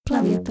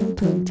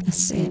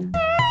planeten.se.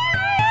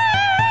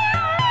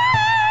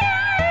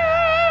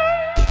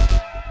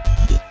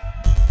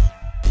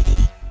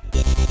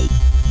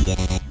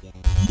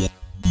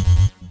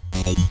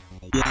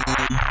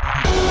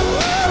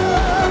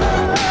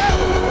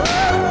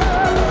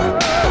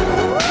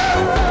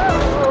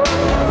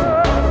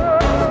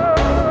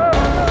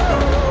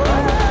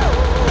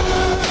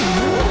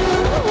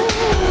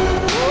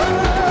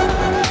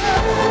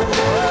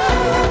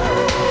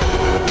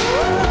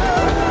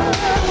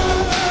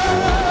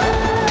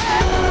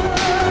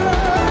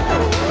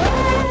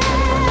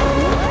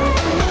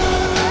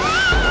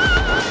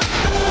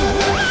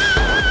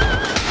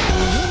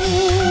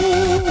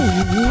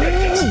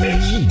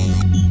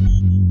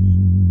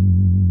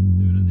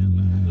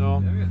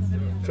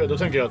 För då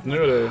tänker jag att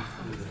nu är det...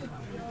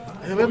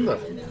 Jag vet inte.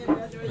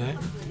 Nej.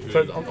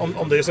 För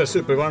om det är så här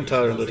supervarmt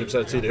här under typ så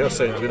här tidig höst,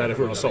 säger vi när det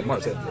får någon sommar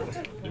till.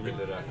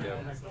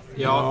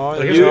 Ja,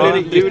 det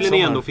julen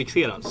är ändå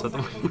fixerad. Så att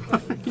och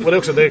det är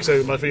också det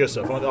exakt man får just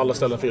det, för alla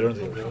ställen firar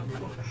inte.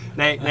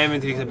 nej,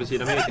 men till exempel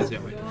Sydamerika så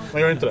gör man ju.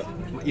 Man gör inte det?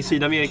 I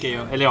Sydamerika,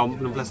 eller ja,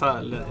 de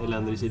flesta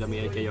länder i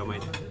Sydamerika gör man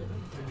ju det.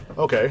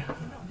 Okej.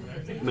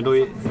 Men då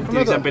är, till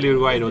exempel i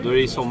Uruguay då är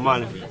det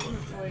sommar.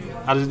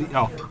 Alltså,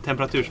 ja,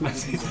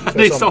 temperatursmässigt.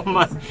 Det är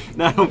sommar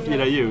när de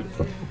firar jul.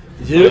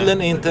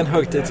 Julen är inte en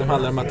högtid som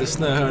handlar om att det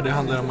snöar. Det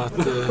handlar om att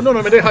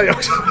men det har jag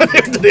också. Det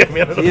är inte det jag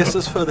menar.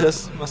 Jesus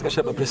föddes, man ska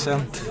köpa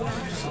present.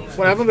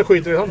 Och även om det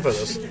skiter i han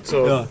föddes. Så,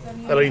 Ja.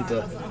 Eller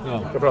inte.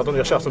 Ja. Jag pratar om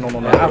jag tjafsade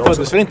någon Nej, han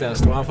föddes väl inte ens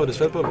då? Han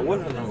föddes väl på våren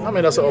någon gång? Ja,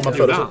 men alltså om man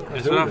föddes...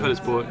 Jag tror han föddes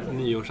på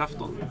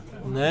nyårsafton.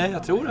 Nej,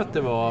 jag tror att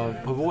det var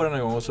på våren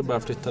en gång och så bara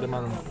flyttade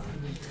man.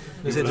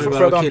 Nu sitter vi För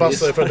bara att och anpassa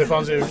killis. för att det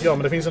fanns ju... Ja,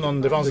 men det finns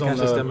någon... Det fanns Det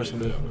kanske stämmer som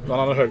du. någon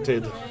annan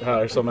högtid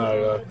här som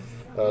är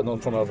någon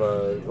form av...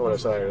 vad är det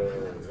så här...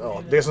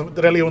 ja, det är som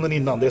religionen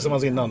innan. Det är som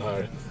fanns innan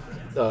här.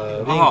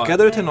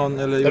 Vinkade du till någon?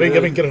 Eller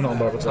Jag vinkade till någon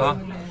bara för att säga.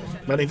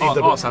 Men inte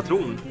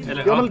Asatron?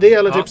 Eller, ja, men det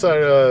eller typ så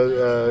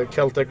här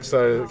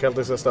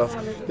Celtic stuff.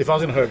 Det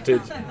fanns ju en högtid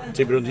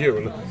typ runt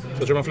jul. Så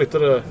jag tror man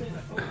flyttade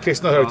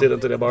kristna högtiden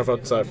till det bara för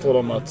att så här, få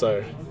dem att så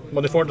här,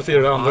 men ni får inte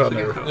fira det andra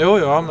nu. Jo,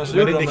 ja, men så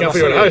Men ni kan få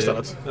göra det här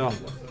istället. Ja.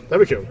 Det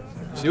blir kul.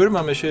 Så gjorde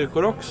man med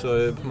kyrkor också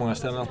på många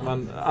ställen. Att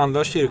man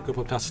anlade kyrkor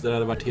på platser där det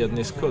hade varit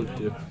hednisk kult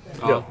ju.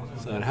 Ja.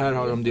 Så här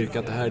har de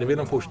dyrkat det här. Det vill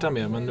de fortsätta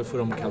med, men nu får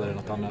de kalla det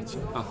något annat. Så.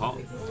 Jaha.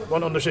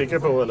 Vad någon du kikar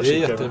på eller Det är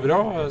kikar?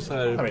 jättebra så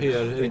här,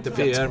 PR, inte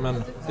PR,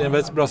 men det är en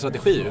väldigt bra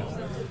strategi ju.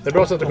 Det är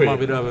bra strategi. Om man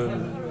vill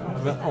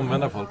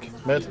omvända folk.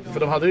 Men, för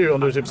de hade ju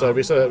om du typ så här,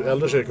 vissa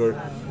äldre kyrkor.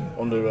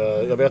 Om du,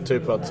 jag vet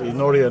typ att i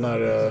Norge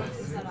när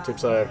typ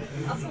så här,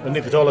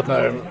 90-talet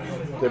när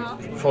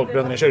folk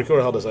brände ner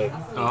kyrkor hade så här,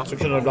 så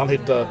kunde de ibland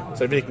hitta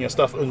så här,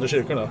 vikingastaff under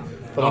kyrkorna.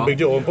 För de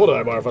byggde ovanpå det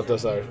där bara för att det är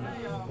så här.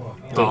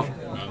 Ja.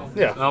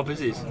 Ja. Ja,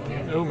 precis.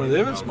 Jo, men det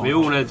är väl smart. Men det är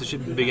onödigt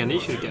att bygga en ny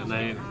kyrka.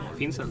 Nej, det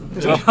finns en.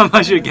 Så kan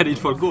man kyrka dit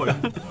folk går.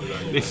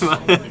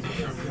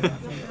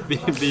 Vi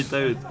byta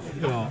ut.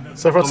 Ja.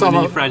 Så för att Om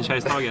en ny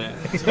franchise-tagare.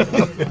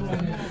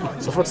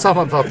 Så för att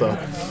sammanfatta,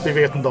 vi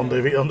vet inte om det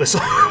är så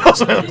vad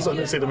som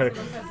händer i Sydamerika.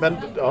 Men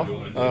ja,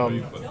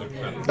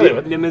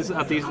 Nej, men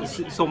att det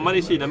är sommar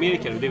i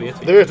Sydamerika, det vet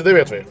vi. det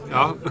vet vi.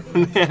 Ja,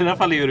 i alla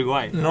fall i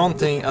Uruguay.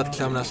 Någonting att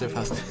klamra sig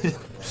fast i.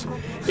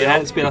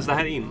 Spelas det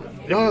här in?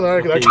 Ja,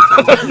 där kan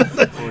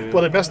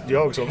det är mest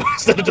jag som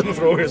ställer dumma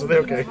frågor, så det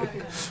är okej.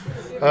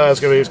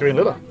 Ska vi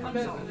inleda?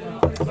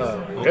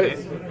 Okej.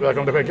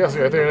 Välkommen till Skäggas,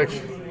 jag heter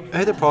Erik. Jag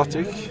heter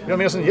Patrik. Vi har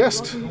med oss en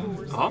gäst.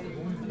 Ja.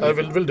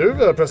 Vill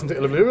du presentera,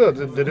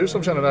 eller det är du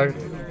som känner den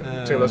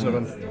här trevliga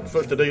snubben?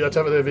 Först, det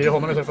är vi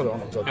honom jag träffade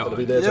honom. Så Ja. eller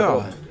vi det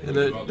Ja,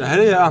 eller det här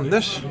är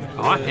Anders,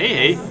 Ja,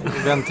 hej.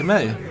 vän till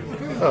mig.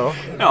 Ja,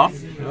 Ja.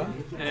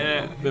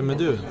 Vem är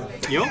du?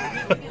 Jo.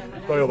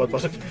 bra jobbat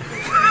Patrik.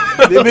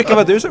 Det brukar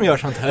vara du som gör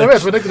sånt här. Jag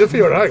vet, men du får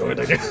göra det här gången,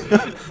 tänker jag.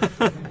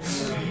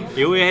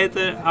 Jo, jag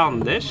heter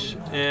Anders.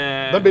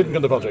 Den bilden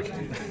kunde Patrik.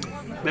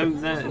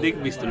 Det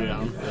visste du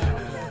redan.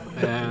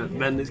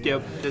 Men ska jag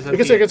Vi presentera?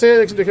 kan säkert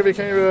säga, vi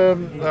kan ju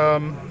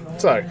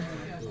så här.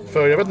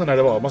 För jag vet inte när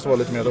det var, måste vara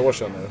lite mer än ett år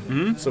sedan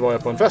nu. Så var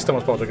jag på en fest hemma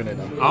hos Patrik och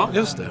Nina. Ja.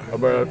 Just det. Jag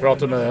började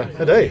prata med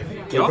dig.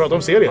 Vi pratade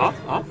om serien.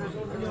 Ja.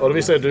 Och då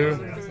visade du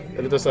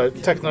är lite så här,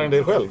 tecknar en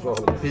del själv.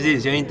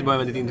 Precis, jag är inte bara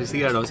väldigt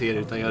intresserad av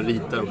serier utan jag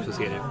ritar också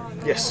serier.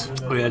 Yes.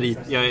 Och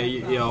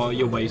jag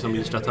jobbar ju som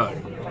illustratör.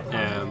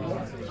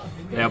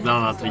 Jag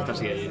bland annat ritar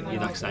serier i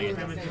dagsläget.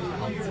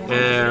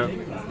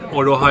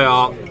 Och då har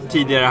jag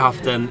tidigare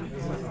haft en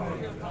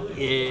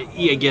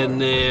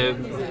egen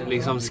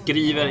liksom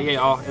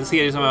en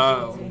serie som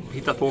jag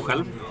hittat på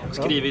själv.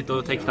 Skrivit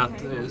och tecknat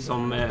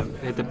som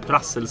heter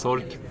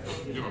Prasselsork.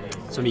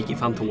 Som gick i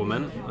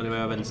Fantomen och det var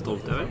jag väldigt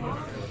stolt över.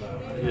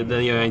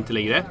 Den gör jag inte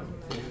längre.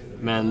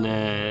 Men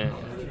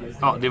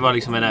det var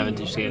liksom en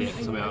äventyrsserie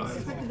som jag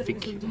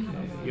fick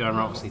göra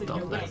några avsnitt av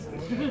där.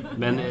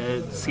 Men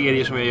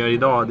serier som jag gör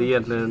idag, det är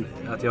egentligen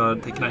att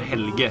jag tecknar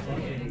Helge.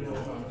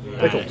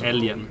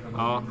 Älgen.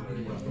 Ja.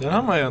 Den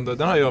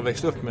har jag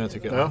växt upp med,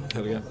 tycker jag. Ja.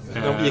 Helge.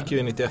 De gick ju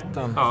i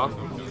 91an. Ja.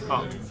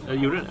 Ja, jag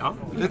gjorde det. Ja.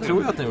 Det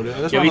tror jag att ni gjorde.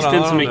 Jag visste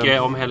inte så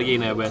mycket om Helge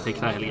innan jag började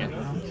teckna Helge.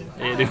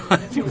 Det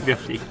var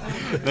fint.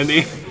 Men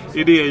det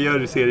är det jag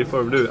gör i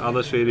serieform nu.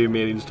 Annars är det ju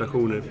mer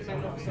illustrationer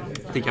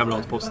till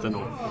Kamratposten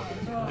och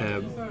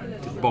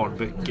till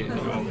barnböcker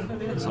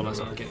och sådana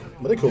saker.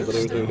 Men det är coolt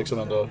att du liksom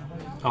ändå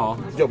Ja.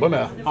 jobbar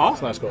med Ja,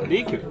 såna här skoj.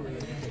 det är kul.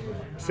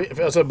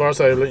 Alltså bara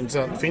så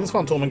här, finns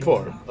Fantomen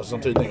kvar? Alltså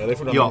som tidning?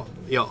 Det är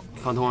Ja,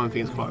 Fantomen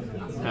finns kvar.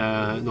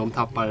 De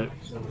tappar,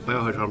 vad jag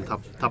har hört,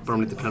 tappar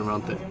de lite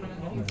prenumeranter.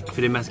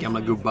 För det är mest gamla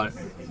gubbar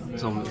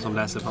som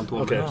läser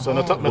Fantomen. Okej, så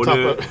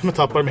med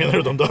tappar menar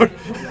du de dör?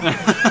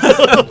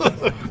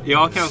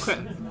 Ja, kanske.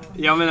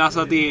 Ja, men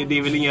alltså det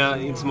är väl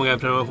inte så många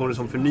prenumerationer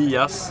som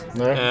förnyas.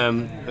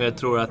 Jag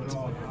tror att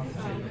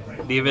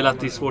det är väl att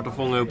det är svårt att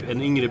fånga upp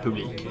en yngre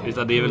publik.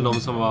 Utan det är väl de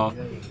som var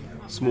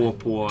små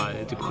på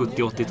typ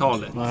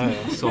 70-80-talet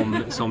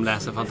som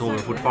läser Fantomen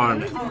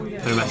fortfarande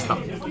för det mesta.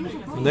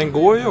 Den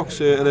går ju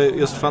också, eller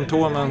just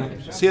Fantomen,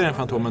 serien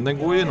Fantomen, den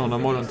går ju i någon av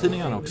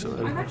morgontidningarna också,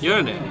 eller? Gör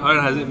den det? Ja,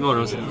 den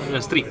här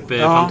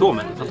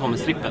stripp-Fantomen,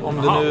 Fantomen-strippen. Om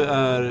det nu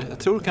är, jag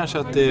tror kanske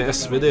att det är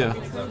SvD.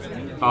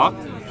 Ja.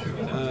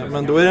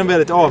 Men då är den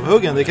väldigt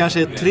avhuggen, det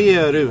kanske är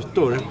 3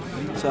 rutor.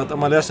 Så att om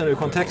man läser den ur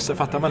kontext så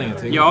fattar man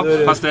ingenting. Ja,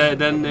 fast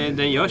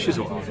den görs ju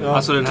så. Ja.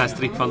 Alltså den här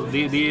strippen,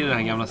 det är den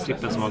här gamla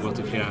strippen som har gått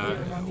i flera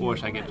år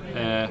säkert.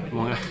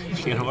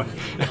 Flera år.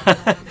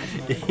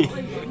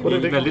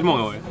 Väldigt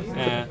många år.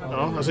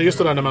 Ja, alltså just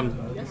det där när man...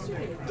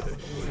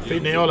 För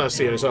när jag läser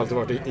serier så har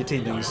jag alltid varit i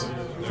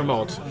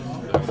tidningsformat.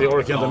 För jag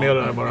orkar inte med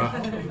det där bara...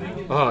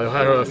 Aha,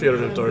 här har jag 4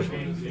 rutor.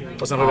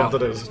 Och sen får vi vänta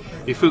det.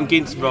 Det funkar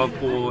inte så bra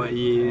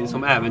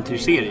som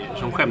äventyrsserier.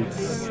 Som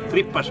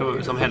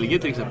skämtstrippar som Helge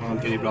till exempel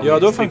funkar det bra. Ja,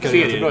 då funkar det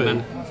jättebra.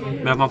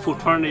 Men att man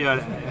fortfarande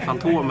gör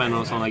Fantomen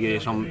och sådana grejer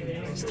som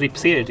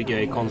strippserier tycker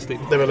jag är konstigt.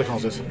 Det är väldigt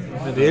konstigt.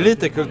 Men det är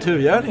lite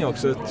kulturgärning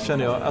också,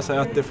 känner jag. Alltså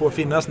att det får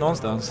finnas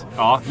någonstans.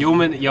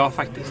 Ja,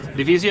 faktiskt.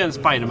 Det finns ju en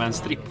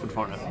Spider-Man-stripp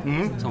fortfarande.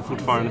 Som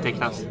fortfarande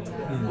tecknas.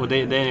 Och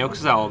den är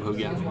också så här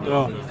avhuggen.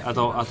 Ja.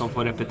 Att de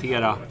får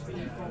repetera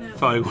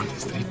föregående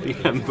stripp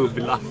i en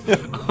bubbla.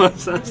 Och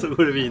sen så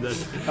går det vidare.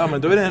 Ja,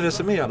 men då är det en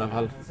resumé i alla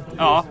fall.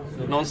 Ja,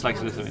 någon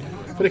slags resumé.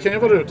 För det kan ju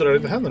vara ute där det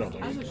inte händer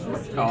någonting.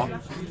 Ja.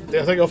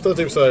 Jag tänker ofta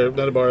typ så här,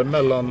 när det bara är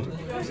mellan...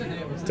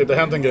 Typ det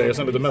händer en grej och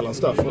sen lite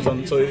mellanstaff. Och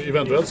sen så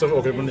eventuellt så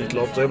åker vi på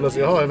nitlott. Så jag blir så,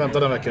 jag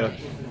väntar en vecka.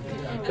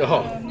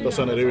 Jaha, och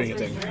sen är det ju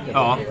ingenting.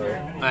 Ja,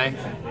 nej.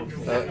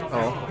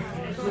 Ja.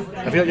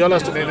 Jag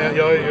läste, när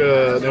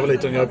jag var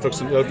liten, jag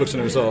är uppvuxen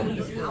i USA.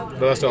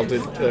 Jag läste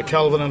alltid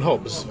Calvin and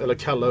Hobbes. Eller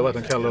Kalle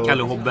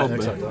Kalle Hobbe.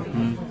 Exakt.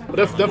 Och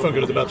den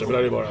funkar lite bättre för det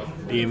är ju bara...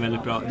 Det är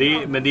väldigt bra.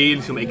 Men det är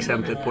liksom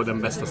exemplet på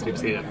den bästa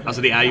strippserien.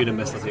 Alltså det är ju den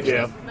bästa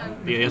strippserien.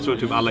 Yeah. Jag tror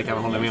typ alla kan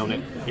hålla med om det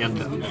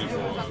egentligen.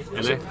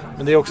 Eller?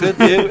 Men det är också ett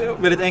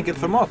väldigt enkelt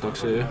format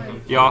också ju.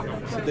 Ja.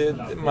 Så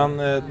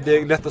det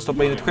är lätt att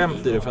stoppa in ett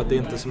skämt i det för att det är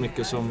inte så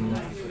mycket som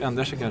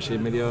ändrar sig kanske i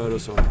miljöer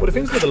och så. Och det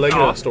finns lite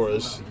längre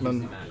stories,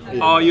 men...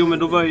 Ja, men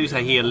då var det ju så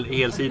här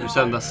helsidor,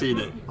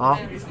 söndagssidor. Ja.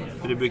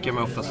 För det brukar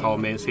man oftast ha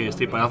med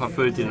seriestrippar. I alla fall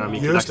förr i tiden när de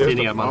gick i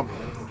dagstidningar. Man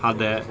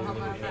hade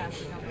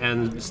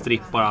en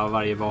stripp bara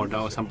varje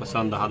vardag och sen på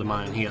söndag hade man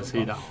en hel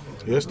sida.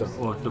 Just det.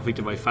 Och då fick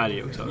det vara i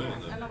färg också.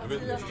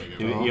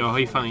 Jag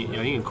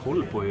har ingen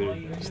koll på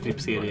hur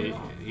strippserier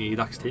är i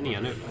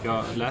dagstidningar nu.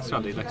 Jag läser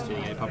aldrig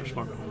dagstidningar i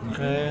pappersform.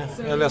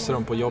 Jag läser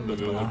dem på jobbet.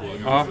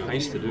 Ja,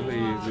 just det. Du är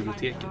i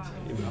biblioteket.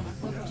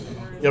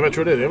 Ja, men jag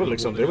tror det är väl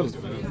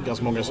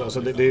ganska många...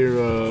 Alltså det är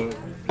ju...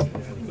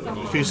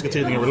 fysiska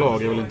tidningar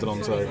överlag är väl inte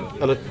någon så här...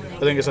 Eller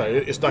jag tänker så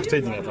här, just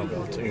dagstidningar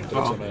framförallt är ju inte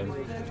liksom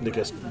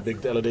lika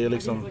big... Eller det är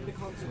liksom...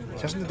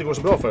 Kanske inte går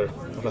så bra för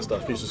de flesta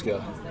fysiska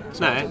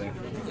tidningar.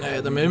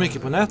 Nej, de är ju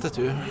mycket på nätet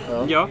ju.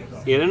 Ja.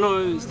 Är det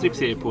någon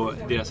strippserie på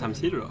deras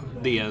hemsidor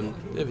då? DN?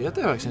 Det vet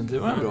jag faktiskt inte, det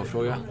var en bra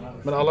fråga.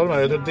 Men alla de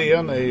här,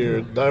 DN är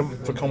ju... Där,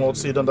 för att komma åt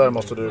sidan där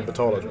måste du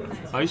betala, tror jag.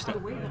 Ja, just det.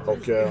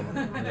 Och...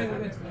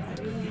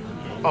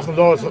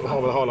 Aftonbladet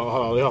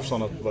har aldrig haft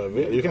sådana...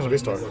 Det kanske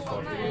visst har.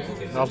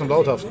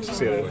 Aftonbladet har haft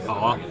serier.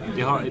 Ja,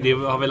 det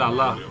har väl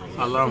alla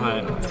de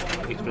här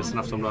Expressen,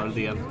 Aftonbladet,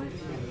 DN.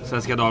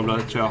 Svenska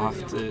Dagbladet tror jag har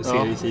haft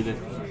seriesidor.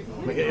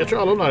 Men jag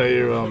tror alla de här är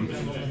ju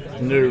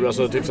nu,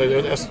 alltså typ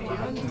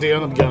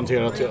DN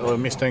garanterat, jag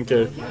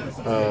misstänker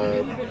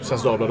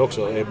Svenska Dagbladet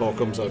också är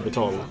bakom så här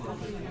betal.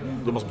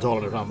 Du måste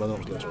betala nu för att använda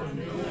dem, tror jag.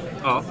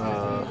 Ja.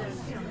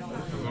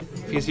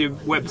 Det finns ju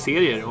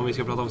webbserier, om vi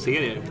ska prata om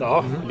serier.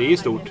 Ja. Det är ju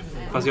stort.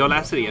 Fast jag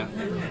läser det.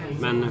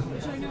 Men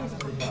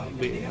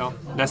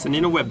läser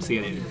ni någon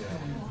webbserier?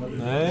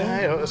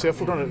 Nej, alltså jag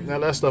fortfarande, när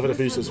jag läser för det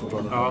fysiskt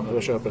fortfarande. Ja.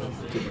 Jag köper.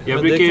 Typ.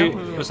 Jag brukar ju...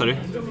 Vad sa du?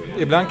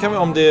 Ibland kan vi,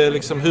 om det är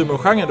liksom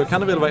humorgenre, då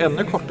kan det väl vara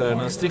ännu kortare än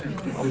en stripp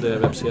om det är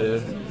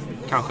webbserier.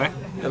 Kanske.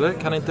 Eller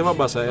kan det inte vara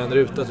bara så här en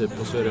ruta typ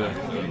och så är det...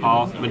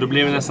 Ja, men då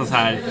blir det nästan så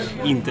här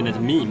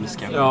internet-memes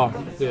kanske. Ja,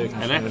 det är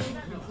kanske. Eller?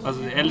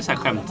 Alltså, eller så här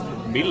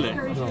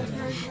skämtbilder. Ja.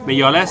 Men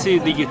jag läser ju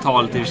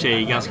digitalt i och för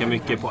sig ganska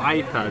mycket på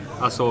iPad.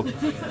 Alltså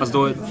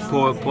då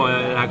på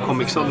den här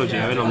Comixology,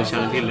 jag vet inte om ni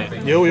känner till det.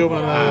 Jo,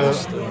 men...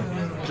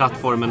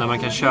 plattformen där man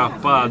kan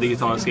köpa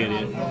digitala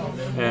serier.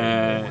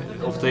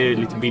 ofta är det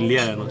lite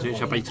billigare än att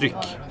köpa i tryck.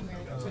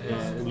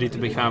 Lite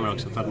bekvämare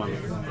också för att man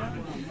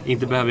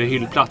inte behöver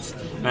hyllplats.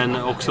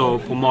 Men också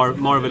på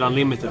Marvel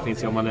Unlimited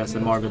finns det om man läser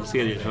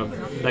Marvel-serier. Så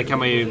där kan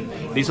man ju,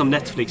 det är som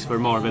Netflix för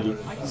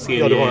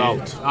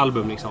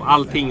Marvel-serier-album. Liksom.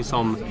 Allting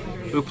som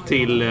upp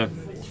till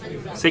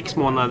 6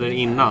 månader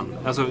innan.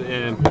 Alltså,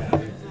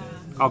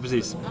 ja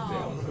precis.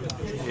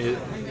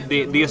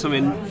 Det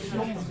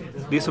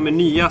som är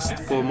nyast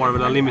på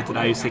Marvel Unlimited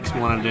är ju 6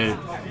 månader.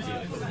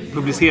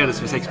 Publicerades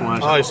för 6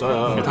 månader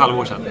sedan. Ett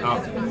halvår sedan. Ja.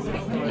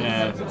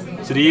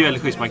 Så det är ju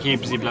väldigt schysst. Man kan ju i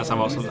princip läsa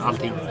vad som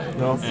allting.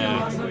 Ja.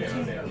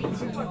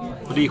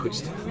 Och det är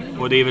schysst.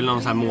 Och det är väl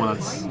någon sån här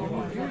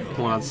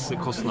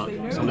månadskostnad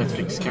som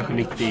Netflix. Kanske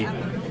 90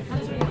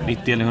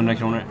 eller 100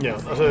 kronor. Ja,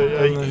 alltså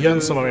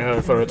Jens som var med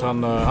här förut,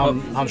 han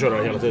kör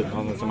det hela tiden.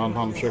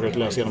 Han försöker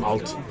läsa igenom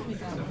allt.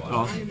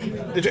 Ja.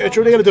 Jag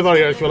tror det är lite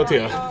varje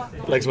kvalitet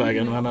längs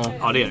vägen. Men, ja,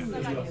 det är det.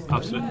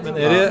 Absolut. Men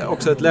är det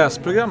också ett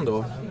läsprogram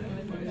då?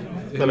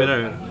 Hur menar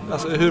du?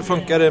 Alltså, hur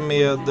funkar det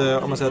med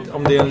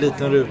om det är en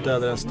liten ruta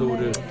eller en stor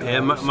ruta?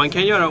 Man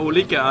kan göra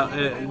olika,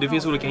 det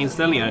finns olika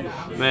inställningar.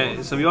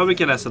 Men som jag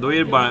brukar läsa, då är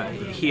det bara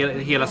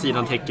hela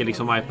sidan täcker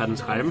liksom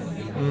iPadens skärm.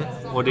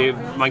 Och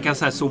man kan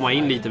så här zooma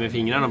in lite med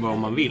fingrarna bara om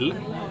man vill.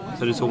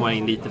 Så du zoomar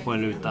in lite på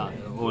en ruta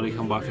och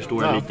liksom bara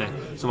förstora lite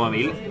som man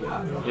vill.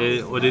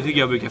 Och det tycker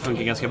jag brukar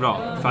funka ganska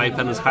bra. För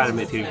iPadens skärm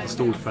är tillräckligt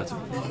stor för att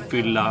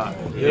fylla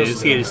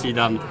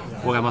seriesidan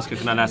och att man ska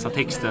kunna läsa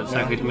texten.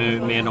 Särskilt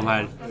med de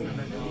här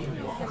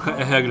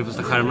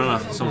högupplösta skärmarna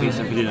som finns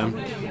här för tiden.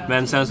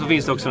 Men sen så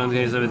finns det också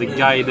något som heter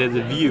Guided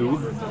View.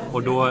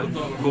 Och då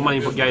går man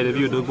in på Guided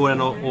View, då går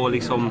den och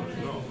liksom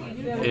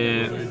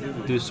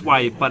du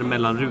swipar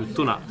mellan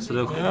rutorna. Så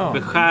då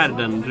beskär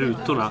den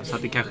rutorna så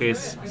att det kanske är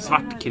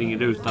svart kring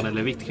rutan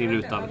eller vitt kring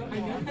rutan.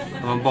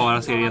 Om man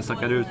bara ser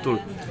enstaka rutor.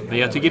 Men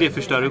jag tycker det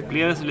förstör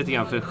upplevelsen lite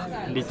grann. För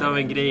lite av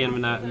en grej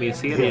med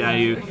serier är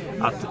ju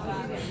att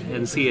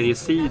en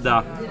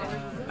seriesida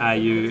är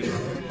ju,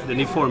 den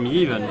är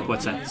formgiven på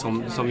ett sätt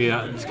som ju,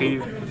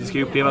 det ska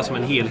ju upplevas som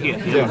en helhet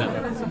egentligen.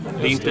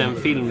 Det är inte en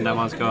film där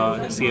man ska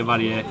se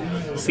varje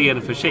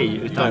scen för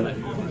sig, utan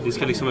det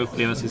ska liksom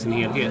upplevas i sin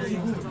helhet.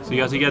 Så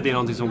jag tycker att det är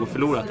någonting som går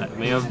förlorat här.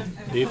 Men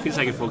det finns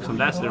säkert folk som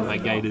läser den här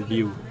Guided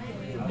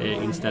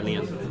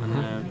View-inställningen.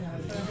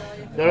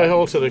 Jag har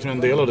också liksom en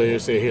del av det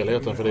att se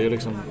helheten, för det är ju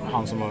liksom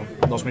de som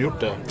har gjort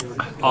det.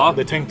 Ja.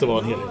 Det tänkte vara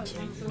en helhet.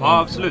 Ja,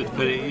 absolut.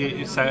 För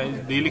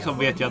det är liksom,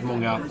 vet jag att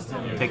många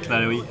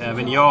tecknare, och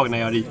även jag när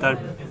jag ritar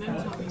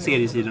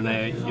seriesidor,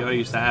 när jag gör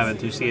just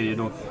äventyrsserier,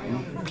 då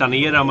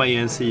planerar man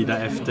ju en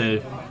sida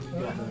efter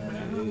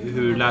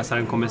hur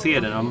läsaren kommer se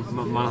den.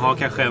 Man har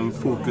kanske en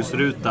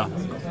fokusruta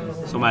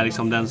som är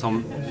liksom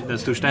den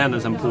största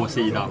händelsen på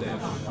sidan.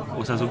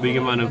 Och sen så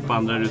bygger man upp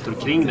andra rutor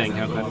kring den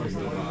kanske.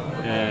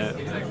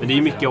 Men det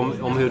är mycket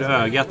om hur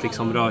ögat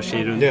liksom rör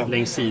sig runt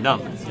längs sidan.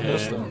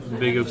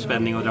 Bygga upp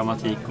spänning och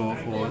dramatik och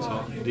så.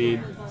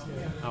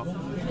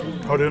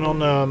 Har du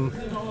någon...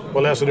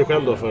 vad läser du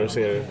själv då för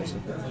serier?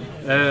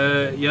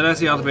 Jag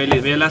läser ju allt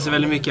möjligt, men jag läser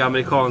väldigt mycket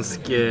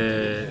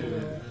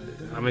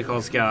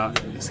amerikanska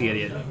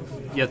serier.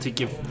 Jag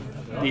tycker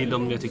det är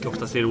de jag tycker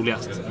oftast är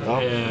roligast.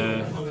 Jag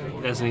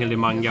läser en hel del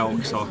manga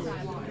också.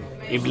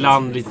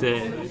 Ibland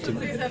lite typ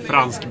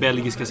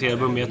fransk-belgiska serier,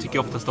 men jag tycker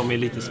oftast de är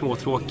lite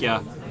småtråkiga.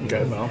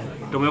 Okay, bra.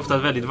 De är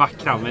oftast väldigt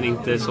vackra, men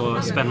inte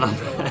så spännande.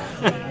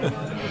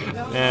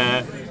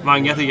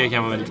 Manga tycker jag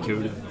kan vara väldigt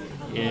kul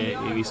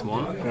i viss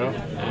mån. Ja.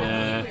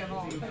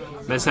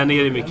 Men sen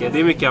är det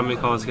är mycket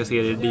amerikanska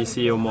serier,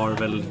 DC och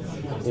Marvel,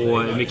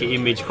 och mycket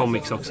Image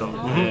Comics också.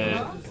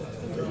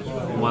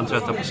 Om man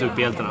tröttar på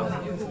superhjältarna.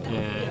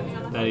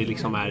 Där det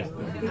liksom är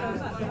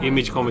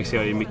Image Comics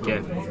gör ju mycket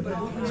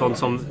sånt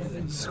som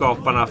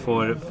skaparna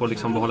får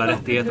liksom behålla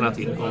rättigheterna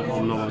till.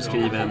 Om någon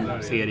skriver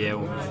en serie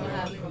och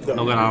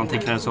någon annan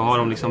tecknare, så har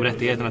de liksom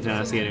rättigheterna till den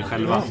här serien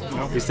själva.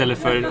 Istället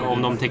för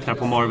om de tecknar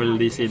på Marvel eller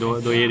DC,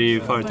 då är det ju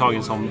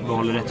företagen som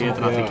behåller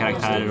rättigheterna till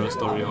karaktärer och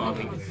story och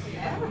allting.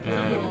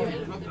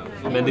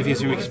 Men det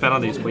finns ju mycket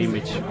spännande just på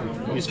Image.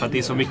 Just för att det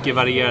är så mycket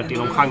varierat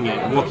inom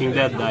genre. Walking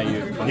Dead är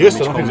ju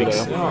just Image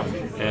Comics.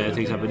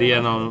 Till exempel. Det är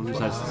en av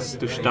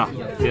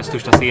de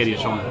största serier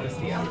som...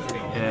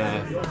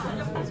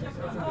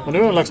 Men nu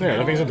har den lagts ner,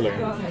 den finns inte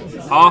längre.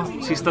 Ja,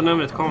 sista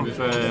numret kom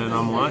för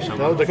några månader sedan.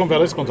 Ja, det kom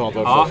väldigt spontant.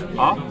 Ja.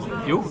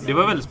 Jo, det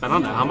var väldigt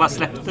spännande. Han bara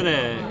släppte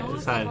det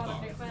så här.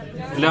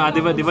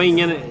 Eller det var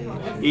ingen...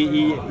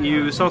 I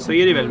USA så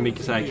är det väldigt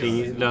mycket så här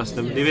kring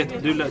lösnummer.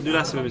 Du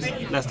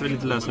läste väl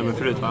lite lösnummer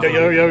förut, va?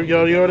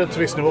 Jag gör det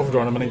till viss nivå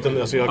fortfarande, men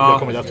inte, alltså jag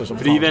kommer efter så.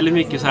 För det är väldigt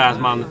mycket så här att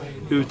man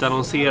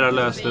utannonserar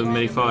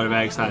lösnummer i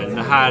förväg. Så här,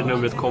 det här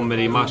numret kommer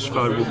i mars,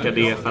 förboka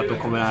det för att då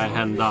kommer det här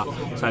hända.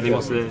 Så här, det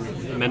måste,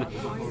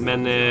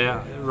 men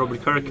Robert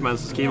Kirkman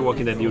som skriver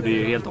Walking Dead gjorde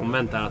ju helt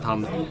omvänt där, att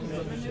han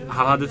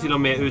hade till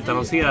och med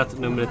utannonserat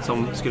numret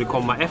som skulle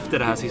komma efter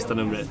det här sista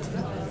numret.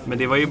 Men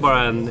det var ju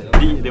bara en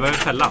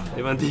fälla.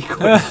 Det var en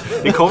decoy.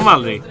 Det kom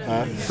aldrig.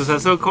 Så sen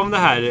så kom det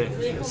här,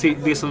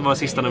 det som var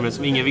sista numret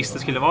som ingen visste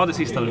skulle vara det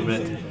sista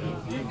numret.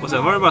 Och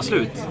sen var det bara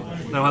slut.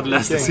 när de hade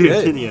läst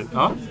serietidningen.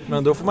 Ja.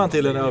 Men då får man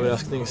till en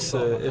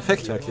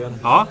överraskningseffekt verkligen.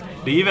 Ja,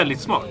 det är ju väldigt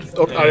smart.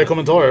 Och arga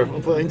kommentarer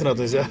på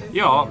internet.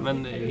 Ja,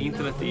 men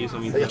internet är ju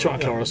som internet. Jag tror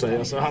han klarar sig.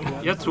 Alltså,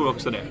 Jag tror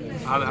också det.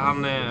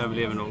 Han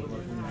överlever nog.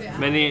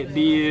 Men det är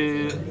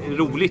ju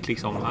roligt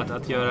liksom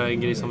att göra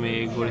en grej som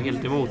går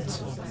helt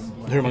emot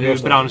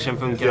hur branschen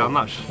funkar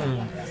annars.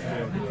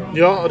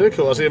 Ja, det är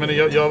cool. Alltså, det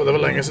var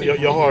länge sedan.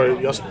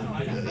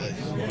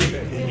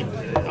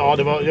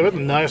 Jag vet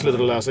inte när jag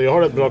slutade läsa. Jag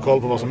har rätt bra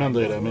koll på vad som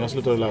händer i det. Men jag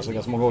slutade läsa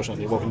ganska många år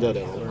sedan i Walking Dead.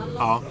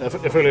 Ja.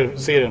 Jag följer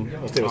serien,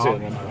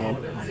 TV-serien.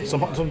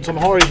 Som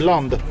har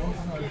ibland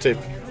typ...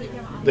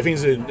 Det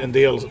finns ju en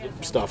del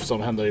stuff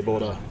som händer i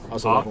båda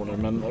versioner.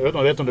 Men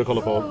jag vet om du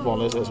kollar på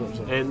vanliga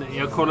serier.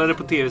 Jag kollade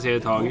på tv-serier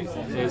ett tag.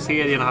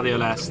 Serien hade jag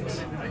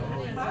läst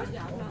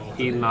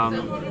innan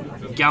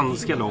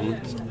ganska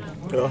långt.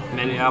 Ja.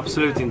 Men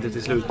absolut inte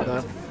till slutet.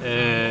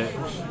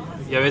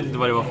 Jag vet inte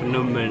vad det var för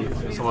nummer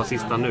som var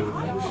sista nu.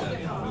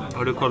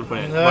 Har du koll på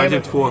det? Nej, var det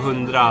typ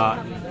 200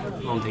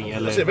 någonting?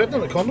 Eller? Alltså, jag vet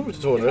inte, kan de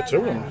inte 200? Jag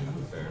tror de.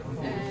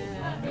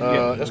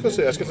 Jag ska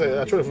säga,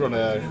 jag tror det fortfarande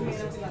är...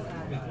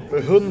 För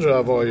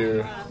 100 var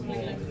ju...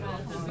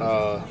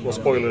 var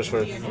spoilers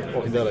för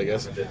Walking Dead, I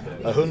guess.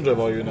 100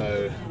 var ju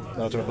när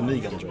jag tog på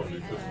Negan, tror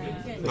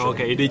jag.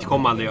 Okej, dit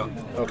kom aldrig jag.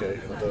 Okej.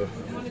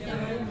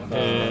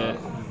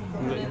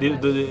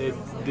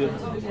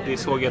 Det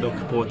såg jag dock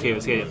på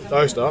tv-serien.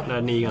 Ja, just det.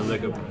 När Negan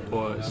dök upp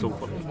på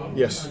Solpol.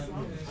 Yes.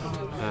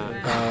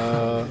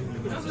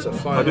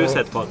 Har du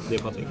sett på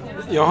det, Patrik?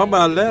 Jag har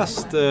bara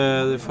läst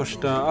det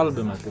första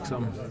albumet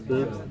liksom.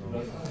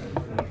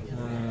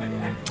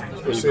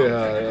 Ska vi se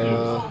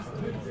här.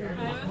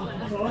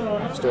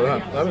 Står det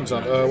här? Det här är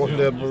intressant. Walking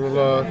Dead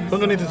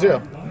 193.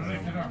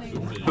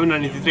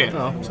 193?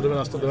 Ja, så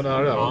det var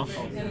nära. Ja.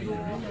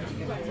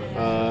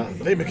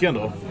 Det är mycket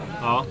ändå.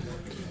 Ja,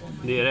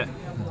 det är det.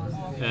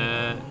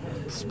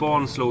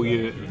 Spawn slog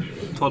ju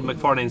Todd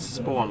McFarlanes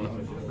Spawn.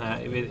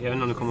 Jag vet inte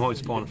om du kommer ihåg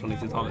Spawn från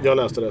 90-talet. Jag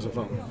läste det så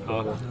fan.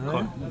 Ja,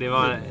 det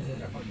var...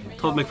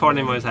 Todd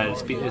McFarlane var ju så här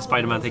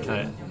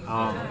Spider-Man-tecknare.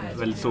 Ja,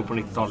 väldigt stor på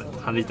 90-talet.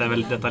 Han ritade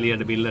väldigt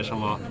detaljerade bilder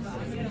som var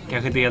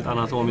kanske inte helt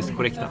anatomiskt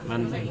korrekta,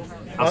 men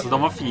alltså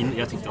de var fin.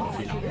 Jag tyckte de var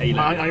fina. Jag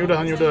gillar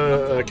han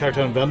gjorde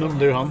karaktären Venom,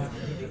 det är ju han.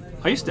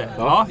 Ja, just det.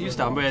 Ja, just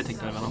det. Han började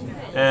teckna Venom.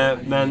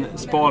 Men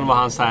Spawn var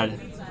han så här.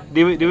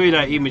 Det var ju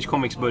där Image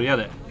Comics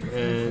började.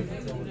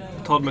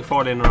 Todd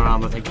McFarlane och några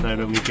andra tecknare,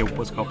 de gick ihop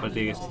och skapade ett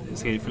eget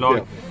serieförlag.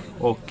 Yeah.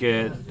 Och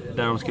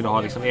där de skulle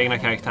ha liksom egna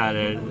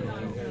karaktärer,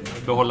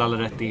 behålla alla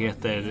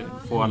rättigheter,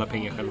 få alla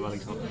pengar själva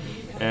liksom.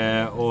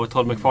 Och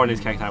Todd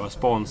McFarlanes karaktär var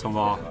Spawn, som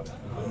var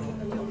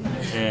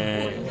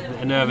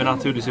en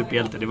övernaturlig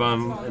superhjälte. Det var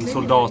en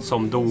soldat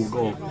som dog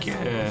och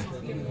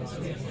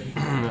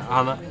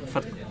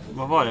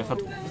vad var det? För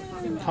att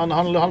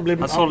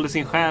han sålde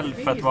sin själ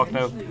för att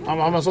vakna upp.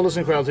 Han sålde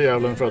sin själ till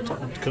djävulen för att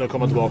kunna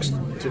komma tillbaka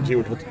till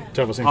jord för att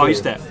träffa sin fru. Ja,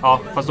 just det. Ja,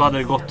 fast då hade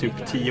det gått typ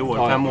 10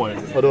 år, 5 år.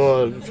 Och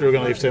då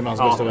frugan gifte sig med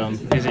hans bästa vän.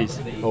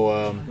 Precis. Och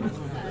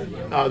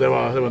ja, det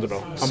var inte bra.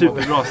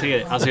 Superbra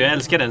serie. Alltså jag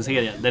älskar den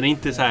serien. Den är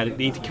inte så här,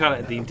 det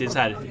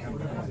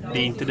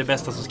är inte det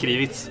bästa som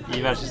skrivits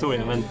i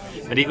världshistorien, men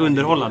det är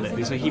underhållande.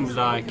 Det är så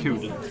himla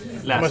kul.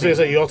 Jag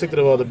tyckte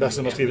det var det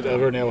bästa man skrivit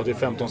ever när jag var till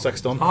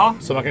 15-16.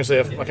 Så man kan ju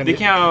säga... Det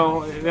kan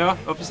jag... Ja,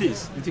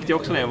 precis. Det tyckte jag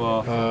också när jag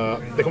var...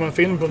 det kom en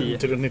film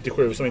till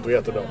 97 som inte var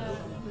jättebra.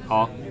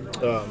 Ja.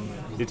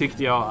 Det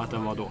tyckte jag att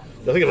den var då.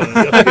 Jag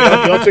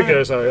tycker det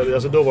är så här...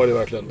 Alltså då var det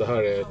verkligen... Det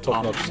här är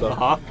top notch stuff.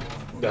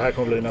 Det här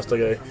kommer bli nästa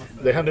grej.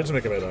 Det hände inte så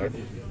mycket med det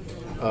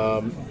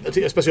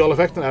här.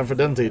 Specialeffekten även för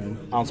den tiden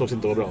ansågs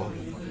inte vara bra.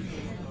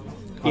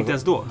 Inte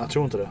ens då? Jag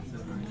tror inte det.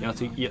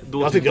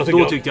 Då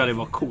tyckte jag det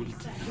var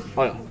coolt.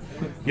 Ja.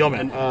 Jag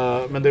med.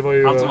 Men det var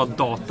ju... Allt som var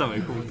data var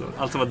ju coolt då.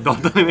 Allt som var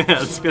data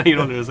spelar ingen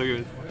roll hur det såg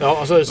ut. Ja,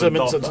 alltså, så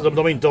de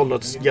har inte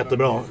åldrats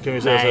jättebra, kan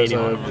vi säga.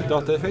 Nej,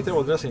 dataeffekter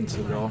åldras inte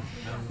så bra.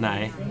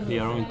 Nej, det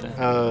gör de inte.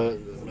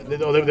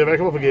 Det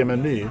verkar vara på G med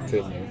en ny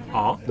film.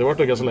 Ja. Det har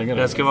varit ganska länge.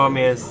 Den ska vara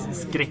mer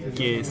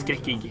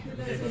skräckig.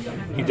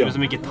 Inte med så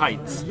mycket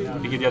tights,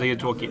 vilket jag tycker är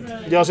tråkigt.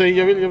 Ja, alltså,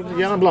 jag vill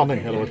gärna en blandning,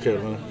 eller vad kul.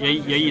 Men...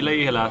 Jag gillar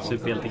ju hela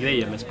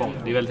superhjältegrejen med Spawn.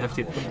 Det är väldigt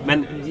häftigt.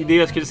 Men det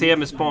jag skulle säga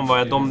med Spawn var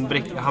att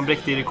han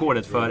bräckte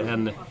rekordet för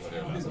en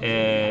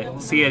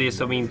serie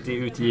som inte är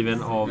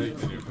utgiven av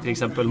till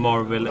exempel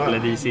Marvel eller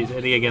DC.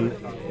 En egen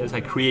så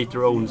här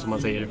creator-own, som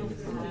man säger.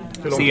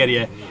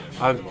 Serie.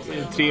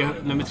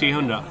 Nummer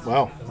 300.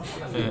 Wow.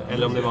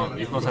 Eller om det var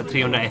något så här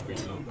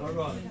 301.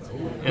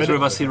 Jag tror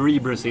det var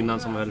Cerebrus innan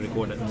som höll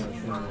rekordet.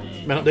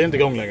 Men det är inte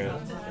igång längre?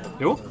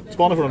 Jo.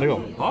 Spanar från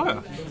igång? Ja.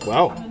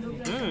 Wow.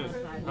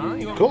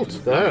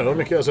 Coolt. Det här är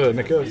mycket... Alltså,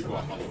 mycket...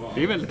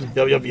 Det är väldigt...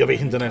 Jag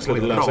vet inte när jag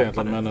slutade läsa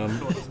egentligen, men...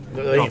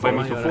 Det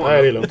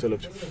är lugnt.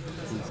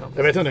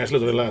 Jag vet inte när jag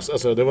slutade läsa.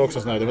 Alltså, det var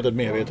också sån här, det var ett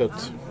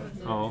medvetet...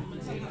 Ja.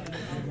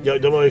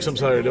 Det var liksom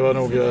så här, det var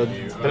nog...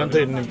 På den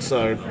tiden inte så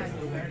här...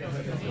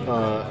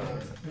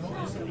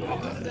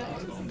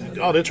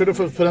 Ja, det tror jag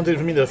för den tiden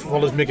för min del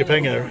förhållandevis mycket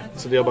pengar.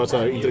 Så det jag bara så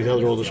här, inte riktigt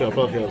hade råd att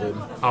köpa hela tiden.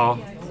 Ja,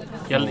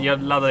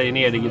 jag laddade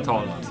ner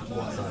digitalt.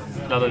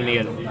 laddade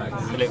ner,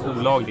 eller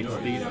olagligt.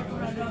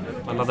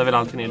 Man laddar väl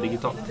alltid ner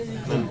digitalt.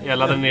 Men jag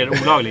laddade ner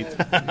olagligt.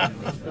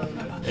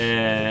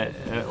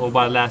 Och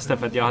bara läste,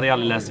 för att jag hade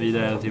aldrig läst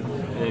vidare typ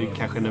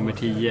kanske nummer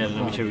 10 eller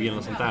nummer 20 eller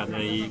något sånt där när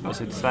det gav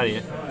sig till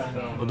Sverige.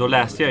 Och då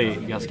läste jag ju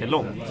ganska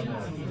långt.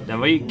 Den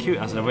var ju kul,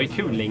 alltså den var ju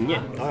kul länge.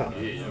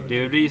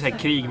 Det blir ju så här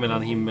krig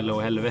mellan himmel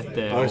och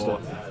helvete och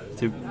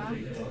typ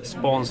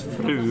Spans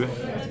fru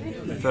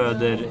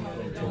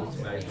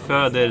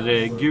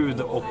föder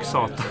Gud och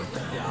Satan.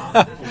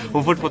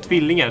 Hon får 2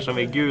 tvillingar som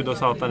är Gud och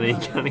Satan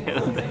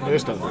reinkarnerade.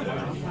 Just det.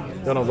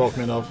 Jag har nog valt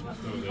min av.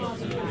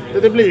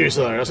 Det blir ju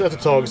så här, alltså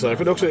ett tag så här,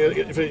 för det också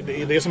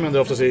för det som händer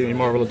oftast i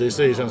Marvel och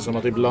DC känns som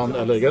att ibland,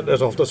 eller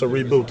så ofta så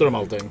rebootar de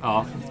allting.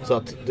 Ja. Så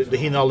att det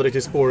hinner aldrig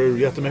riktigt spåra ur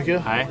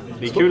jättemycket. Nej,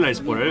 det är kul när det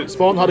spårar ut.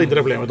 Spawn hade inte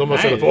det problemet, de bara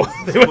körde på.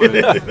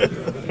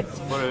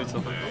 Spårar ut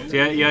så.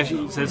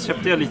 Så sen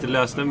köpte jag lite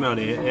lösnummer av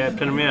det. Jag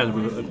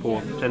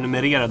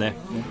prenumererade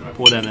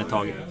på den ett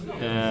tag.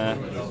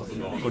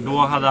 Och då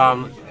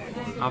hade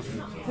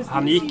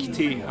han gick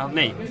till...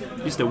 Nej,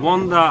 just det.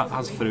 Wanda,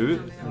 hans fru,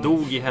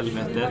 dog i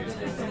helvetet.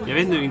 Jag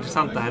vet inte hur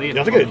intressant det här är.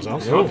 Jag tycker det är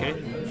intressant. Okay.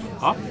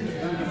 Ja.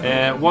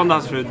 Wanda,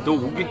 hans fru,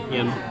 dog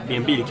i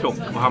en bilkrock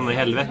och hamnade i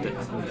helvetet.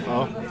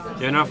 Ja. Jag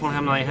vet inte varför hon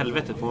hamnade i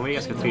helvetet, för hon var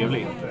ganska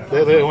trevlig.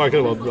 Det verkar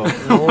vara bra.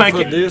 Hon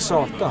födde ju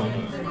Satan.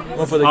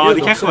 Ja,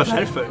 det kanske var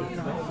därför.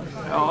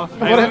 Ja,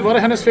 var det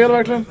hennes fel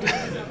verkligen?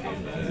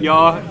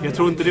 Ja, jag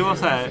tror inte det var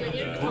så här.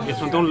 Jag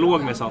tror inte hon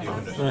låg med Satan.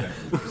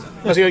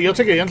 Alltså jag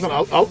tycker egentligen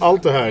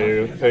allt det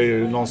här är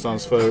ju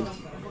någonstans för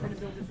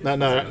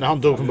när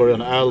han dog från början,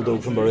 när Al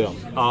dog från början.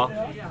 Ja.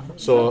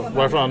 Så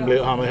varför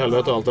han i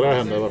helvete och allt det där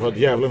hände, varför att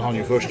djävulen han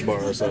ju först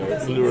bara så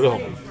här, lurade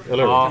honom.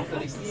 Eller ja.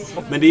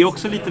 Men det är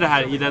också lite det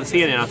här i den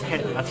serien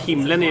att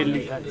himlen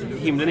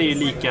är ju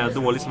lika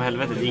dålig som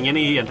helvetet. Ingen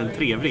är egentligen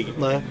trevlig.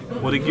 Nej.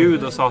 Både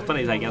Gud och Satan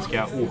är så här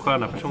ganska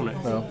osköna personer.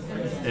 Ja.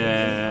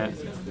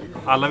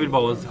 Alla vill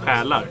bara åt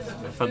själar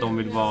för att de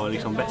vill vara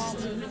liksom bäst.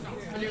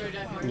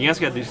 Det är en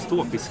ganska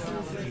dystopisk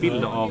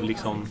bild av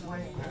liksom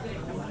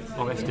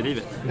av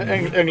efterlivet.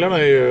 Änglarna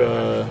är ju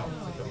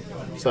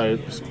så här,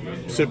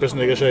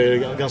 supersnygga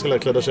tjejer, ganska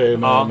lättklädda tjejer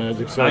med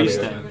typ Sverige. Ja,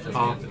 just det.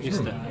 Ja,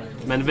 just det.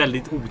 Men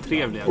väldigt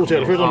otrevliga.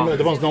 Förutom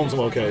det fanns någon som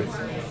var okej.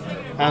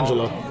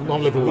 Angela.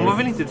 Hon var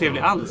väl inte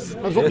trevlig alls?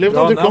 Levde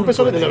de till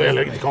kompisar?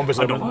 Eller inte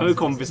kompisar. Ja, de var väl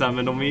kompisar,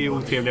 men de är ju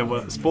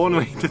otrevliga. Spawn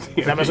var inte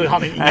trevlig. Nej, men så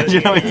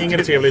ingen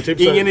är trevlig. Typ,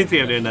 ingen är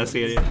trevlig i den där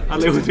serien.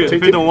 Alla är otrevliga,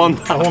 förutom Wanda.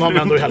 Hon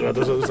hamnar ändå i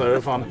helvete, så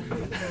här, fan.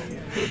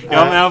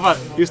 Ja, men i alla fall,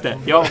 just det.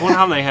 Ja, hon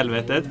hamnar i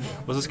helvetet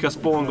och så ska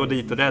Spawn gå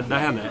dit och rädda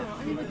henne.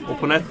 Och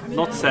på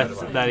något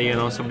sätt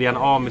därigenom så blir han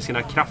av med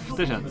sina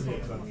krafter sen.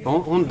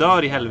 Hon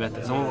dör i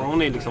helvetet, så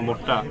hon är liksom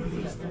borta.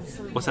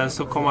 Och sen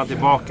så kommer han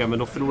tillbaka, men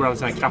då förlorar han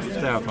sina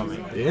krafter här för mig.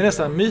 Det är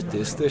nästan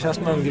mytiskt. Det känns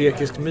som en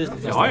grekisk myt.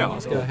 Ja.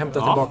 Man ska hämta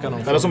tillbaka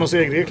någon. Eller som man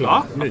ser i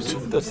Grekland. Ja, myt.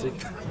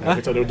 Dödsrikt.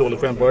 Det var dåligt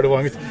skämt bara, det var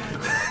inget.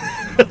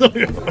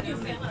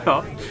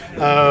 Ja.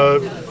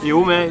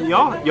 Jo, men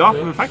ja,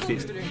 men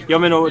faktiskt. Ja,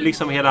 men och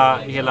liksom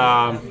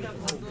hela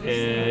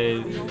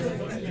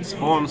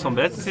Spawn som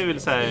berättelse vill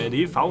säga, det är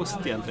ju Faust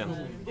egentligen.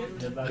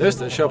 Just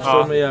det,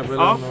 köpstorm med djävulen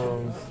och...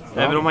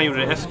 Även om han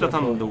gjorde det efter att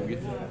han dog.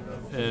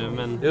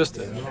 Men... Just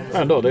det.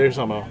 Ändå, det är ju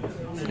samma.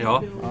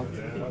 Ja.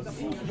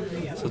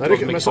 Så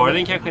Todd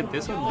McFarlane kanske inte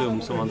är så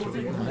dum som man tror.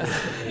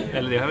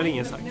 Eller det har väl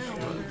ingen sagt.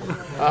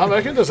 Ja, han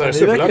verkar inte så här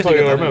superlätt att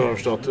göra med, vad jag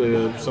förstått.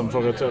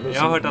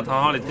 Jag har hört att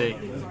han har lite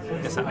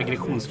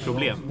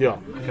aggressionsproblem. Ja.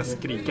 Han kan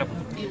skrika på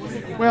folk.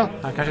 Ja.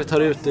 Han kanske tar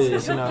ut det i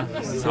sina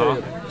serier.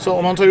 Så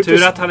om han tar ut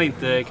tur att han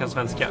inte kan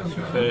svenska.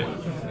 För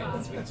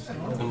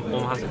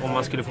om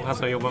man skulle få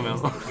chansen att jobba med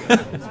honom.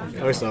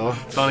 Ja, visst, ja.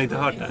 Så har han inte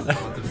hört det.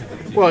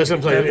 Well,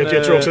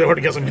 jag tror också det har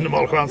varit ganska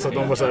minimal chans att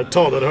de var så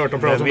här, hade hört dem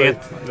prata om det.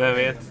 Vem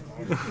vet?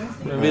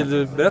 Men vill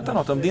du berätta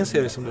något om din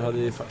serie som du hade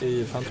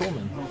i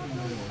Fantomen?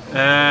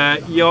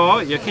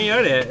 Ja, jag kan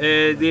göra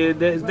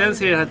det. Den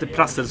serien heter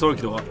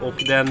Prasselsork då.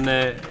 Och den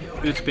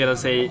utspelar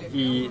sig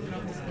i,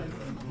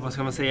 vad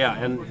ska man säga,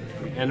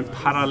 en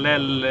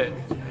parallell...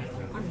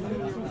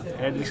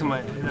 liksom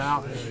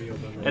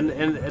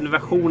en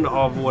version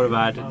av vår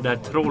värld där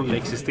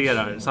troll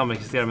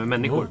samexisterar med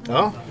människor.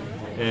 Ja.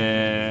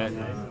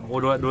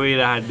 Och då är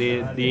det här,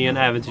 det är en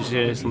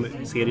äventyrsserie som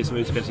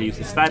utspelar sig just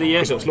i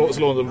Sverige.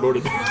 Slå under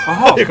bordet.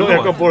 Jaha,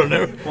 jag kom på det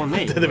nu.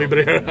 Nej. Det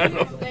vibrerar här.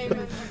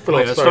 Jag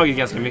har slagit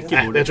ganska mycket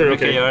i bordet. Jag tror jag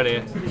brukar göra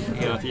det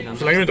hela tiden.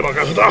 Så länge du inte bara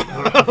kan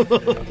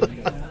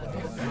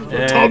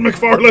Todd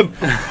McFarlane.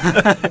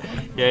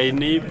 Jag är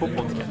ny på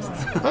podcast.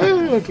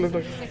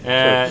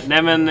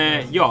 Nej, men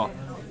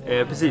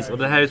precis. Och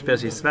det här utspelar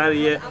sig i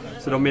Sverige.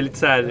 Så de är lite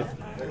så här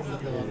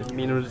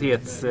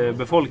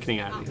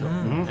minoritetsbefolkningar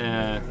liksom.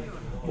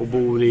 Och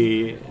bor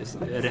i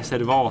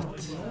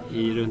reservat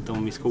runt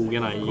om i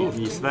skogarna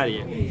i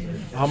Sverige.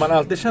 Har man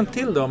alltid känt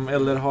till dem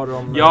eller har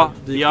de Ja,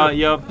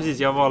 precis.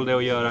 Jag valde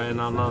att göra en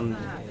annan...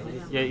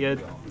 Jag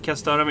kan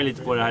störa mig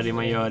lite på det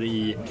man gör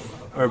i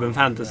Urban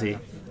Fantasy.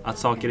 Att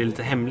saker är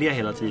lite hemliga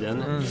hela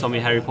tiden. Som i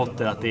Harry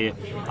Potter, att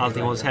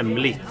allting hålls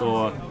hemligt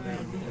och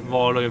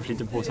vardagen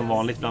flyter på som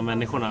vanligt bland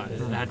människorna.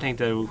 Det här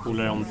tänkte jag var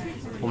coolare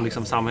om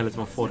liksom samhället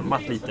var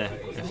format lite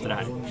efter det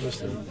här.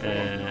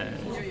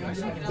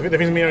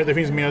 Det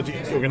finns mer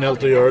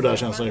originellt att göra där,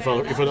 känns det.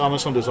 Ifall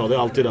annars, som du sa, det är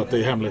alltid att det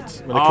är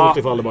hemligt. Men det är coolt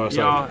ifall det bara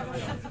så här. Ja,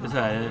 det är så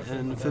här,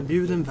 en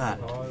förbjuden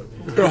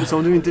värld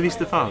som du inte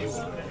visste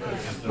fanns.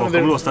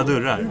 Bakom låsta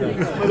dörrar.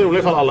 Men det är roligt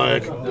ifall alla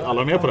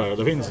är med på det här.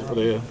 Det finns.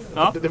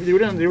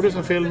 Det gjordes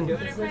en film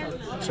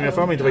som jag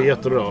för mig inte var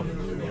jättebra.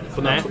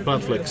 På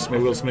Netflix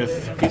med Will Smith.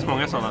 Det finns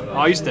många sådana.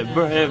 Ja, just det.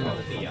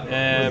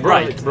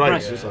 Bright.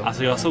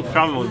 Alltså jag såg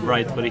fram emot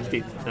Bright på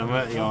riktigt. Jag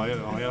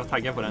var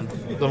taggad på den.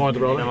 Den var inte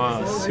bra. Den var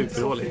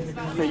superdålig.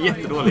 Den är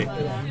jättedålig.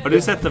 Har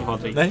du sett den,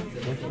 Patrik? Nej.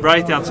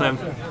 Bright är alltså en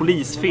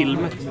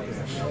polisfilm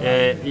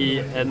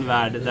i en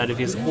värld där det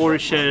finns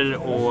orcher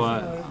och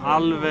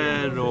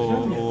alver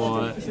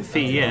och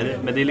feer.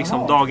 Men det är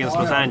liksom dagens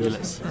Los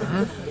Angeles.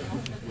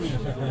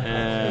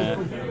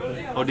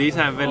 Och det är så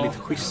här väldigt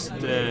schysst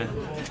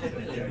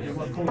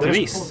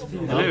premiss,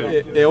 eller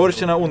hur? Är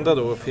orcherna onda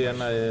då?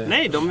 Feerna är...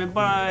 Nej, de är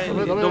bara...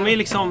 De är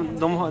liksom...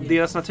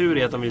 Deras natur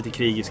är att de är lite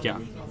krigiska.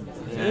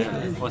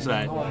 Och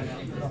sådär.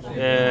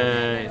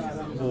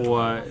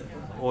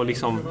 Och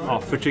liksom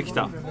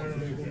förtryckta.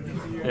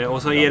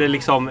 Och så är det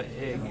liksom...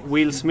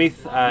 Will Smith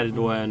är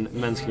då en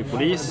mänsklig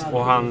polis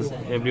och han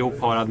blir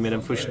ihopparad med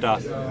den första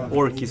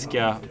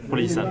orkiska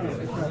polisen.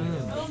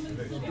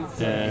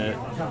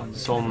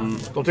 Som...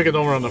 De tycker de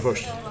var varandra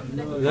först.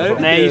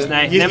 Nej,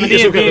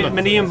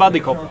 men det är en buddy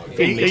cop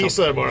film. Jag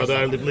gissar bara, det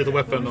är Little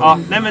Weapon. Ja,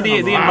 nej men det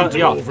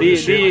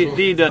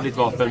är dödligt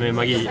vapen med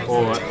magi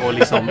och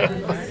liksom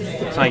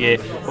såna grejer.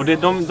 Och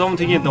de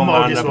tycker inte om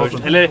varandra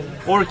först. Eller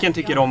orken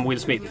tycker om Will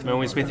Smith, men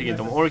Will Smith tycker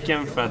inte om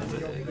orken för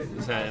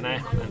att säga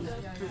nej.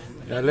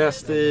 Jag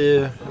läste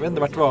jag vet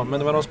inte vart det var, men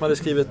det var någon som hade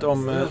skrivit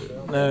om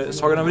när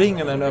Sagan om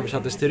ringen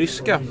översattes till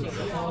ryska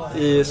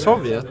i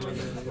Sovjet.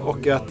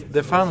 Och att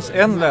det fanns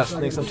en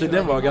läsning som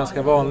tydligen var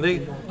ganska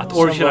vanlig. Att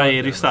orcherna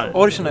är ryssar?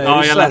 Orcherna är ryssar.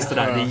 Ja, jag läste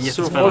det där. Det är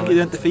så folk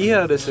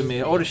identifierade sig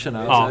med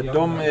orcherna. Ja. Alltså,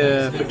 de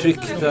är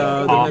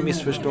förtryckta, de är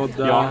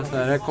missförstådda. Ja. Så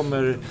här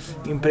kommer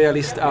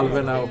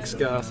imperialistalverna och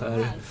ska så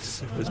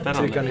här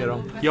trycka ner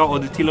dem. Ja,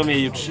 och det till och med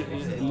gjorts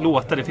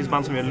låtar. Det finns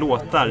band som gör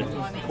låtar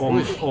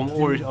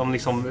om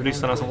liksom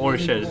ryssarna som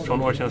orcher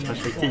från orchernas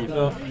perspektiv.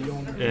 Ja.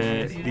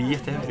 Det är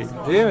jättehäftigt.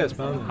 Det är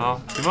spännande. Ja,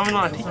 det var väl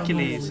någon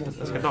artikel i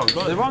Svenska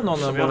Dagbladet. Det var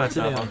någon av våra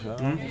tidningar.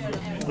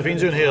 Det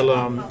finns ju en hel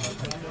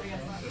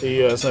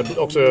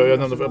också, jag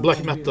nämnde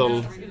black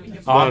metal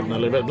världen,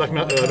 eller black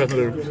metal,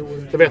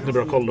 jag vet inte hur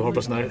bra koll du har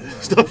på sån här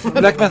stuff.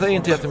 Black metal är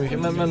inte jättemycket,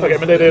 men okay,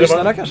 men det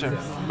lyssnarna kanske.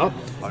 Ja,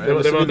 det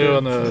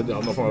var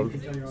någon form av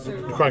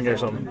genre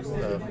som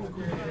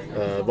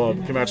var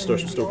primärt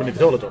stor på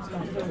 90-talet då.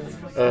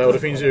 Och det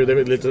finns ju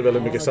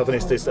väldigt mycket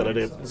satanistiskt, eller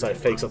det är så här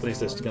fake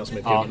satanistiskt ganska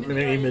mycket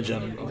med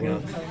imagen.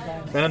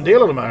 Men en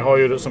del av de här har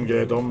ju som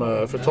grej,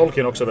 för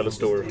Tolkien också är väldigt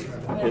stor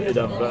i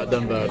den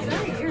världen.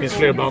 Det finns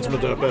fler band som är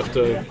döpta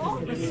efter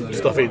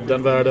stuff i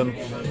den världen.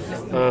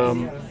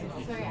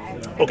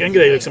 Och en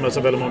grej liksom,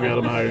 alltså väldigt många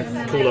av de här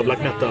coola black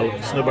metal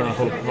snubbarna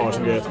har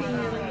som grej.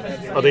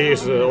 Ja, det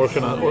är ju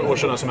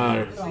orcherna som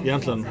är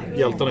egentligen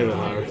hjältarna i det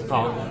här.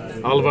 Ja.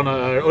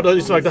 Alvarna är... Och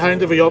det här är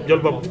inte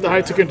vad det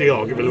här tycker inte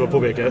jag vill bara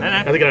påpeka.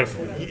 Nej. Jag tycker det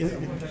är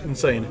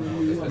insane.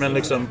 Men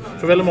liksom,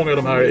 för väldigt många av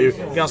de här är ju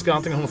ganska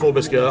antingen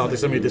homofobiska,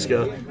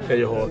 antisemitiska,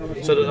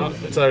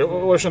 så här,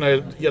 orcherna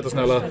är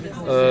jättesnälla.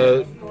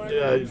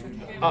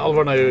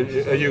 Alvarna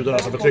är judarna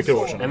som förtrycker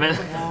orcherna. Men...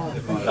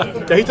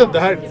 Jag hittade det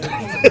här...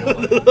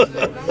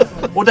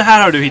 Och det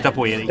här har du hittat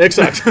på, Erik.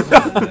 Exakt.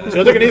 Så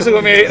jag tycker ni ska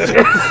gå med.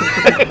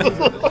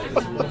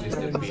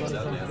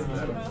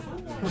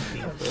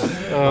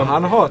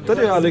 Han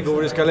hatade ju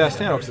allegoriska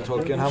läsningar också,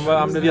 Tolkien.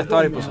 Han blev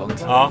jättearg på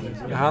sånt. Ja.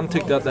 Han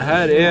tyckte att det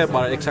här är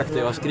bara exakt det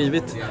jag har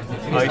skrivit.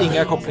 Det finns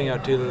inga kopplingar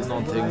till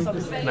någonting.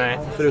 Nej.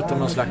 Förutom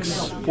någon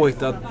slags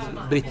påhittad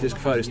brittisk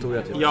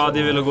förhistoria. Typ. Ja,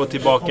 det vill att gå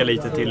tillbaka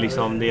lite till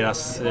liksom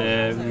deras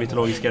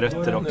mytologiska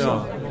rötter också.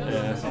 Ja.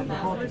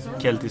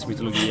 Keltisk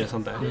mytologi och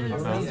sånt där. Ja.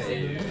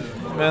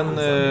 Men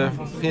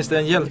finns det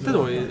en hjälte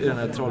då i den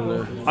här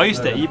troll... Ja,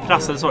 just det. I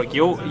Prasselsork.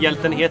 Jo,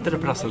 hjälten heter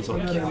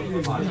Prasselsork.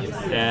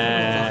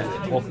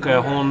 Och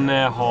hon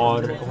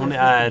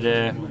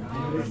är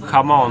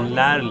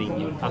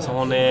schamanlärling. Alltså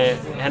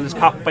hennes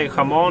pappa är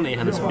schaman i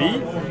hennes by.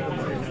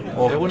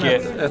 Och hon är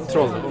ett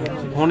troll.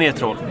 Hon är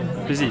troll.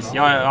 Precis.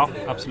 Ja,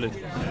 absolut.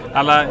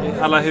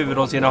 Alla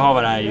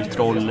huvudrollsinnehavare är ju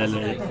troll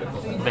eller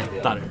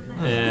vättar.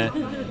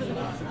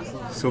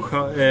 Så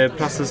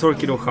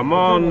Prasselsork är då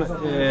schaman,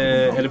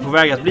 eller på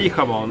väg att bli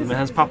schaman. Men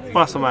hennes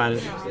pappa som är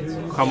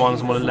schaman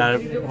som håller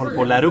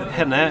på att lära upp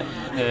henne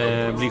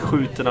blir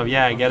skjuten av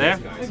jägare.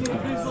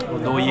 Och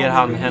då ger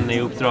han henne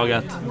i uppdrag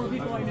att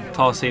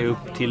ta sig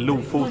upp till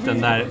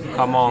Lofoten där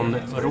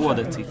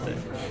schamanrådet sitter.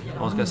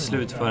 Hon ska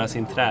slutföra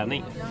sin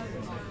träning.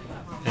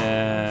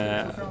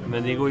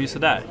 Men det går ju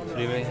sådär. För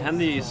det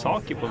händer ju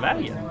saker på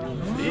vägen.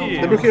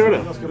 Det brukar göra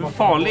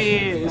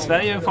det.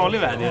 Sverige är en farlig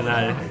värld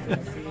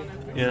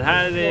i den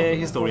här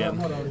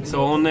historien. Så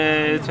hon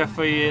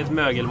träffar ju ett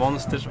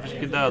mögelmonster som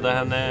försöker döda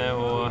henne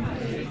och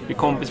blir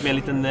kompis med en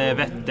liten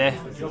vätte.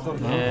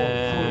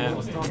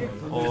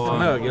 Och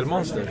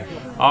mögelmonster.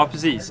 Ja,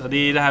 precis. Och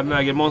det är det här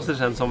mögelmonster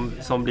sen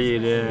som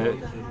blir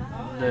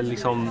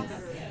liksom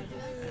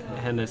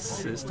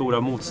hennes stora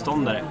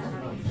motståndare.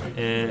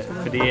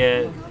 För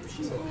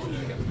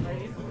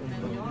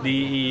det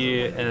är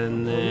ju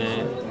en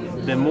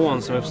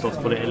demon som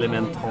uppstått på det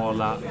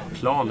elementala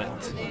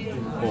planet.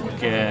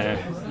 Och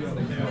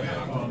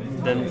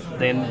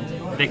den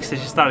växer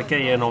sig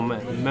starkare genom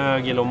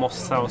mögel och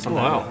mossa och sån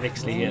där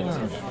växtlighet.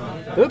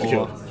 Det är lite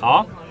kul.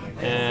 Ja.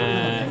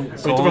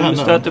 Så hon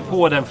stöter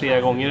på den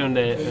flera gånger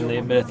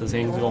under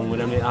berättelsens gång och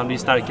han blir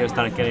starkare och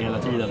starkare hela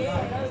tiden.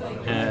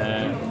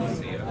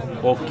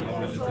 Och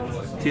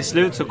till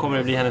slut så kommer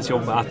det bli hennes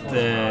jobb att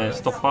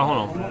stoppa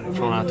honom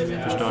från att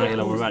förstöra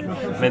hela vår värld.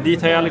 Men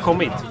dit har jag aldrig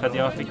kommit för att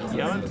jag har inte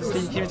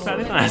skrivit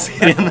färdigt den här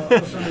serien.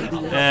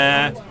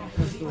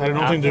 Är det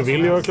någonting du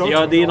vill göra klart?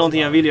 Ja, det är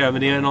någonting jag vill göra,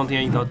 men det är någonting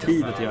jag inte har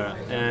tid att göra.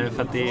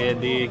 För att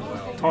det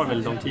tar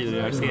väldigt lång tid att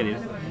göra serier.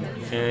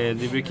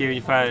 Det brukar ju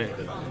ungefär...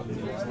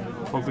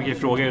 Folk brukar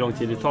fråga hur lång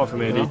tid det tar för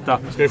mig att rita.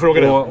 Ska vi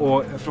fråga det?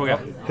 Och fråga.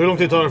 Hur lång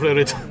tid tar det för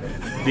dig att rita?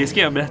 Det ska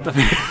jag berätta för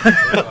er.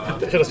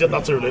 Det känns helt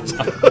naturligt.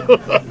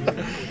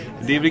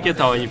 Det brukar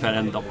ta ungefär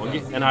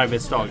en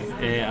arbetsdag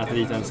att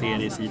rita en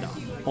seriesida.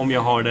 Om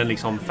jag har den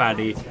liksom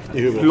färdig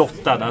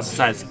plottad, alltså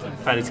så här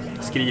färdigt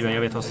skriven,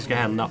 jag vet vad som ska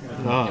hända.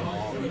 Ah.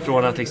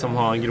 Från att liksom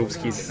ha en grov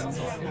skiss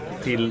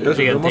till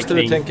då måste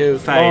du tänka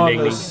ut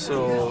manus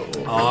och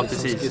ja,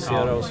 precis.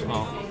 Ja.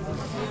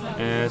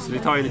 Så det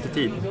tar ju lite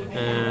tid.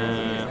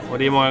 Och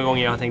det är många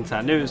gånger jag har tänkt så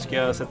här: nu ska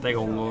jag sätta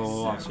igång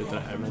och avsluta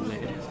det här. Men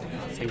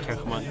sen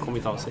kanske man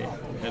kommit av sig.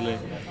 Eller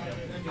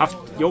haft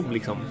jobb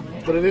liksom.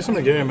 Och det är det som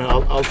är grejen med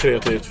allt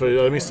kreativt. För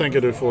jag misstänker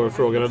att du får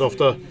frågan rätt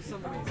ofta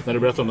när du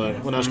berättar om det här.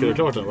 Och när ska du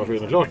klart den? Varför är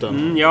du klart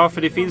den? Ja,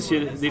 för det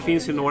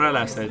finns ju några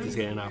läsare till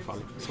serien i alla fall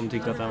som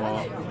tyckte att den var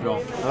bra.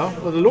 Ja,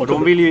 och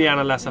de vill ju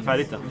gärna läsa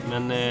färdigt den.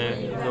 Men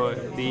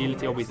det är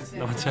lite jobbigt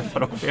när man träffar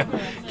dem.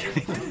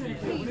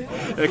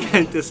 Jag kan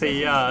inte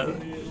säga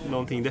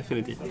någonting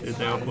definitivt,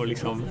 utan jag får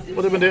liksom...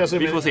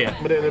 vi får se.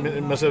 Men det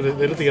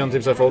är lite grann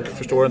typ så här, folk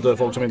förstår inte,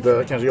 folk som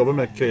inte kanske jobbar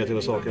med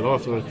kreativa saker. Eller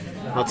för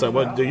att så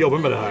här, du jobbar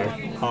med det här.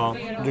 Ja.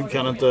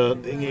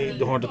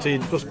 Du har inte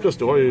tid. Plus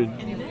du har ju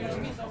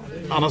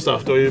annan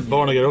stuff. Du har ju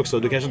barn och grejer också.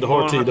 Du kanske inte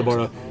har tid att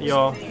bara...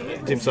 Ja.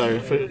 Typ så här,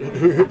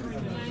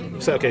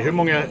 hur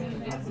många...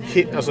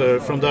 Alltså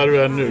från där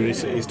du är nu i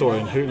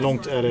historien, hur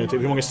långt är det,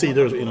 hur många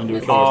sidor innan du är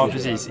klar? Ja,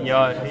 precis.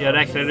 Jag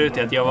räknade ut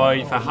att jag var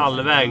ungefär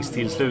halvvägs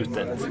till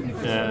slutet.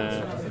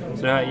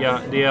 Så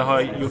jag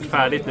har gjort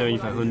färdigt nu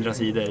ungefär 100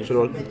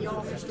 sidor.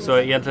 Så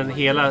egentligen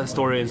hela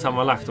storyn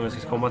sammanlagt, om jag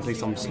ska komma till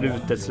liksom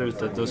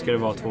slutet, då ska det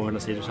vara 200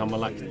 sidor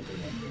sammanlagt.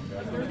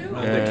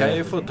 Men det kan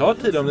ju få ta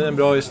tid om det är en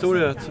bra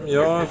historia.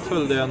 Jag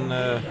följde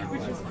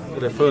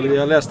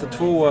jag läste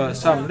 2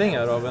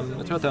 samlingar av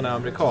jag tror att han är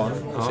amerikan,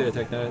 en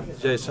serietecknare,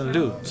 Jason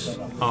Lutz.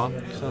 Ja.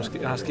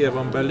 Han skrev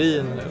om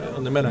Berlin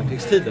under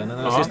mellankrigstiden,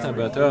 när nazisterna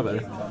började ta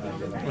över.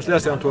 Och så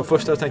läste jag de 2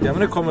 första och tänkte jag,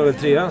 men det kommer väl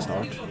 3:an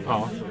snart.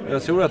 Ja.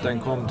 Jag tror att den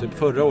kom typ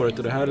förra året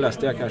och det här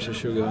läste jag kanske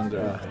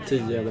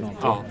 2010 eller något.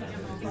 Ja.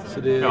 Så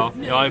det...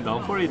 ja,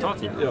 ibland får det ju ta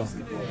tid. Ja.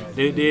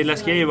 Det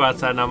läskiga är ju bara att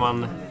så här, när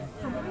man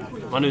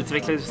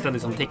utvecklar sig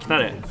ständigt som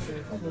tecknare.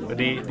 Och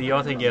det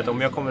jag tänker är att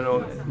om jag kommer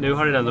att... Nu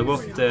har det ändå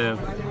gått...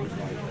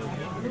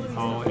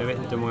 jag vet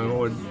inte hur många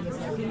år.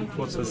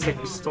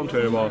 2016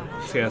 tror jag det var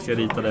senast jag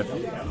ritade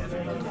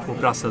på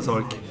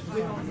Brasselsork.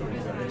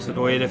 Så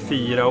då är det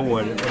 4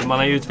 år. Och man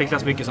har ju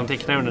utvecklats mycket som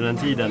tecknare under den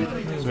tiden.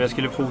 Så om jag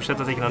skulle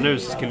fortsätta teckna nu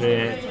så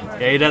skulle...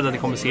 Jag är rädd att det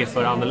kommer se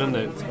för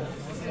annorlunda ut.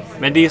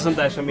 Men det är sånt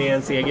där som är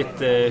ens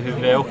eget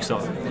huvud också.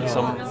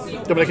 Som,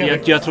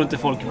 jag tror inte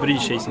folk bryr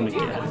sig så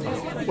mycket.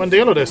 Och en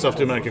del av det stuff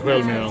du märker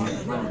själv med en...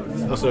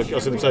 Alltså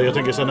jag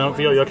tänker sen,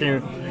 för jag kan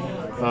ju...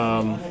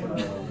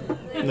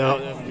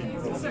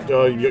 Jag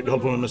håller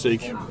på med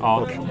musik. Ja.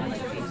 Och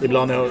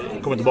ibland när jag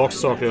kommer tillbaka till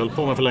saker jag höll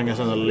på med för länge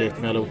sedan eller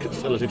lekt med eller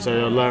typ så här,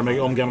 jag lär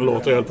mig om gamla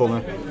låtar jag höll på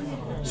med.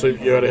 Så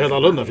gör jag det helt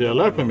annorlunda för jag har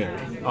lärt mig mer.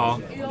 Ja.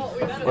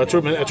 Och jag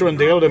tror en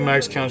del av det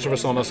märks kanske för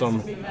sådana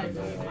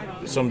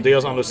som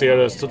dels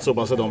analyserar så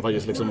pass att de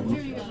faktiskt liksom...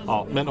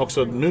 Ja. Men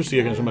också nu ser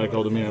jag kanske märka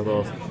av det mer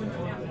vad...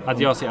 Att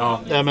jag ser, ja.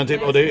 Ja, men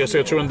typ, och så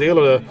jag tror en del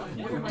av det...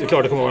 Det är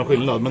klart det kommer vara en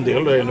skillnad, men en del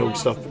av det är nog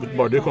stuff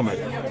bara du kommer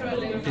märka.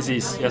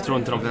 Precis, jag tror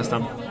inte de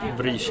flesta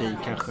bryr sig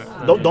kanske.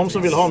 De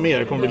som vill ha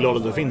mer kommer bli glada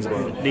att det finns bara.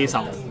 Det är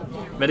sant.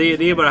 Men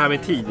det är bara det här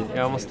med tid.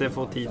 Jag måste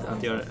få tid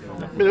att göra det.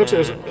 Men det är också,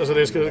 alltså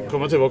det ska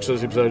komma till också,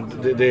 typ så här,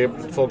 det är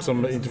folk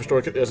som inte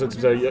förstår, alltså,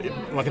 typ så här,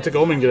 man kan tycka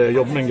om en grej,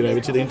 jobba med en grej, det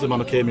betyder inte att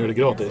man okej med att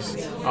göra det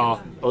gratis. Ja.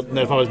 Och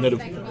när du,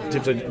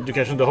 typ så här, du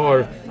kanske inte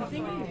har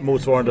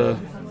motsvarande,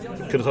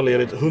 kunna ta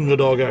ledigt 100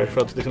 dagar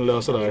för att liksom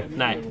lösa det här.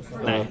 Nej.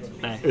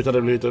 Utan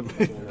det blir lite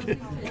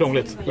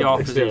krångligt. Ja,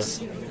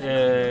 precis.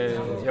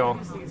 Ja.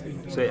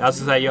 Så,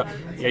 alltså, så här,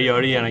 jag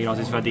gör det gärna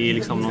gratis för att det är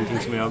liksom någonting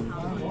som jag...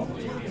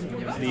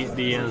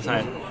 Det är en så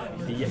här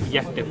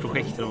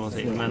hjärteprojekt, om man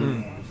säger.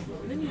 Men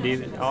det är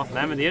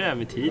det här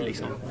med tid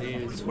liksom. Det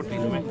är svårt att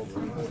hinna med.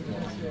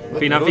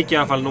 Innan fick jag i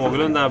alla fall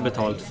någorlunda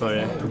betalt för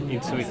det.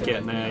 Inte så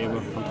mycket när jag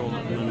jobbade på Fantomen,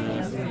 men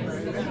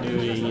nu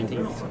är det ingenting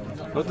liksom.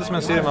 Det låter som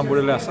en serie man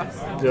borde läsa.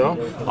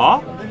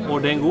 Ja,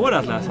 och den går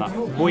att läsa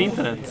på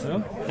internet.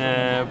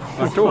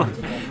 På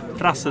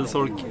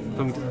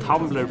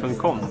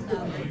prasselsork.tumblr.com.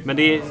 Men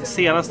det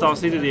senaste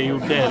avsnittet jag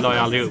gjorde la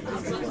jag aldrig upp.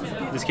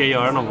 Det ska jag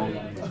göra någon gång.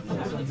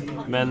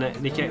 Men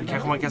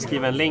kanske man kan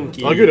skriva en länk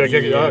i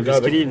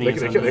beskrivningen.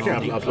 Det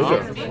kan jag absolut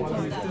göra.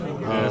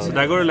 Så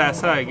där går det att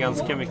läsa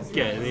ganska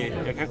mycket.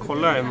 Jag kan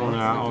kolla hur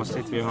många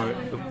avsnitt vi har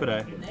uppe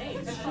där.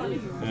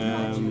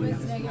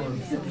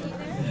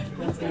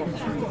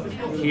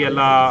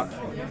 Hela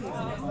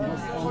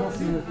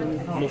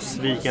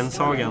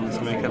Mossviken-sagan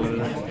som jag kallar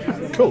det.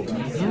 Coolt.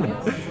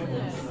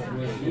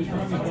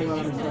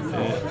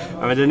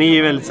 Men den är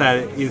ju väldigt så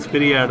här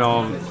inspirerad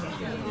av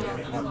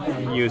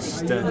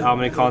just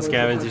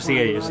amerikanska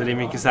äventyrsserier, så det är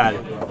mycket så här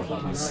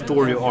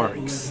story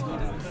arcs.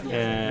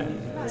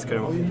 Ska det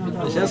vara.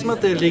 Det känns som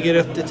att det ligger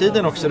rätt i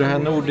tiden också, det här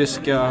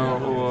nordiska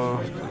och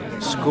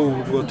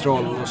skog och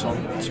troll och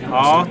sånt.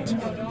 Ja,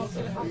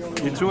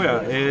 det tror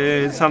jag.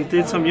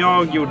 Samtidigt som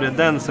jag gjorde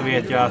den så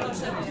vet jag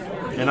att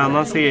en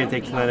annan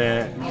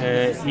serietecknare,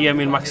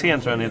 Emil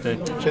Maxén tror jag han heter.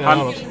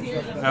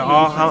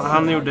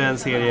 Han gjorde en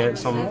serie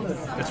som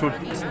jag tror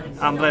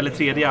andra eller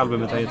tredje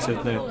albumet har getts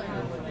ut nu.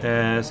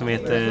 Som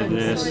heter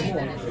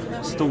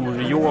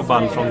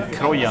Storjåban från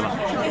Krojala.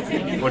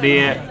 Och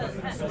det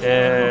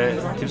är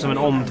typ som en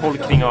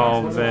omtolkning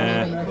av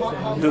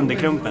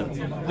Dunderklumpen.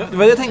 Det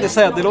var det jag tänkte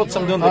säga, att det låter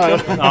som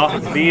Dunderklumpen. Ja,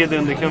 det är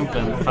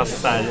Dunderklumpen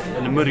fast där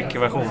en mörk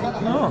version.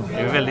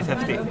 Det är väldigt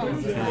häftigt.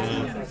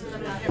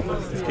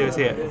 Ska vi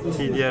se,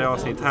 tidigare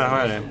avsnitt, här har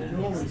jag det.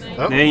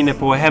 Det är inne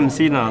på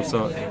hemsidan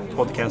alltså,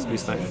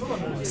 podcastlyssnare.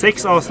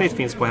 6 avsnitt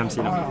finns på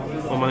hemsidan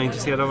om man är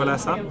intresserad av att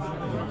läsa.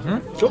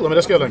 Cool, men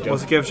det ska jag länka. Och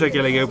så ska jag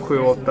försöka lägga upp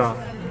 7-8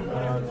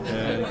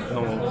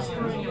 någon gång.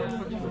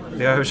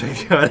 Det har jag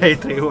försökt göra i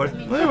 3 år.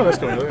 Nej, men det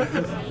ska jag göra.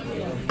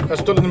 Jag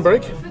ska ta en liten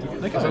break.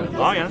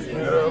 Ja, gärna.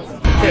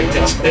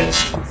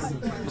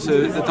 Så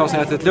det tar sig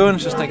ett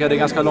lunch och så tänker jag att det är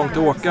ganska långt att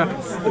åka.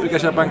 Jag brukar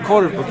köpa en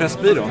korv på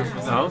Pressbyrån.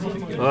 Ja.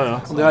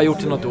 Och det har jag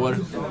gjort i något år.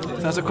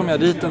 Sen så kom jag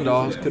dit en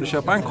dag och skulle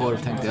köpa en korv,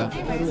 tänkte jag.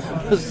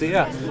 Och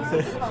se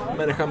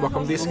människan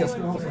bakom disken.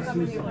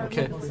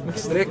 Okej,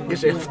 sträcker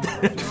sig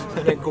efter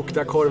den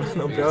kokta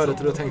korven och brödet.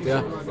 Och då tänkte jag,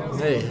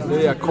 nej, nu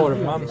är jag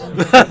korvman.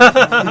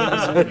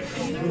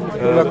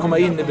 När jag komma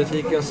in i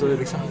butiken så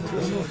liksom...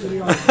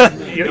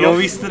 Jag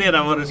visste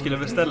redan vad du skulle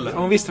beställa.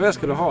 Hon visste vad jag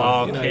skulle ha.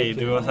 Ja, okej.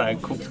 Du var så här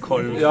kokt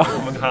korv. Ja.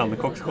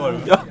 Handkokt korv.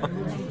 Ja.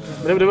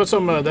 Men det var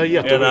som det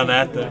här Redan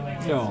äter.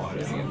 Ja.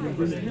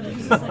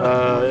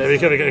 Vi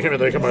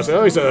kan bara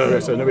säga,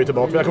 nu är vi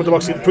tillbaka. Jag kommer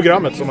tillbaka till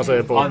programmet som man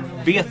säger på. Ja,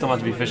 vet de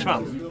att vi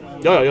försvann?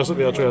 Ja, jag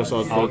tror jag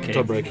sa att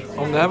ta break.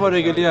 Om det här var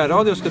reguljär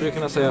radio skulle du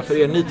kunna säga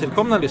för er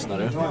nytillkomna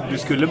lyssnare. Du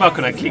skulle bara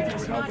kunna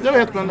klippt. Jag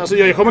vet, men alltså,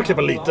 jag kommer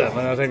klippa lite.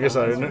 Men jag tänker så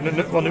här,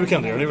 nu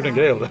kan du göra. Nu gjorde en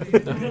grej av det.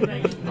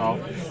 Ja.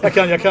 Jag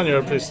kan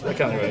göra precis. Jag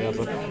kan göra det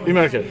egentligen. Vi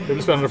märker, det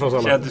blir spännande för oss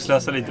alla. Känner att du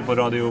slösar lite på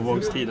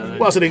radiovågstiden.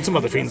 Alltså det är inte som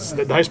att det finns.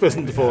 Det här spelas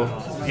inte på...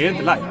 Är det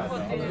inte live?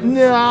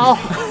 Nja.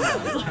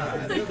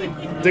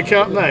 Det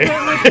kan... Nej.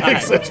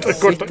 Exakt.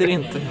 Sitter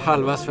inte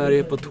halva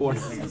Sverige på tårna.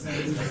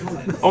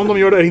 Om de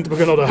gör det inte på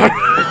grund av det här.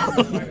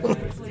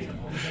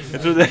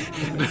 Jag trodde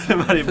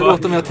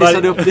Förlåt om jag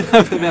tissade upp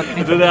dina förväntningar.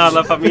 Jag trodde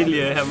alla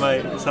familjer hemma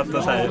satt så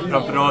här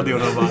framför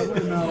radion och bara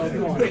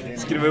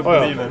skrev upp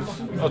volymen.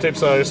 Och typ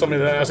så här, som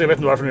alltså jag vet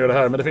inte varför de gör det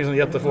här, men det finns en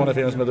jättefånig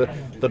film som heter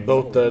The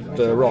Boat That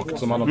Rocked,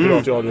 som handlar om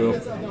piratradio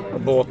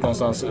och båt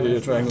någonstans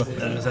i England.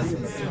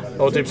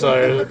 Och typ så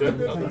här,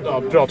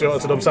 piratradio,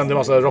 alltså de sände en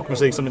massa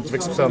rockmusik som inte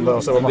fick sända.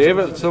 Och så var det är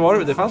väl, så var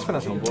det fanns för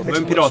nästan båt. Det var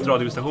en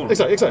piratradiostation.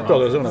 Exakt,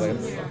 radiostationen.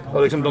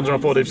 Och liksom de drar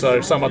på typ så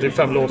här, samma typ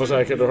 5 låtar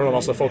säkert, och hör en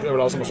massa folk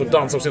överallt som måste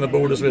dansa på sina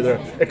bord och så vidare.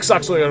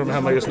 Exakt så gör de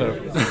hemma just nu.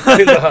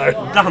 Till det här.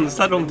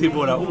 Dansar de till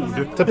våra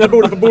ord? Täppte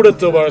bordet på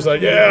bordet och bara så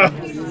här, yeah!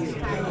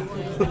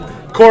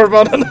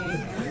 Korvmannen!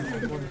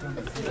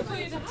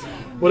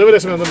 Och det var det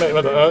som hände med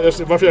mig.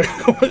 Vänta, varför jag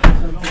kommer...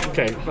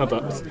 Okej,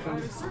 vänta.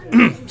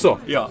 Så.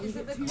 Ja.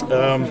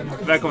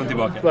 Välkommen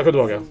tillbaka.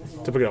 Välkommen tillbaka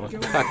till programmet.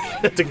 Tack.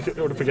 Jag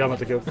tycker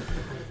programmet är kul.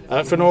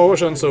 För några år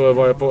sedan så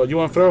var jag på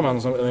Johan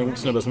Fröman, som en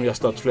snubbe som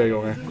gästat flera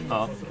gånger.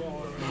 Ja.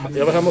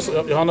 Jag var hemma hos,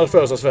 han hade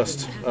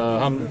födelsedagsfest.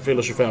 Han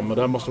fyllde 25 och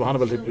det måste vara, han är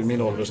väl typ i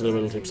min ålder, så det är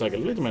väl typ säkert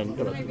lite mer,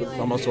 jag vet,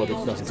 han måste vara typ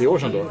nästan 10 år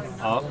sedan då.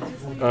 Ja.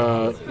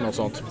 Något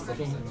sånt.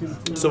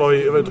 Så var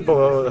vi ute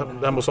på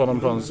hemma hos honom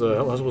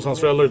hos hans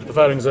föräldrar ute på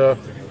Färingsö.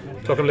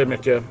 Klockan blev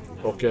mycket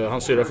och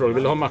hans syrra frågade,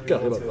 vill du ha en macka?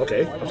 Jag bara,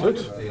 okej,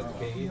 absolut.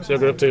 Så jag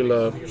går upp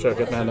till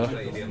köket med henne,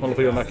 håller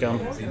på att göra mackan.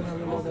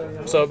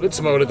 Så lite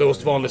smör, lite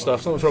ost, vanlig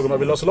stuff. Så frågade mig,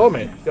 vill du ha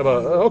salami? Jag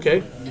bara,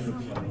 okej.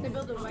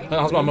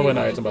 Hans mamma var i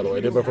närheten, by the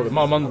way. Det är bara fråga.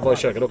 Mamman var i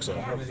köket också.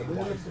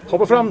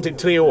 Hoppar fram till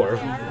 3 år.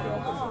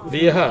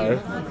 Vi är här.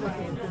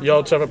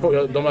 Jag träffar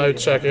på, de är ute och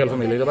käkar hela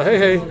familjen. Jag bara,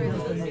 hej.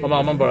 Och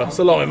mamman bara,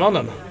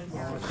 salami-mannen.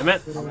 Men.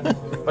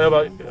 Och jag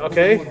bara,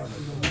 okej.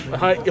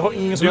 Jag har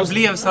ingen som Du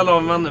blev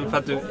salamimannen för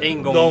att du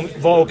en gång de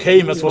var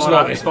okej med att få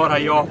salami. Svarar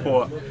jag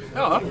på...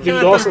 Ja, Vill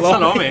du ha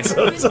salami?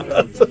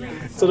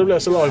 Så det blev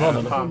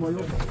salamimannen.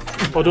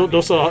 Och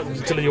då sa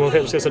till Johan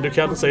Hellstedt att du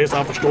kan inte säga så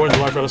han förstår inte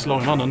varför jag är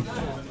salamimannen.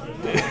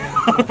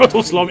 För att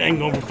hon salami en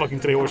gång på fucking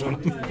 3 år sedan.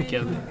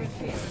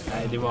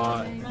 Nej, det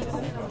var...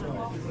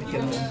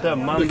 Vilken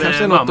dömande Det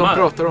kanske är något de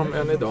pratar om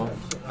än idag.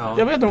 Ja.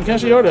 Jag vet inte, de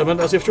kanske gör det, men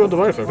alltså, jag förstår inte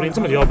varför. För det är inte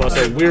som att jag bara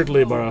så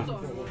weirdly bara...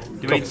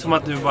 Det var inte som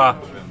att du bara...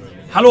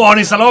 Hallå, har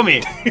ni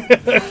salami?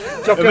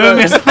 Klockan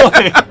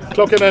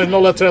är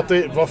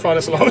 01.30, vad fan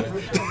är salami?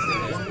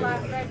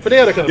 För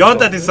det kan jag har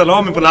inte ätit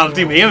salami på en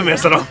halvtimme, ge mig mer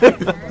salami.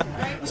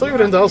 Så gjorde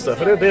det inte alls det,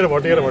 för det hade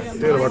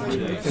varit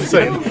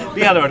insane.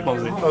 Det hade varit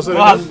konstigt.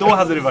 Alltså, då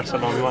hade du varit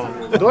salamimannen.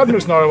 Då hade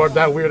du snarare varit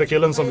den här weirda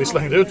killen som vi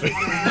slängde ut vid.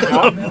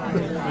 Ja,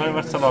 då hade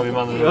varit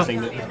salamimannen och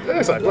slängde ut.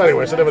 Exakt,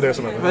 anyway, så det var det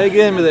som hände. Vad är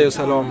grejen med dig och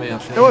salami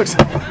egentligen? Ja,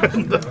 exakt.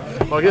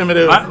 Vad är grejen med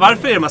det?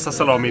 Varför är det massa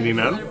salami i din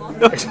öl?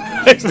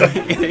 Exakt.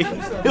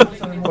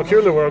 Vad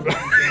kul det var.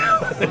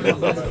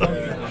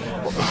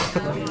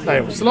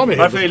 Nej, salami.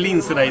 Varför är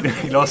linserna i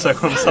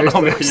glasögon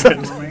salami?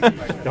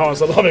 Jag har en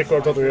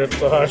salami-korv tatuerad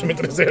så här som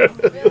inte ni ser.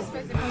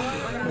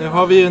 Nu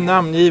har vi ju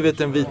namngivit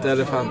den vita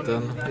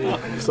elefanten.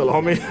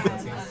 Salami.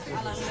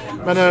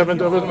 Men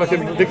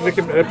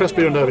vilken är det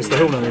Pressbyrån där vid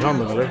stationen i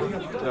handen, eller?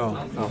 Ja.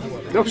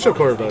 Det är också köpt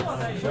korv där.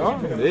 Ja,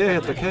 det är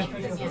helt okej.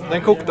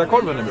 Den kokta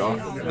korven är bra.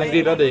 Den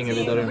grillade är ingen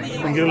vidare.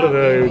 Den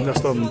grillade är ju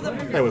nästan...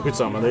 Nej,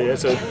 skitsamma. Det är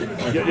så...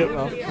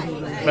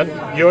 Men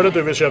gör det att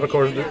du vill köpa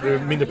korv, du är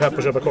mindre pepp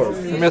att köpa korv?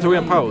 Men jag tog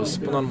en paus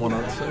på någon månad,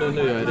 så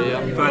nu gör jag det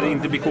igen. För att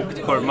inte bli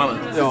kokt korvmannen?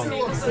 Ja.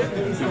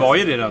 Du var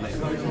ju redan det.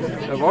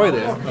 Jag var ju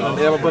det.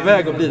 Men jag var på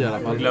väg att bli det i alla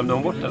fall. Glömde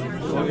hon bort den?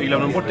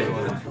 Glömde hon bort det?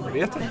 Jag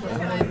vet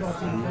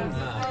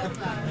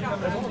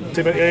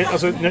inte.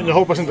 Alltså, jag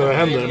hoppas inte det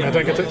händer, men jag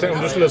tänker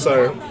om du skulle så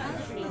här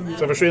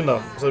försvinna,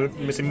 så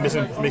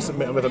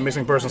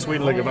missing person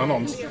Sweden lägger en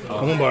annons,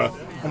 och hon bara,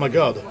 oh my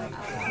god.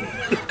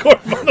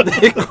 Korvmannen.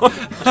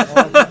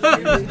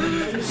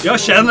 Jag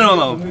känner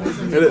honom.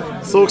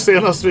 Såg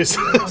senast vis.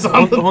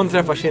 Hon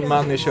träffar sin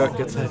man i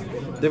köket.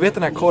 Du vet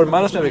den här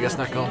korvmannen som jag brukar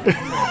snacka om?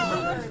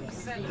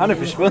 Han är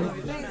försvunnen.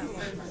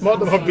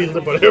 De har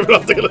bilder på det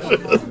överallt.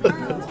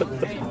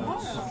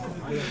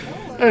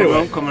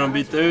 Anyway. Kommer de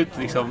byta ut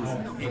liksom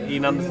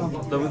innan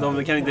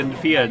de kan inte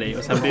identifiera dig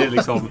och sen blir det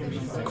liksom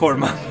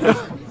korvman.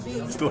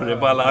 Står det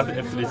på alla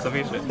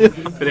efterlysaffischer.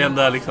 För det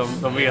enda liksom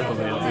de vet om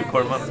det är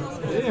korvman.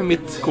 Det är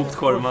mitt kokt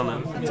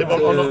korvmannen. Typ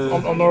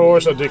om några år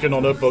så dyker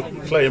någon upp och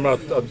claimar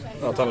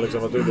att han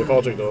liksom att du är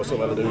Patrik då så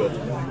eller du vet.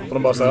 Och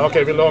de bara säger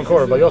okej, vill du ha en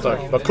korv? Bara, ja tack.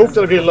 Bara kokt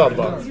eller grillad?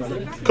 Bara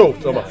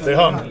kokt. De bara, det är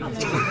han.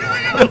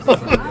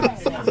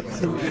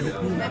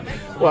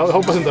 Och jag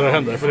hoppas inte det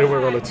händer, för det har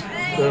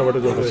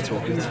varit väldigt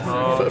tråkigt.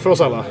 För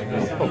oss alla.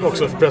 Och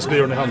också för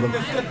Pressbyrån i handen.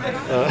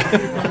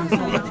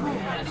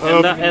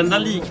 Enda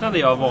liknande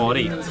jag har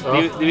varit,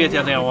 det vet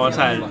jag när jag var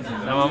så här,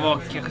 när man var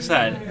kanske så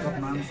här,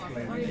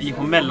 gick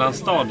på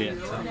mellanstadiet,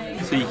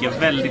 så gick jag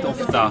väldigt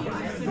ofta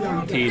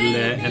till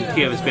en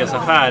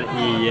tv-spelsaffär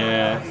i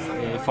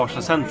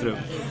Farsta centrum.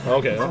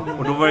 Okay, ja.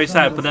 Och då var det så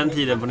här, på den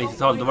tiden på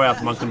 90-talet, då var det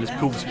att man kunde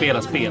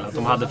provspela spel. Att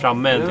de hade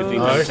framme en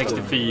typ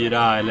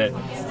 64 eller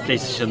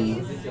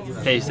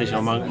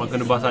Playstation. Man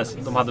kunde bara så här,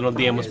 de hade något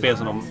demospel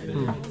som de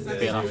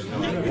spelade.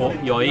 Och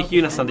jag gick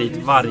ju nästan dit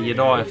varje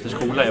dag efter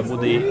skola.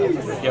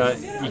 Jag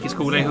gick i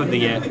skola i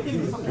Huddinge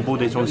och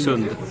bodde i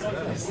Trångsund.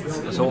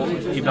 Så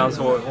ibland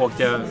så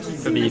åkte jag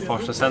förbi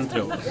Farsta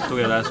centrum. Så stod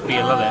jag där och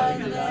spelade.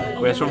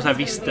 Och jag tror de så här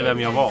visste vem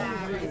jag var.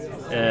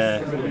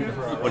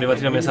 Och det var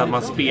till och med så att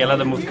man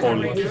spelade mot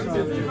folk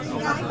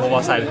och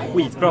var så här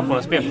skitbra på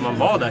några spel, för man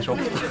var där så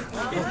ofta.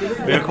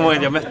 Och jag kommer ihåg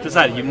att jag mötte så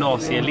här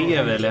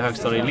gymnasieelever eller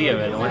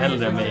högstadieelever, de var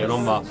äldre än mig, och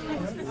de bara,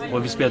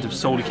 och vi spelade typ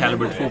Soul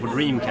Calibur 2 på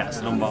Dreamcast,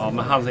 och de bara, ja,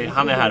 men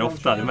han är här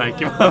ofta, det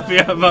märker man, för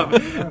jag bara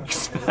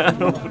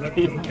spelade på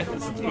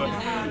Dreamcast.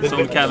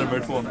 Soul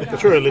Calibur 2. Jag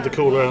tror det är lite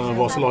coolare än att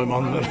vara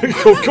salamiman eller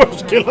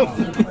kokkorvskillen.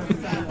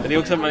 Det är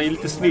också att man är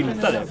lite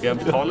snyltare, för jag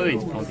betalar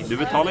inte för någonting. Du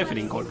betalar ju för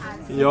din korv.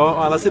 Ja,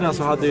 å alla sidan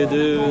så hade ju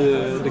du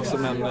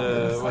liksom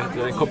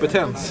en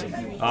kompetens.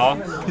 Ja,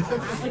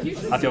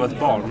 att jag var ett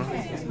barn.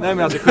 Nej,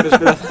 men att du kunde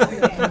spela...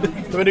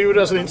 Men det gjorde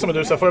alltså inte som att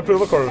du sa, får jag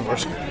prova korven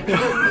först?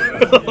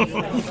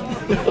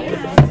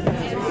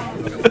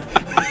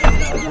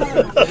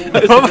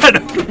 Vad var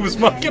det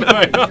provsmaken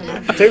här?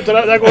 Typ, det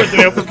där går inte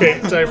ner. Okej,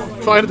 fan,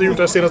 jag har inte gjort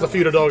det de senaste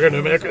 4 dagar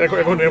nu, men jag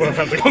går ner på den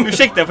 5:e gången.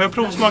 Ursäkta, får jag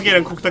provsmaka i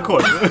den kokta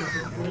korv?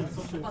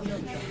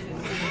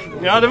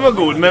 Ja, den var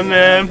god, men...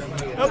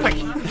 ja, tack.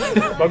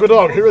 Bara, god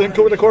dag, hur är den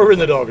kokta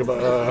korven idag?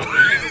 Bara,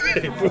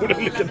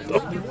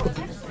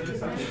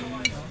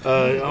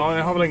 ja,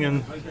 jag har väl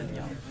ingen...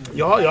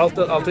 Ja, jag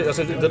har alltid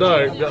alltså, det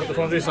där, det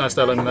fanns ju sådana här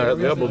ställen där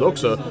jag bodde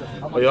också.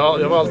 Och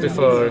jag var alltid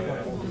för...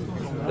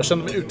 Jag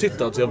kände mig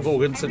uttittad, så jag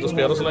vågade inte sitta och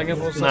spela så länge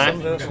på Nej.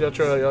 så jag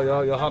tror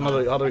jag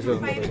hade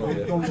liksom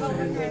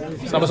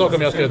samma sak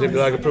om jag skulle typ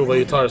iväg och prova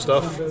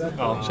gitarrstuff.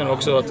 Ja. Känner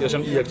också att jag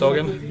känner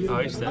iakttagen.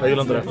 Ja, just det. Jag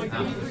gillar inte det.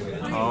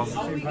 Ja.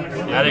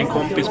 Jag hade en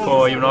kompis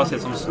på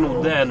gymnasiet som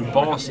snodde en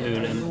bas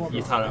ur en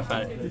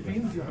gitarraffär.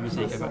 En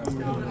musikaffär.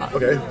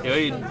 Okej. Det var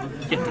ju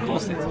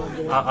jättekonstigt.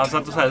 Han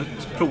satt och så här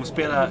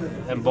provspelade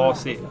en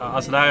bas i...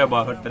 Alltså det här har jag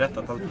bara hört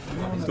berättat. Han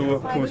stod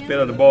och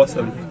provspelade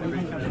basen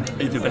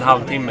i typ en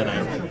halvtimme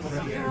där.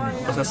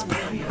 Och sen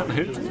sprang han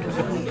ut.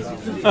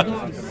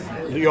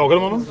 Du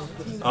jagade honom?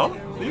 Ja,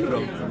 det gjorde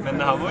de.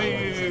 Men han var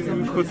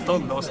ju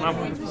 17 och snabb.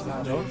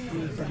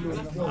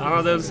 Han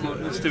hade en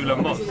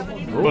stulen bas.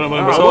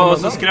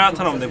 Så skröt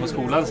han om det på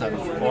skolan sen.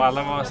 Och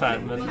alla var så här,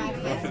 men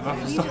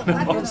varför står det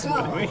en bas? Det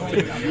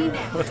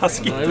var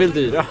taskigt. Det är väl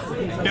dyra.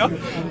 Ja.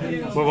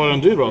 Vad var det,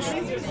 en dyr bas?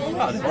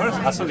 Ja,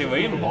 det var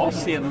ju en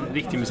bas i en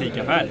riktig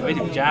musikaffär. Det var ju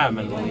typ Jam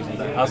eller något sånt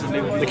där. Alltså,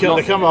 Det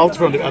kan vara allt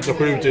från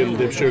 7 till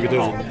typ 20 000.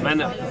 Ja,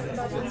 men...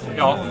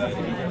 Ja,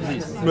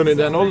 precis. Men i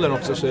den åldern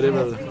också så är det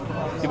väl...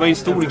 Det var ju en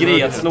stor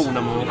grej att sno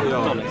när man var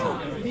 17 liksom.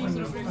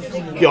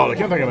 Ja, det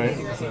kan jag tänka mig.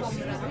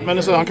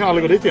 Men så, han kan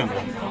aldrig gå dit igen.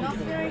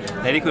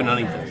 Nej, det kunde han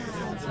inte.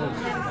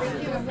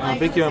 Han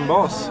fick ju en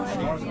bas.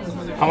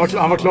 Han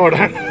var klar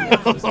där.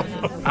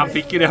 Han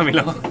fick ju det han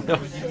ville ha.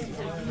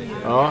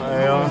 Ja.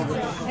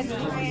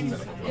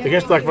 Det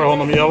kanske tack vare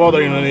honom. Jag var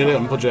där inne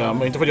på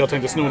Jam. Inte för att jag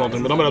tänkte sno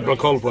någonting, men de har rätt bra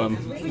koll på en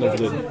nu för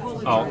tiden.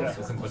 Ja,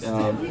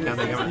 jag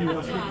tänker mig.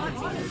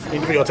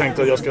 Inte för att jag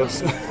tänkte att jag ska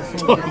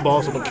ta en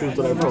bas och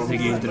kuta därifrån. Jag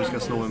tycker inte du ska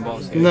sno en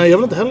bas. Nej, jag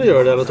vill inte heller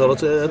göra det. Jag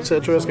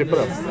tror jag skippar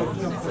det.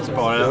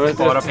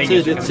 Spara pengar.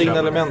 Tidigt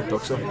signalement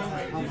också.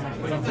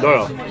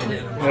 Ja.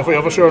 Men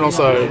jag får köra någon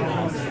så här...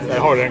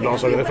 Jag har en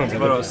glasögon, det funkar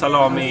inte. Vadå,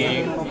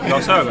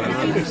 salami-glasögon?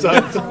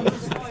 Exakt.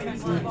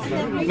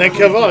 Nej,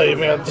 kavaj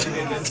med...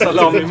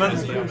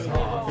 Salami-mönster.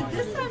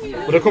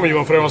 Och då kommer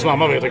Johan Frömans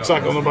mamma vet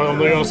exakt. Om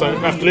de gör en sån här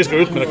efterlista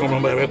ut med det kommer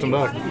hon bara, jag vet om det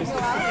är.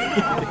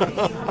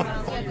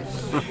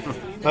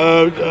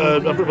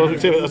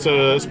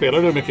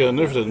 Spelar du mycket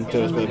nu för tiden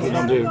tv-spel?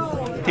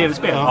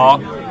 Tv-spel? Ja.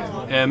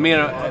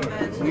 Mer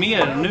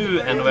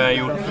nu än vad jag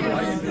gjort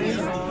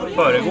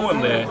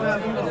föregående.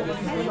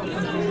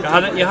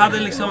 Jag hade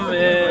liksom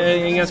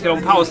en ganska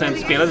lång paus när jag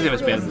inte spelade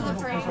tv-spel.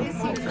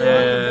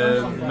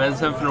 Men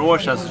sen för några år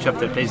sedan så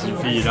köpte jag PlayStation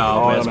 4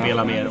 och började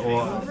spela mer.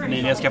 Och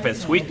nyligen skaffade jag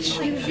Switch,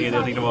 vilket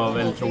jag tyckte var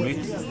väldigt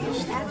roligt.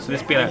 Så det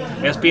spelar jag.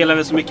 Men jag spelar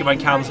väl så mycket man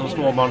kan som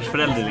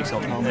småbarnsförälder liksom.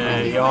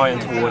 Jag har en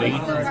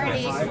 2-åring.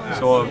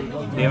 Så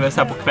det är väl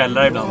så här på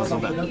kvällar ibland och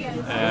sånt där.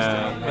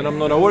 Men om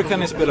några år kan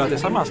ni spela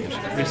tillsammans kanske?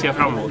 Det ser jag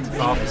fram emot.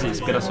 Ja, precis.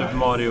 Spela Super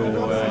Mario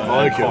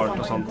Kart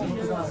och sånt.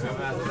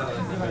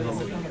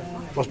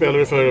 Vad spelar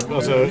du för...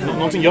 Alltså,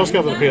 någonting jag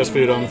skaffade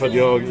PS4 för att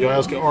jag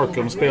älskar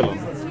Arkham-spelen.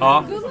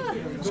 Ja.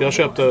 Så jag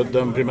köpte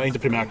den, inte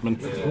primärt, men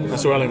en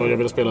stor anledning var att jag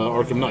ville spela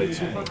Arkham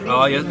Knight.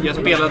 Ja, jag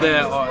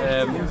spelade...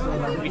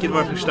 vilket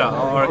var det första?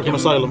 Arkham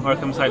Asylum.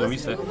 Arkham Asylum,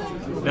 just det.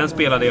 Den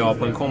spelade jag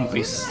på en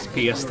kompis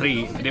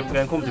PS3.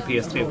 Den kom till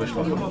PS3 först.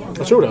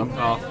 Jag tror det.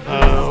 Ja.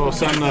 Och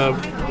sen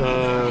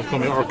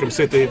kom ju Arkham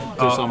City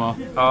till samma...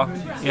 Ja,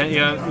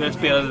 jag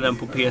spelade den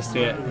på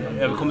PS3.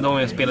 Jag kommer inte ihåg om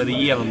jag spelade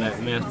igenom det,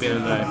 men jag spelade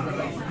där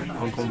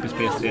på en kompis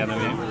PS3 när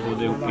vi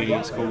bodde uppe i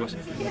Skogås.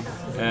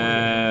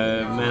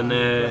 Men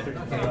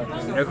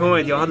jag kommer ihåg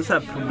att jag hade så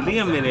här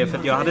problem med det för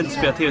att jag hade inte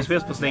spelat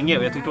tv-spel på så länge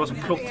och jag tyckte det var så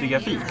plottrig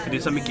grafik för det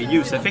är så mycket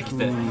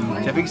ljuseffekter.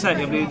 Så jag fick så här,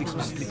 jag blev liksom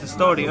lite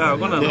störd i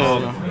ögonen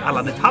av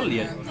alla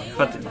detaljer.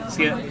 För att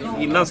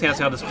innan senast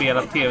jag hade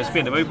spelat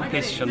tv-spel, det var ju på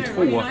PlayStation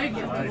 2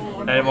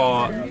 där det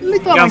var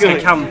ganska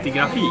kantig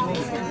grafik.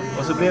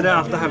 Och så blev det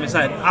allt det här med så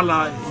här,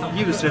 alla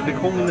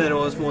ljusreflektioner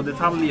och små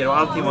detaljer och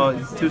allting var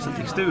 1000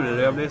 texturer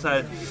och jag blev så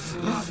här...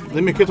 Det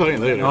är mycket att ta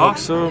in, det är det. Ja,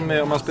 också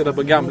med, om man spelar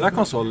på gamla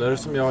konsoler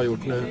som jag har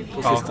gjort nu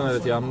på sistone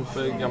lite grann,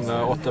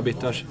 gamla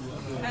 8-bitars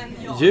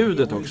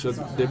ljudet också,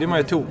 det blir man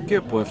ju tokig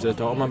på efter ett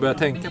tag om man börjar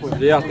tänka på det.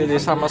 Det är alltid det är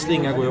samma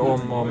slinga går ju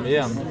om och om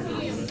igen.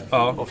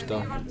 Ja,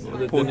 ofta.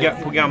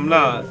 På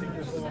gamla...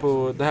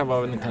 Det här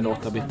var Nintendo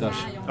 8-bitars.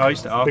 Ja,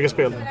 just det. Ja. Vilka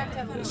spel?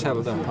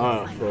 Zelda.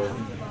 Ja.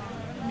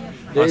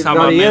 Det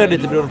varierar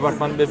lite beroende på vart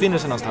man befinner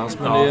sig någonstans,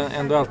 men det är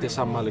ändå alltid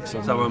samma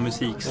liksom. Samma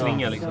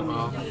musikslinga liksom.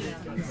 Ja.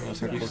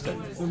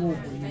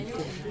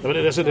 Ja, men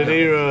det är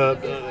ju...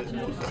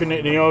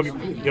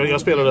 När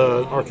jag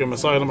spelade Arkham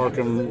Asylum,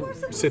 Arkham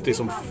City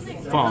som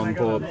fan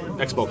på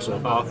Xbox.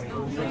 Ja.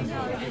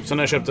 Sen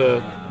när jag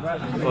köpte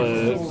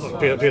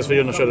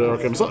PS4 och körde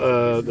Arkham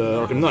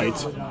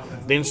Knight,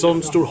 det är en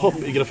sån stor hopp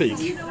i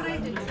grafik.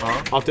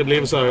 Att det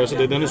blev så här, så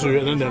den är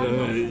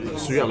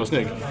så jävla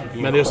snygg.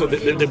 Men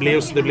det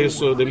blev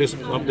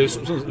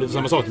lite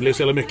samma sak. Det blev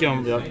så jävla mycket.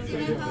 Jag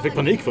fick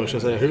panik först.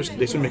 Jag säger,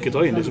 det är så mycket att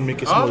ta in. Det är så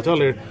mycket små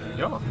detaljer.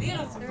 Ja.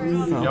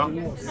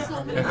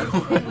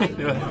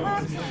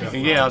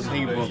 En grej jag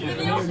tänkte på.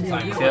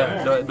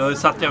 Då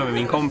satt jag med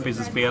min kompis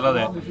och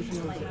spelade.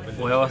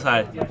 Och jag var så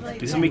här,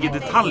 det är så mycket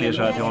detaljer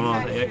så här till honom.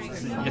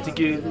 Jag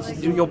tycker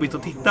det är jobbigt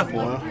att titta på.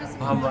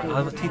 Och han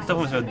tittade på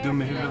mig så här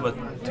dum i huvudet.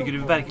 Tycker du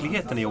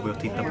verkligheten är jobbig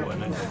att titta på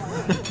eller?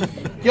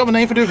 Ja, men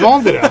nej, för du är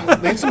van vid det.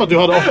 Det är inte som att du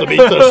hade 8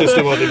 bitar sist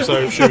du var typ så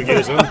här 20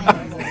 år sedan.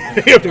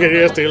 Jag tycker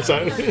det är till så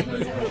här.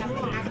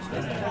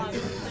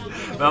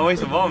 Men han var ju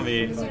så van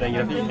vid den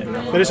grafiken.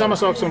 Men det är samma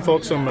sak som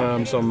folk som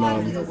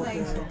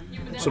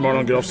har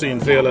någon gravt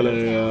synfel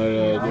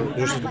eller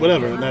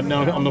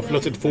whatever. Om de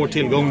plötsligt får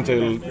tillgång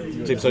till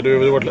typ så här, du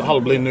har varit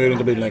halvblind, nu är du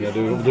inte blind längre.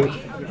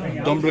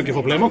 De brukar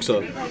få problem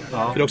också.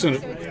 Ja. För det är också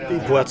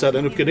på ett sätt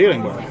en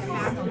uppgradering bara.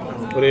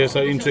 Och det är så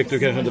här intryck du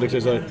kanske inte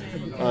riktigt så här,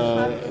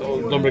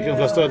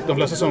 de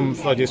flesta som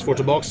faktiskt får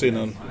tillbaka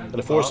synen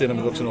eller får synen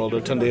med vuxen ålder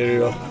tenderar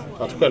ju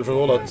att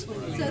självförvållat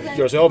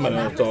göra sig av med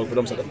den ett tag för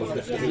de sätter på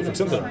det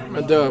fixar inte det.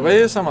 Men döva är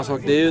ju samma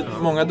sak. Det är ju,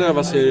 många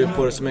döva ser ju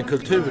på det som en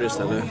kultur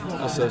istället.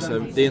 Alltså,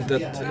 så det är inte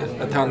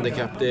ett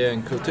handikapp, det är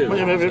en kultur. Men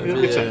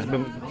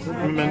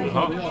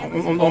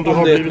om du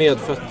har det är ett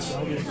medfött.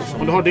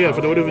 Om du har det,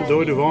 för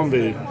då är du van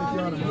vid.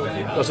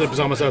 Alltså på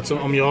samma sätt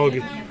som om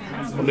jag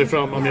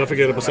fick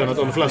reda på sen att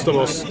de flesta av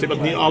oss, typ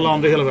att alla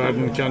andra i hela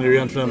världen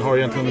har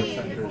egentligen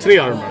 3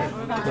 armar.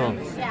 Ja.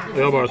 Och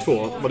jag har bara 2.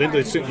 Och det är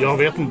inte, jag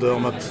vet inte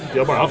om att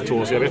jag bara haft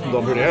 2, så jag vet inte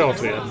om hur det är att ha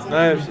 3.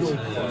 Nej.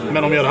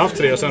 Men om jag hade haft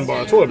 3 och sen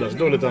bara 2 då är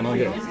det lite annan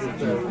grej.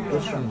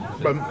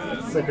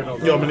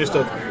 Men just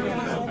att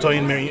ta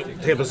in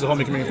helt plötsligt ha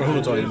mycket mer information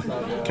att ta in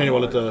kan ju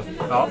vara lite...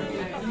 Ja.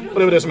 Och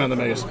det var det som hände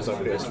med just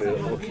PS4.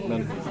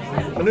 Men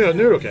nu är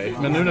det okej.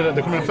 Men nu när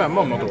det kommer en 5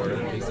 om något år.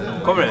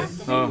 Kommer det?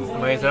 Ja.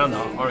 Vad heter den då?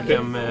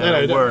 Arkham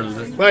World?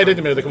 Nej, det är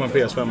inte mer. Det kommer en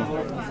PS5.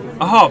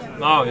 Aha,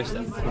 ja just det.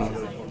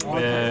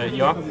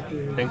 Ja,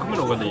 den kommer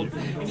nog vara dyr.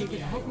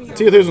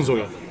 10 000 såg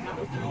jag.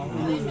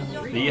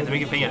 Det är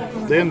jättemycket pengar.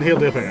 Det är en hel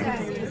del pengar.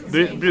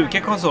 Brukar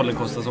konsoler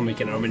kosta så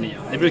mycket när de är nya?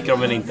 Det brukar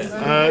de väl inte?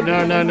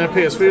 När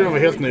PS4 var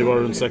helt ny var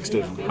det runt 6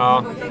 000.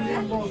 Ja.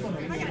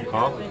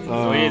 Ja, då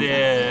är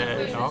det...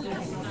 Ja.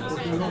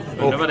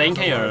 Undrar vad den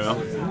kan göra då?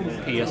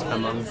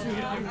 PS5.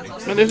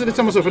 Men det är lite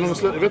samma sak för jag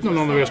vet inte om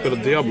någon av er har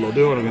spelat Diablo.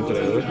 Du har nog inte det,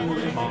 eller?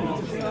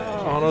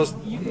 Ja,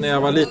 när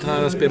jag var liten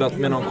hade jag spelat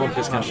med någon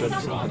kompis kanske.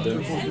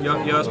 Jag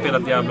har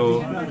spelat Diablo 2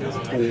 och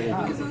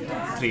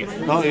 3.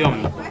 Ja, jag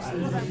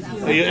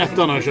med.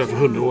 Ettan har jag kört för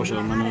 100 år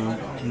sedan.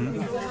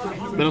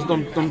 Men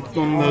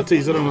de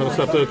teasade och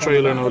släppte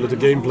trailern och lite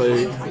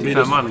gameplay.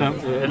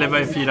 Eller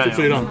vad är 4? Typ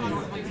 4.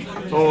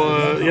 Och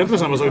egentligen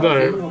samma sak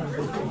där.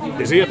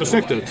 Det ser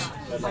jättesnyggt ut.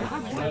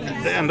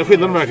 Det enda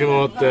skillnaden verkar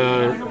vara att det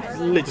är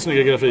lite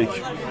snyggare grafik.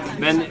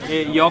 Men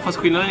fast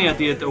skillnaden är att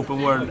det är ett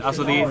open world,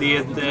 alltså det är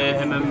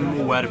ett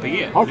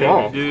MMORPG. Okay.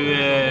 Du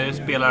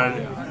spelar,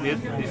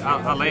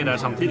 alla är där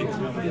samtidigt.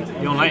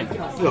 Det är online.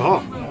 Jaha,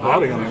 ja,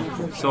 det kan jag.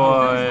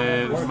 Så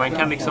man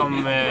kan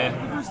liksom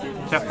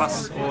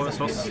träffas och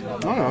slåss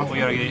och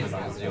göra grejer.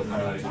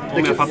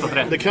 Om jag fattat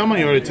rätt. Det kan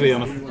man göra i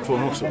 3:an och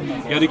 2:an också.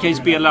 Ja, du kan ju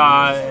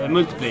spela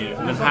multiplayer,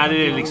 men här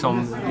är det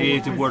liksom, det är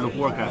typ World of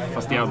Warcraft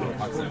fast Diablo.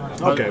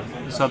 Okay.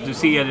 Så att du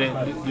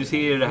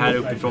ser det här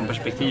uppifrån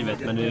perspektivet,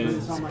 men du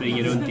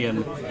springer runt i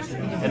en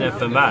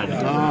öppen värld.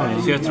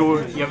 Så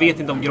jag vet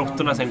inte om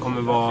grottorna sen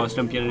kommer vara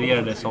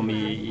slumpgenererade som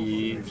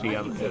i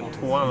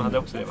 2:an hade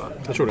också det, va?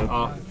 Jag tror det.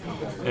 Ja.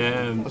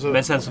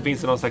 Men sen så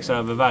finns det någon slags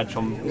övervärld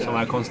som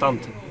är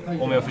konstant,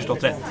 om jag har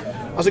förstått rätt.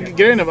 Alltså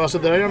grejen är alltså,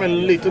 det här gör mig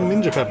lite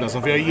mindre pepp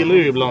nästan, för jag gillar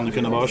ju ibland att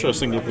kunna bara köra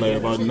single player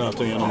och bara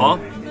nöta igenom. Ja,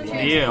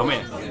 det gör jag med.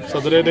 Så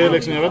att det är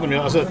liksom, jag vet inte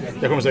om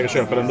jag kommer säkert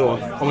köpa den då.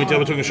 Om inte jag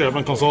var tvungen att köpa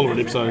en konsol för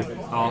typ såhär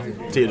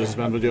 10 000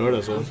 spänn för att göra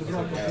det så.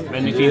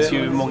 Men det finns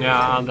ju många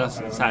andra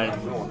så här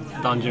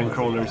Dungeon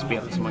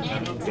Crawler-spel som man kan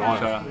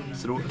köra.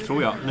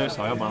 Tror jag. Nu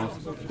sa jag bara något.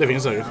 Det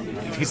finns säkert.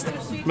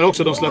 Men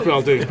också, de släpper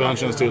alltid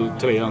expansions till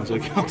 3:an. Så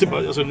jag kan inte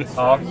bara... Alltså,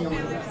 ja,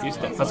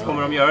 just det. Fast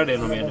kommer de göra det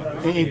någon mer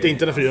nu?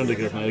 Inte när 4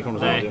 dyker upp. Nej, det kommer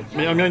de inte.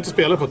 Men om jag inte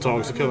spelar på ett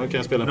tag så kan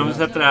jag spela på. De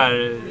sätter det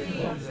här...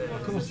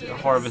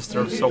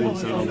 Harvester of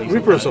Souls eller någonting.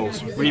 Reaper of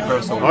Souls.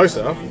 Ja, just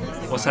det.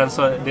 Och sen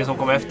så, det som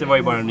kom efter var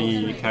ju bara en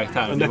ny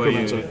karaktär.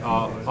 Necromancer.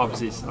 Ja,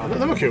 precis. Ja.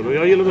 Det var kul,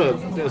 jag gillade det.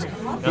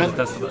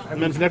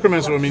 Men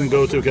Necromancer var min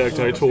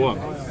go-to-karaktär i 2:an.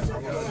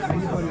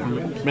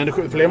 Men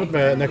problemet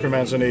med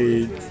Necromancer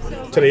i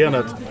 3:an är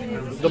att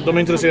de har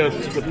introducerat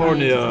ett par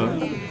nya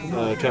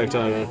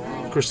karaktärer.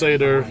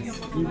 Crusader,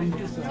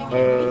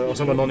 och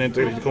sen var någon jag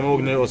inte riktigt kommer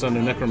ihåg nu, och sen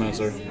nu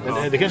Necromancer.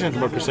 Det kanske inte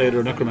bara Crusader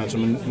och Necromancer,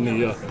 men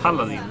nya.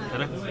 Paladin,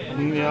 eller?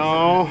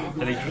 Ja.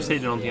 Eller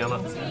Crusader någonting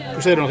annat?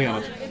 Crusader någonting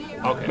annat.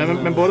 Okay.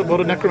 Men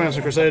både Necromancer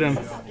och Crusader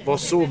var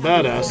så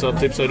badass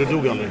att typ, så du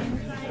dog aldrig.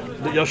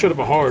 Jag körde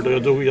på hard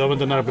och jag var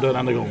inte nära på den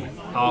enda gången.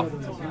 Ja.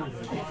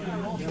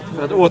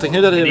 För att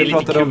återknyta det vi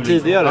pratade om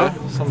tidigare,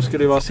 som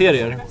skulle vara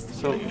serier.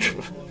 Så...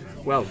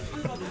 Well.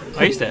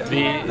 Ja, just det.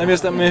 Nej,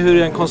 just det, med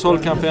hur en konsol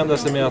kan förändra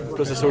sig med att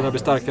processorerna blir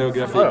starkare och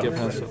grafiken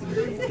förändras.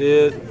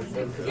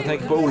 Jag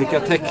tänker på olika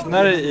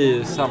tecknare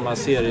i samma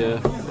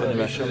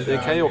serieuniversum. Det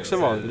kan ju också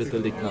vara lite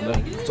liknande.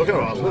 Så kan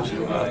det vara,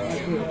 absolut.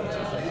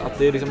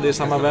 Att det är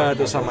samma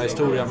värld och samma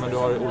historia, men du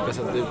har olika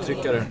sätt att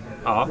uttrycka det.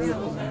 Ja.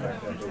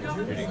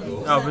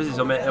 Ja, precis.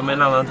 Om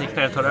en annan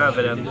tecknare tar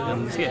över en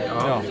serie.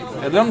 Ja.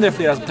 Eller om det är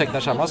flera som tecknar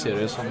samma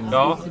serie. Som...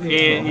 Ja,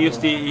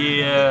 just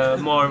i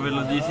Marvel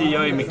och DC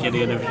gör ju mycket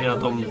det nu för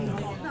att de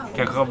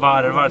kanske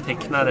varvar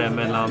tecknare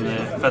mellan...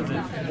 För att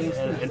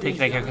en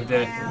tecknare kanske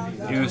inte...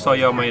 I USA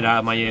gör man ju det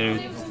här, man ger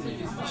ut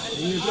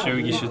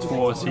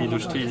 20-22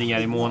 sidors tidningar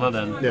i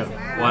månaden. Yeah.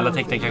 Och alla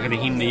tecknare kanske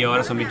inte hinner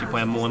göra så mycket på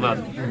en månad.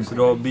 Så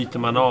då byter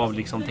man av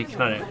liksom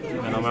tecknare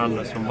mellan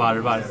varandra som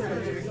varvar.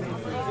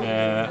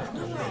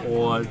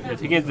 Och jag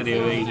tycker inte det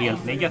är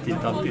helt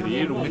negativt alltid. Det är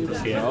ju roligt att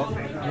se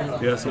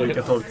deras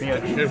olika tolkningar.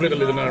 Kan du flytta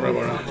lite närmare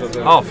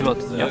bara? Ja, förlåt.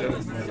 Ja.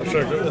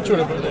 Jag tror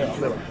det på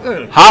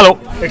det. Hallå!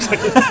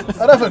 Exakt.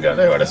 Ja, det funkar.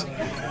 Det hördes.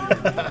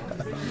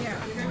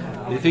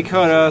 Vi fick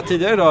höra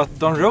tidigare idag att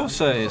Don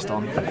Rosa är i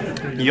stan.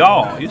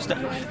 Ja, just det.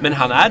 Men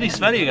han är i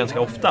Sverige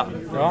ganska ofta.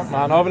 Ja, men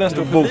han har väl en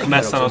stor publik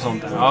Bokmässan och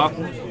sånt där. Ja.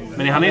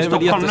 Men han är i väl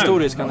Stockholm jättestor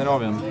nu. i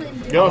Skandinavien.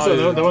 Ja, så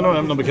det var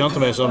någon bekant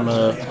till mig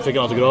som fick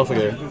en autograf och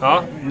grejer.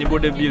 Ja, ni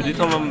borde bjudit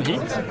honom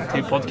hit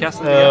till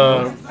podcasten.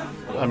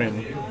 Han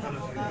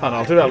är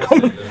alltid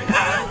välkommen.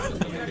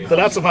 Det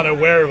lät som han är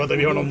aware av att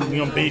vi har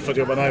någon beef att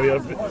jobba. Nej,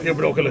 vi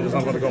bråkar lite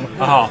samt när det kommer.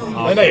 Aha,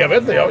 ja. Nej, jag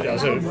vet inte. Jag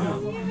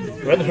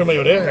vet inte hur man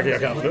gör det. Jag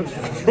kan absolut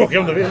fråga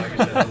om du vill.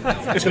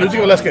 Ska du tycka det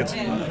var läskigt?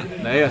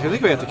 Nej, jag tycker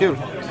det var jättekul.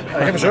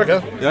 Jag kan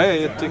försöka.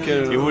 Jag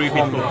tycker Det vore ju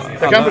skitbra.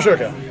 Jag kan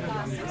försöka.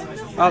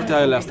 allt jag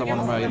har läst av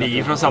honom har jag Vi är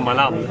gillat. från samma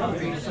land.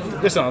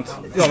 Det är sant.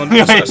 Ja, men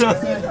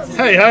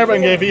hej, här är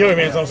en grej vi har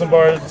gemensamt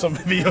som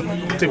vi har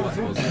typ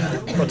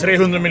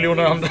 300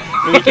 miljoner andra.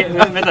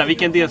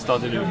 Vilken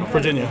delstat är du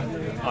från? Virginia.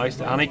 Ja, just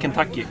det. Han är i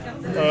Kentucky.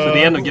 Så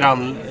det är ändå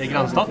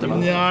grannstater, va?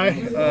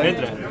 Nej. Är det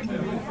inte det?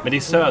 Men det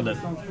är söder.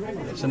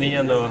 Så ni är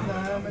ändå...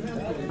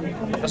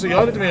 Alltså jag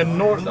har lite mer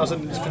norr... Alltså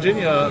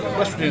Virginia,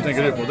 West Virginia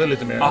tänker du på. Det är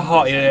lite mer...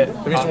 Aha, är det...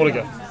 Det finns två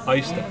olika. Ja,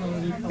 just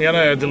det. Ena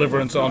är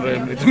Deliverance och andra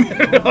är lite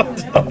mer...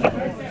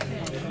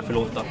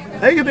 Förlåt då.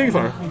 Nej, ingenting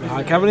för.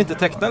 Han kan väl inte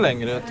teckna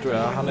längre, tror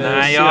jag. Han är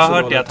Nej, jag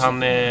har hört det att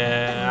han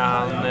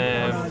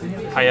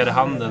pajade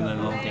handen eller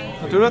någonting.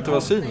 Jag tror att det var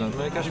synen,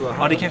 men det kanske var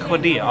han. Ja, det kanske var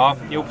det. Ja,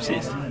 jo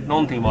precis.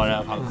 Någonting var det i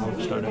alla fall.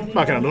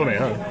 Man kan ändå vara med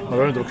här. Man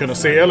behöver inte kunna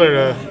se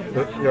eller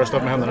göra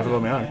stopp med händerna för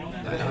att vara med här.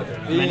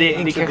 Men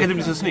det kanske inte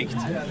blir så snyggt.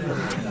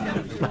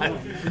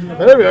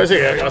 Men det vill jag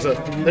se. Alltså,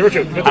 det var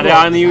kul. Ja,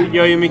 han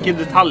gör ju mycket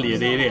detaljer,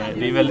 det är det.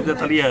 Det är väldigt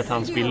detaljerat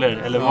han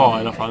spiller, eller var i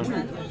alla fall.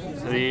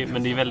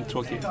 Men det är väldigt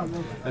tråkigt.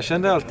 Jag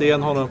kände alltid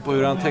igen honom på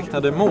hur han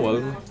tecknade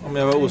moln. Om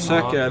jag var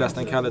osäker, jag läste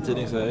en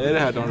Kalle-tidning så är det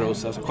här Don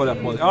Rosa? Så kollade jag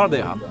på moln. Ja, det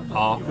är han.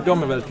 Ja. För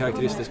de är väldigt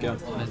karaktäristiska.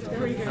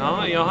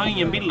 Ja, jag har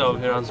ingen bild av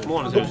hur hans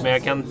moln ser ut, men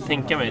jag kan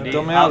tänka mig.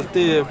 De är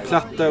alltid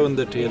platta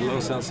under till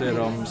och sen så är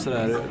de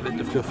sådär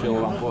lite fluffiga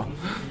ovanpå.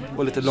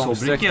 Och lite Så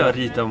långsträckta. brukar jag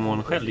rita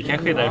moln själv. Det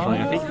kanske är därifrån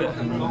jag fick det.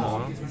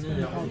 Ja.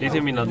 Det är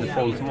till mina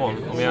default-moln.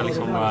 Om jag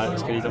liksom bara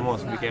ska rita moln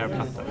så brukar jag göra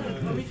platta.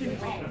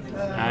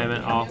 Nej, men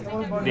ja.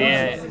 Det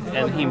är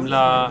en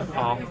himla...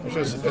 Ja.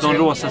 De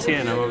rosa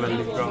serierna var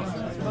väldigt bra.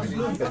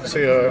 Jag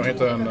ser, jag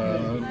hittar en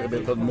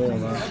bild på ett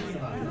moln här.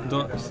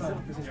 Då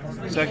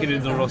söker du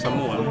de rosa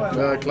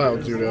moln?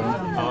 Clouds gjorde jag.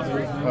 Ja.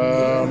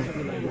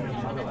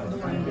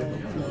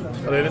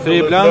 Det är lite För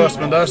ibland- löst,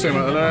 men där ser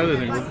man... Eller är det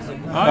lite coolt.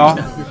 Ja,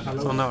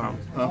 sådana var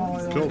de. Ja,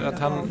 cool.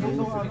 Att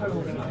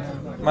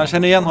man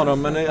känner igen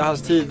honom, men i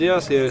hans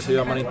tidiga serier så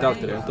gör man inte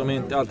alltid det. De är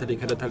inte alltid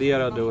lika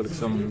detaljerade och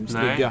liksom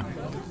snygga. Nej.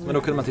 Men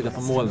då kunde man titta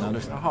på molnen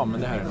och säga, jaha,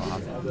 men det här är nog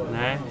han.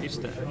 Nej,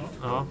 just det.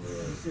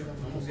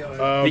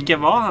 Ja.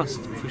 Vilken var hans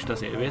första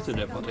serie? Vet du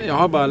det, Patrik? Jag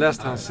har bara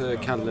läst hans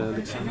Kalle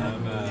liksom,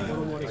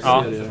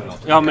 Ja. serier.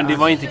 Ja, men det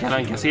var inte Kalle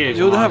Anka-serier.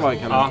 Jo, det här var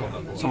Kalle Anka.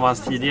 Ja, som var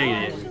hans tidiga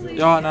grejer.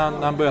 Ja, när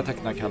han började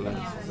teckna Kalle.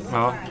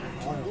 Ja,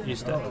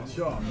 just det.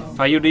 För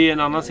han gjorde ju en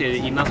annan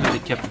serie innan som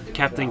hette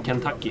Captain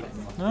Kentucky.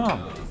 Ja.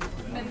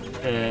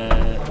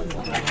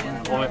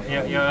 Och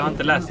jag har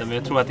inte läst den, men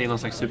jag tror att det är någon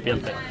slags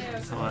superhjälte.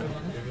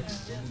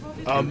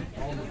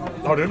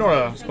 Har du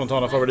några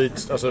spontana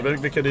favorit? Alltså,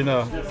 vilka är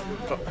dina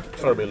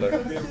förebilder?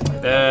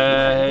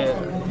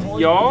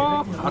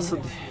 Ja, alltså...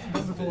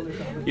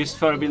 Just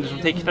förebilder som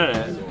tecknare.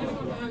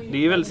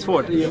 Det är väldigt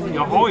svårt.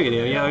 Jag har ju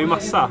det. Jag har ju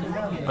massa.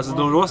 Alltså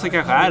Don Rosa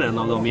kanske är en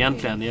av dem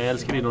egentligen. Jag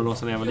älskade ju Don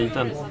Rosa när jag var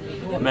liten.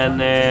 Men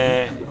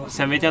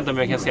sen vet jag inte om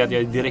jag kan säga att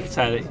jag är direkt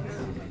så här...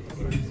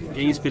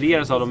 Jag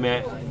inspireras av dem. Det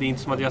är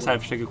inte som att jag så här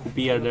försöker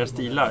kopiera deras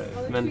stilar.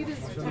 Men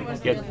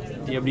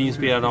jag blir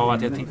inspirerad av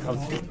att jag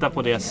tittar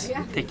på deras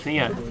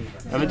teckningar.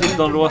 Jag vet inte,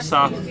 Don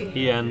Rosa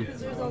är en...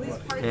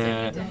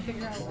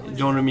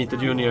 John Romita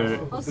Jr.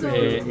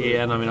 Är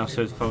en av mina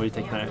absolut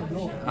favorittecknare.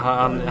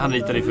 Han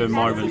ritade för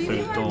Marvel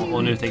förut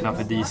och nu tecknar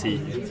han för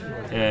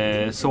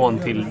DC. Son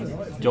till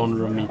John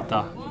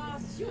Romita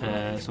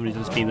som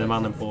ritade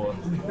Spindelmannen på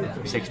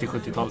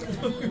 60-70-talet.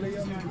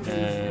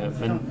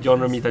 Men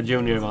John Romita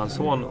Jr. var hans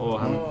son och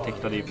han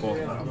tecknade ju på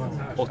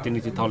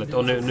 80-90-talet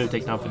och nu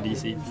tecknar han för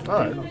DC.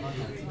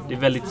 Det är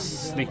väldigt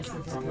snyggt.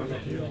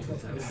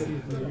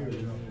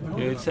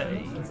 Jag vill säga,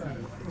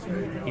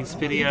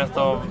 inspirerat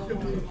av,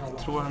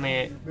 jag tror han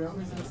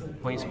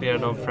var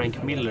inspirerad av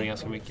Frank Miller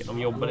ganska mycket. De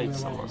jobbade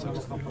tillsammans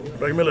också.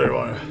 Frank Miller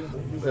var det.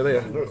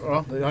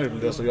 Ja, det är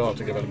det som jag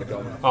tycker väldigt mycket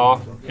om. Ja,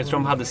 jag tror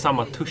de hade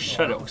samma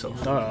tuschare också.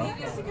 Ja.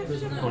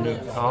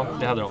 Ja,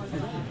 det hade de.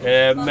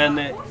 Men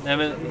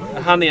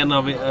han är en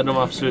av de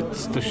absolut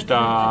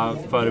största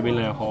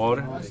förebilderna jag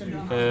har.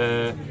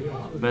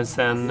 Men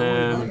sen...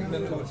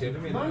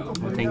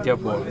 vad tänkte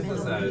jag på?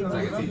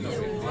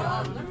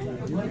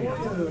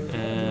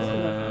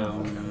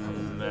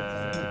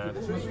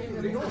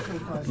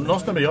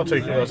 Någonstans jag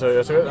tycker, alltså,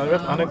 jag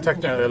vet, han är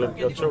tecknare,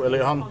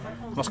 eller han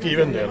har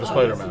skrivit en del för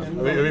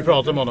Spider-Man. Vi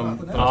pratade med honom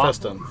på den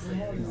festen.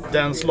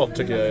 Dan Slott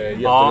tycker jag är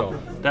jättebra. Ja,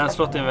 Dan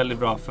Slott är en väldigt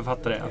bra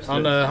författare.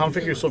 Han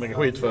fick ju så mycket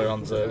skit för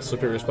hans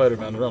Superior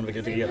Spider-Man-run,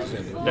 vilket är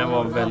jättesynd. Den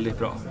var väldigt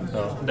bra.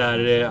 Ja.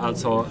 Där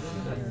alltså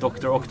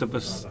Dr.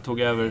 Octopus tog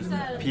över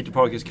Peter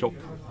Parkers kropp.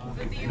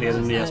 Blev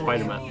den nya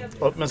Spider-Man.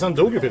 Men sen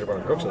dog ju Peter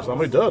Parker också, så han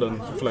var ju död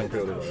en förlängd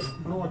period.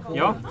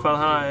 Ja,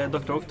 för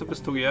Dr.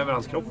 Octopus tog ju över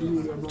hans kropp.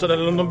 Så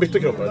de bytte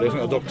kroppar? Det är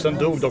som, sen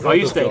dog Dr. Octopus. Ja,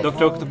 just det.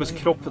 Dr. Octopus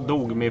kropp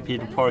dog med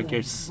Peter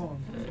Parkers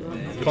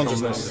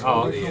consciousness.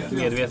 Ja,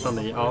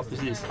 medvetande. Ja,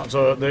 precis.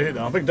 Alltså,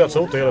 han fick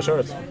dödshot i hela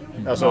köret.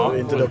 Alltså,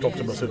 inte Dr.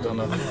 Octopus,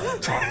 utan...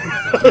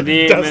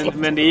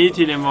 men det är ju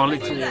tydligen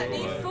vanligt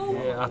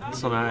att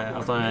såna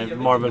här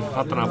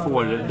Marvel-författarna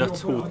får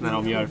dödshot när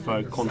de gör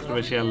för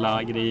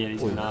kontroversiella grejer i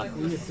sina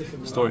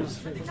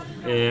stories.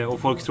 Och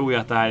folk tror ju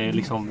att det här är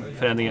liksom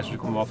förändringar som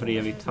kommer vara för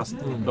evigt, fast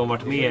de har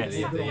varit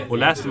med och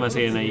läst de här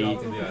serierna i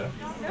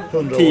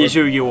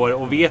 10-20 år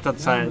och vet att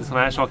såna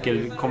här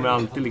saker kommer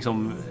alltid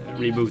liksom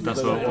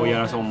rebootas och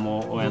göras om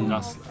och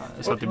ändras,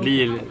 så att det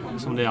blir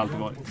som det alltid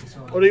varit.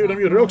 Och de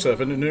gjorde det också,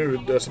 för nu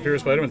Superior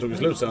Spider-Man tog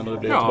slut sen och det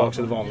blev tillbaka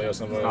till det vanliga och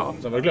sen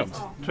var det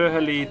glömt. Jag tror jag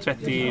höll i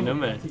 30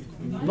 nummer.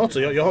 Något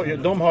så, jag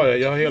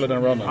har hela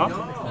den runnen. Ja.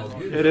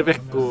 Är det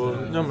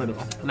veckonummer då?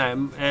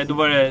 Nej, då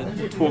var det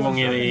 2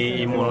 gånger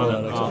i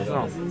månaden.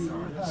 Ja.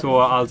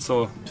 Så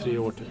alltså 3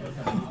 år typ.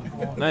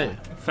 Nej.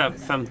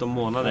 15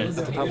 månader.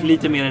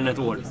 Lite mer än ett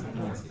år.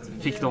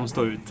 Fick de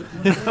stå ut.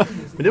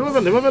 Men det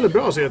var väldigt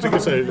bra, så jag tycker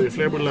att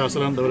fler borde läsa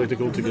den. Det var riktigt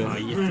coolt tycker jag.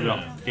 Ja, jättebra.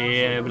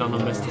 Det är bland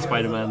de bästa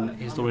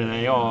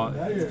Spider-Man-historierna jag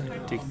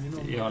tyckt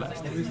jag har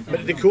läst. Men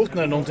det är coolt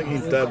när någonting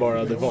inte är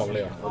bara det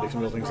vanliga. Och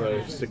liksom någonting så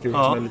här sticker ut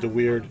som är lite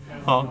weird.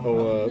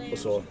 Och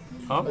så.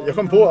 Ja. Jag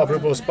kom på,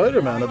 apropå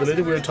Spider-Man, att det är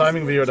lite weird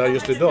timing vi gör där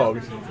just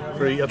idag.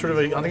 För jag tror det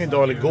var antingen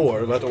idag eller igår,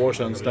 det var ett år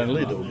sedan Stan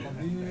Lee dog.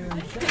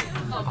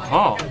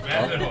 Jaha,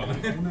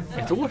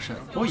 ett år sedan?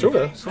 Oj, tror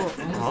det. Så,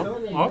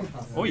 ja,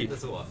 oj.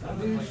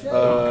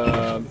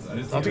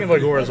 Antingen var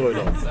det igår eller så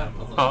idag.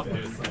 Ja,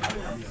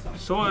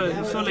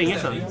 så länge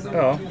sedan.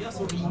 Ja.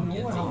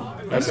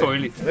 Det är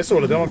sorgligt. Det är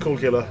sorgligt, det var en cool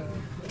kille.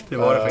 Det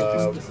var det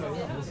faktiskt.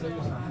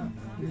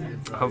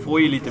 Han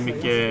får ju lite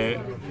mycket...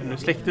 Nu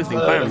släcktes din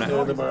skärm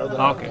där.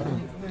 Ja, okej.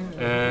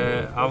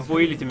 Han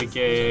får ju lite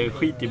mycket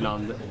skit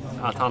ibland.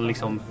 Att han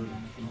liksom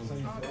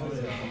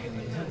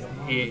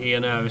är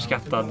en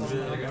överskattad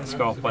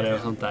skapare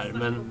och sånt där.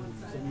 Men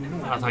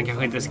att han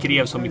kanske inte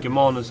skrev så mycket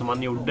manus som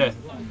han gjorde.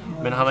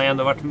 Men han har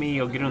ändå varit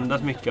med och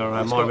grundat mycket av de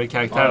här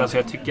Marvel-karaktärerna. Så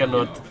jag tycker ändå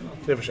att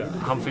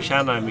han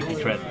förtjänar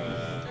mycket cred.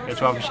 Jag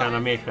tror han förtjänar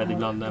mer cred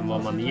ibland än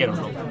vad man ger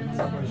honom.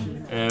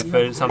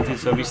 För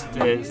samtidigt så visst,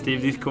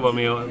 Steve Ditko var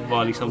med och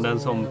var liksom den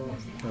som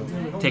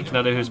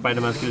tecknade hur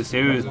Spider-Man skulle se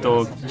ut,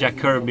 och Jack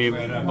Kirby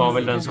var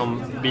väl den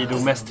som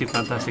bidrog mest till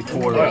Fantastic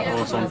Four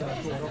och sånt.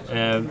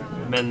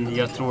 Men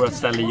jag tror att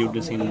Stanley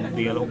gjorde sin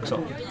del också.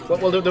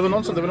 Det var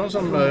någon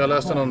som jag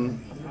läste någon,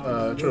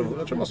 jag tror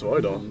det måste vara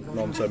idag,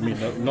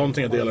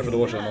 någonting jag delade för ett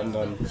år sedan,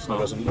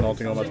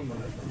 någonting om att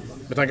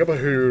med tanke på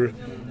hur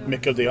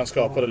mycket av det han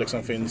skapade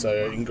liksom finns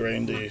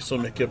ingrained i så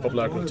mycket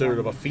populärkultur,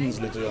 och bara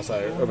finns lite så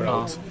här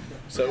överallt.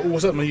 Så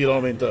oavsett om man gillar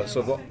honom inte,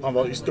 så han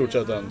var i stort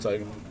sett en så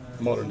här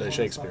modern day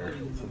Shakespeare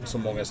på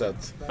många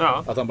sätt.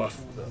 Ja. Att han bara,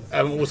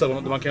 även oavsett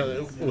vad man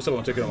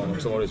tycker om honom,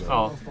 så var det så.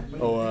 Ja.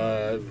 Och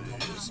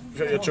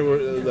jag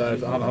tror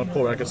att han har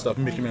påverkat stuff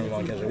mycket mer än vad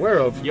man kanske är aware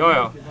of.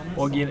 Ja.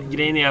 Och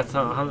grejen är att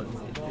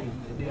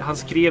han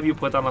skrev ju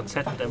på ett annat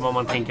sätt än vad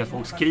man tänker att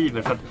folk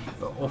skriver. För att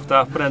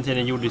ofta på den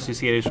tiden gjordes ju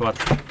serier så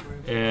att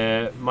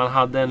man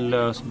hade en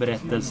lös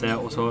berättelse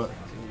och så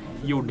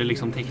gjorde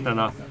liksom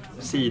tecknarna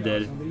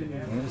sidor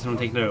som de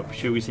tecknade upp,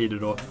 20 sidor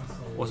då.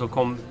 Och så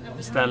kom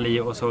Stan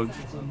Lee och så,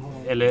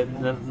 eller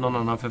någon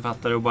annan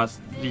författare, och bara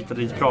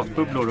ritade dit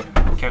pratbubblor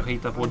och kanske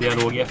hittade på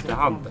dialog i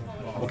efterhand.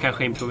 Och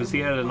kanske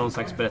improviserade någon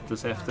slags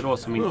berättelse efteråt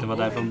som inte var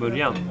där från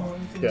början.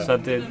 Yeah. Så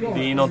att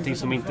det är någonting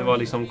som inte var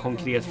liksom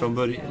konkret från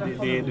början.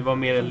 Det var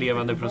mer en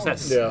levande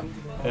process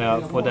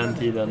på den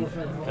tiden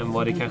än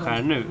vad det kanske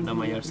är nu när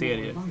man gör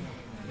serier.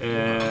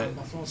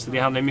 Så det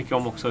handlar mycket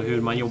om också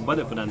hur man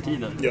jobbade på den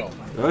tiden. Ja.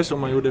 Det var ju så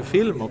man gjorde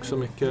film också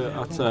mycket,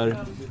 att så här,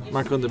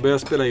 man kunde börja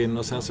spela in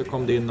och sen så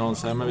kom det in någon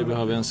så här, men vi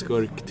behöver en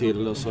skurk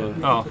till, och så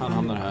han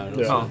hamnar här.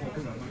 Och så.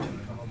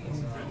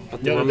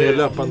 Att det var mer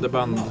löpande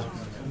band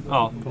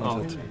på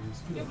något sätt.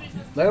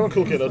 Nej, det var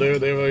cool kille.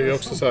 Det var ju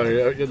också så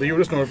här, det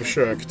gjordes några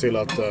försök till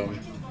att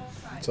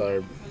så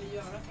här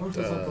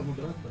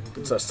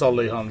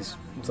Sully hans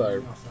så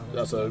här,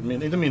 alltså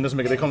inte minns så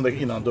mycket, det kom det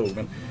innan han dog,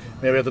 men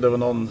jag vet att det var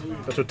någon,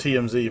 jag tror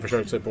TMZ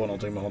försökte sig på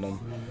någonting med honom,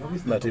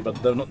 med typ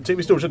att typ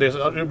i stort sett det,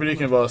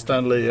 rubriken var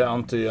Stan Lee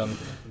anti en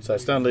så här,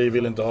 Stan Lee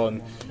vill inte ha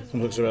en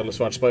homosexuell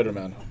svart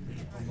Spider-Man.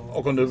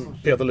 Och om du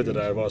petar lite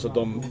där var så att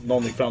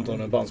någon gick fram till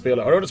med en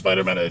bandspelare. Har du hört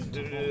Spider-Man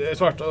är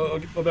svart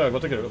och bög?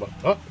 Vad tycker du?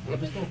 Va?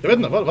 Jag vet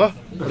inte, va?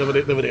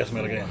 Det var det som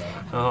hela grejen.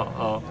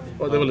 Ja.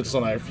 Och det var lite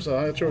sån här, så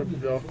jag tror,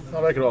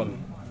 han verkar vara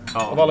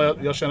av alla,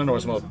 jag känner några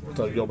som har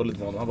jobbat lite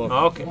med honom. Han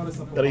var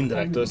eller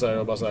indirekt, och så här,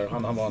 och bara så här,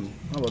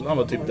 han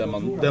var typ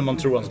den man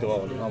tror han ska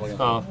vara. Han var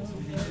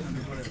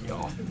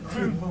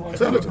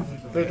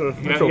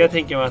jag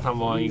tänker mig att han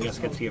var en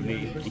ganska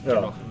trevlig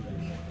flicka då.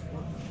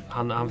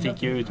 Han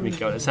fick ju ut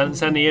mycket av det.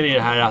 Sen är det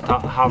här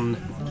att han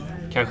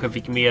kanske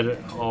fick mer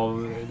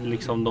av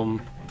liksom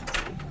de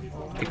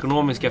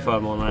ekonomiska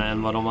förmånerna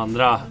än vad de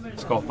andra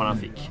skaparna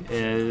fick.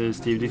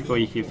 Steve Ditko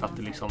gick ju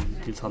fattig liksom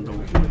tills han dog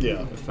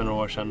för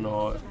några år sedan,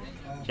 och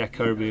Jack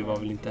Kirby var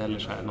väl inte heller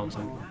så här någon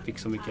som fick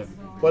så mycket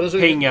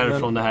pengar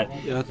från det här.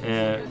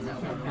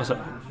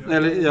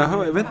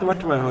 Jag vet inte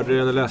vart jag hörde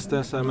det eller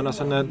läste så här, men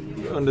alltså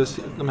under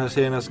de här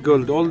seriernas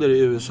guldålder i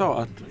USA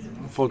att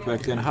folk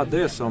verkligen hade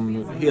det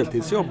som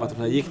heltidsjobb, att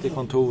de gick till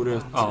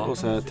kontoret och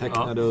så här,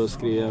 tecknade och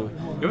skrev,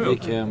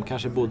 gick hem,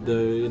 kanske bodde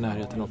i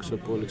närheten också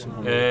på liksom.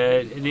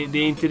 Det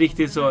är inte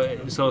riktigt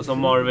så som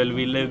Marvel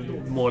ville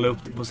måla upp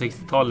det på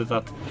 60-talet,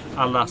 att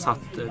alla satt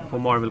på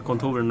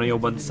Marvel-kontoren och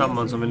jobbade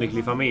tillsammans som en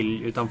lycklig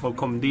familj, utan folk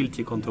kom dit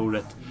till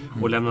kontoret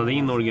och lämnade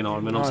in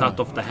original, men de satt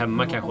ofta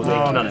hemma kanske och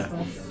tecknade.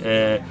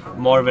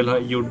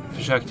 Marvel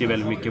försökte ju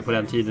väldigt mycket på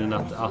den tiden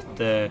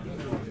att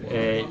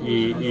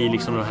i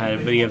liksom de här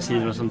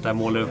brevsidorna och sånt där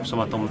måla upp som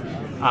att de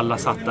alla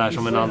satt där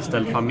som en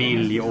anställd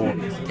familj och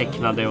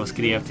tecknade och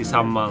skrev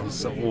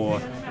tillsammans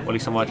och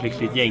liksom var ett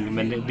lyckligt gäng,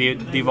 men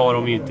det var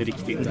de ju inte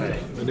riktigt.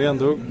 Men det är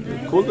ändå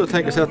coolt att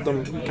tänka sig att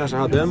de kanske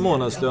hade en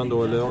månadslön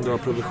då, eller om det var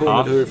provision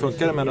eller hur det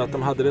funkar, men att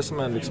de hade det som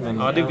en liksom en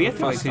det vet jag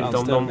faktiskt inte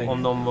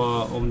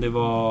om det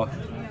var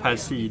per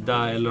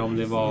sida eller om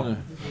det var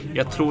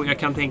jag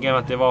kan tänka mig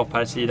att det var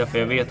per sida, för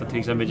jag vet att till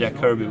exempel Jack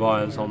Kirby var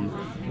en sån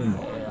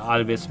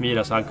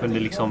arbetsmyra, så han kunde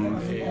liksom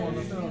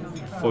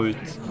få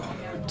ut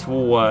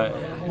 2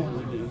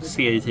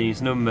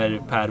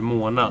 serietidningsnummer per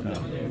månad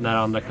när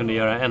andra kunde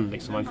göra en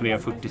liksom. Man kunde göra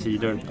 40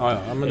 sidor. Ja,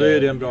 men då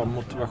är det en bra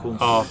motivation.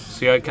 Ja,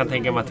 så jag kan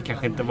tänka mig att det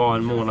kanske inte var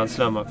en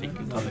månadslön man fick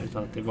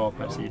utan att det var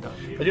per sida.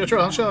 Jag tror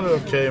han kände det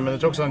okej, men jag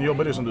tror också han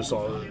jobbade som du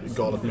sa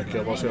galet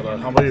mycket.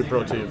 Han var ju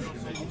produktiv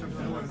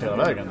hela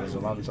vägen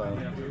liksom.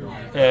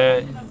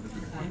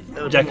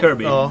 Jack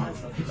Kirby. Ja.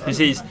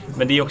 Precis,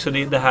 men det är också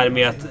det här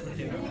med att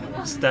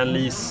Stan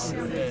Lees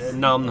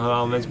namn har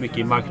använts mycket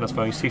i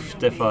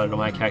marknadsföringssyfte för de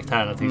här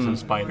karaktärerna, till exempel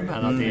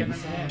Spider-Man.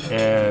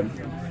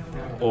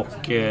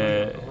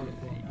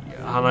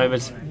 Han har ju väl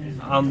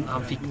han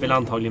fick väl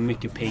antagligen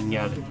mycket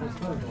pengar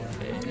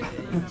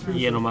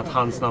genom att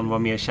hans namn var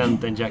mer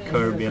känt än Jack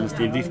Kirby eller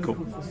Steve Ditko.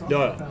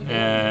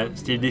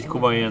 Steve Ditko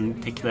var ju en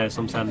tecknare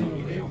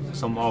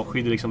som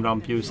avskydde liksom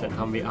rampljuset.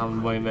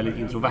 Han var ju en väldigt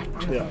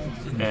introvert.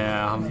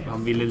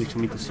 Han ville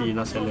liksom inte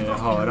synas eller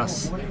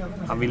höras.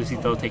 Han ville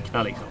sitta och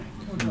teckna liksom.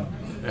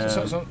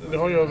 Vi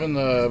har ju även,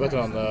 jag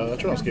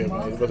tror han skrev,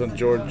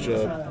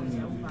 George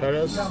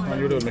Perez,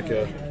 han gjorde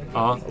mycket.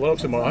 Han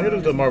gjorde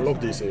lite Marvel och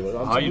DC.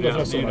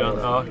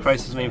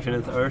 Crisis on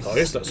Infinite Earth. Ja,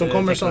 just det. Som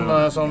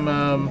kommer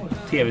som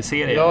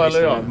tv-serie. Ja,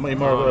 eller i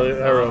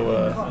Marvel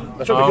Arrow.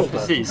 Jag tror det är coolt.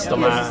 Precis.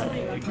 De är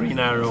Green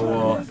Arrow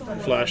och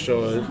Flash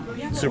och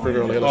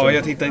Supergirl och hela tiden.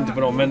 Jag tittar inte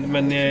på dem,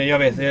 men jag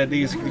vet,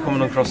 det kommer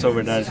någon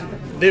crossover där.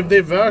 Det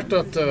är värt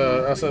att,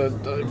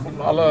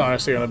 alla de här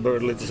serierna börjar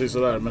lite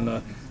sådär, men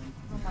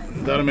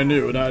där de är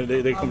nu,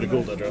 det kommer bli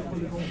coolt där, tror jag.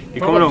 Det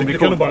kommer nog bli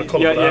coolt. Du kan bara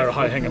kolla på det här och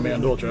hänga med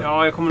ändå, tror jag.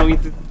 Ja, jag kommer nog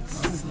inte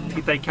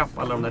titta i kapp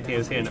alla de där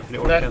tv-serierna, för det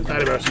orkar inte.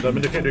 Nej, det är värst.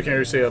 Men du kan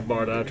ju se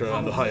bara där, tror jag,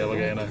 ändå haja vad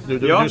grejerna.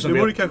 Det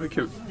vore kanske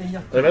kul.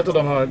 Jag vet att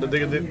de har, det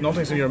är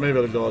någonting som gör mig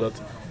väldigt glad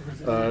att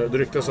det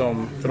ryktas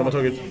om, för de har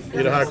tagit,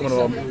 i det här kommer det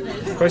vara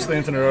Crisis on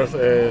Infinite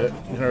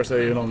Earth är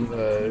ju någon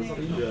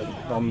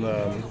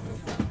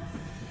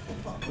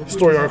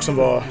story arc som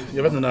var,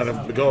 jag vet inte när det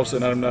begav sig,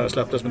 när det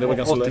släpptes, men det var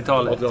ganska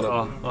 80-talet.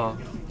 Ja.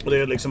 Och det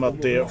är liksom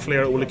att det är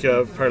flera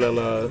olika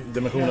parallella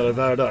dimensioner eller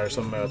världar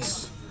som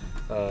möts.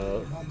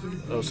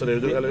 Så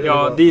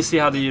DC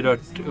hade ju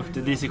rört upp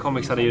det. DC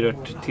Comics hade ju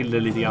rört till det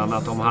lite grann,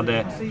 att de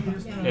hade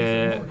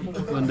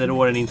under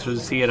åren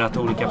introducerat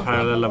olika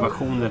parallella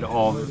versioner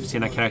av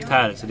sina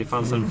karaktärer. Så det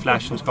fanns en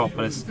Flash som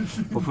skapades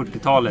på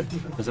 40-talet,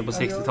 men sen på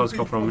 60-talet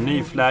skapade de en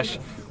ny Flash,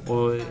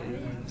 och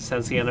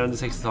sen senare under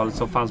 60-talet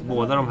så fanns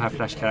båda de här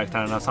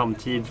Flash-karaktärerna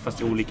samtidigt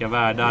fast i olika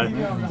världar,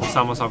 och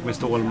samma sak med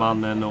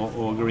Stålmannen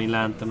och Green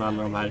Lantern och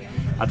alla de här,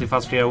 att det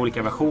fanns flera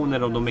olika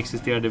versioner och de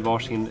existerade i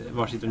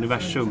varsitt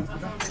universum.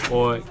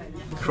 Och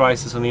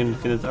Crisis on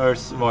Infinite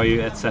Earth var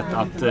ju ett sätt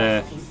att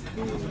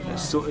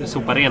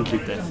sopa rent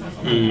lite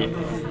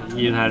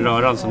i den här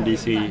röran som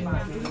DC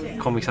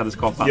Comics hade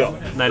skapat.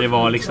 När det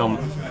var liksom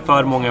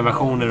för många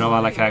versioner av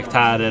alla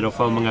karaktärer och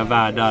för många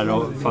världar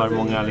och för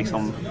många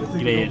liksom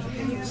grejer,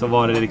 så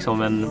var det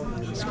liksom en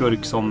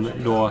skurk som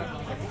då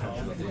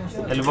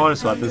eller var det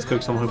så att en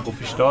skurk som höll på att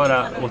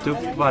förstöra, åt upp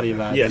varje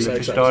värld, eller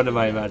förstörde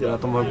varje värld,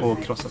 att de höll på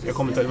att krossa? Jag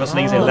kommer inte, det var så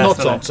länge sedan jag läste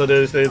något sånt, så det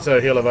är så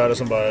här hela världen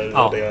som bara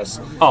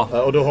raderas.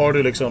 Och då har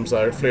du liksom så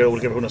här flera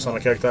olika versioner av samma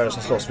karaktärer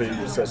som slåss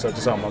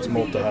tillsammans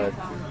mot det här.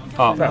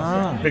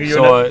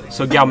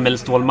 Så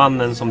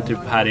gammelstålmannen som typ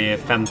här är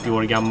 50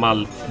 år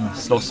gammal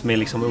slåss med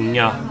liksom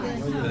unga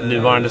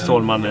nuvarande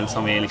Stålmannen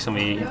som är liksom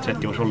i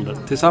 30-årsåldern.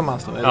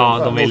 Tillsammans då?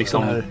 Ja, de är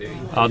liksom...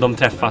 Ja, de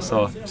träffas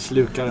och...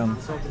 Slukar den.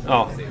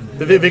 Ja.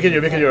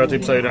 Vilket gör att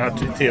typ så i den här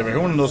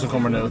tv-versionen då som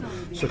kommer nu,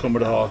 så kommer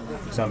du ha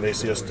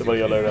exempelvis just vad det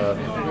gäller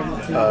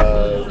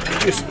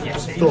just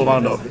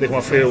Stålmannen då. Det kommer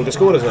ha flera olika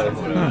skådespelare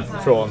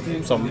från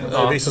som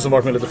vissa som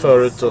varit med lite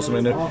förut och som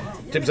är nu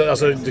typ så,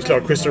 alltså det är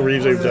klart Christopher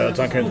Reeves är ju död,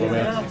 han kan ju inte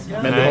vara med.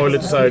 Men du har ju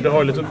lite så här,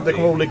 det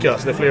kommer olika,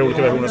 så det är flera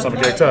olika versioner av samma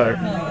karaktär.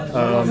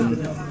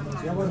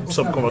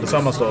 Som kommer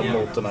tillsammans då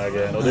mot den här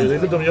grejen.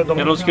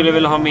 Och de skulle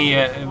väl ha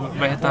med,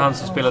 vad hette han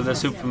som spelade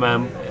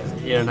Superman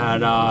i den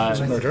här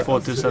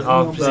 2000...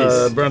 Ja,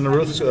 precis.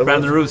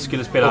 Brandon Ruth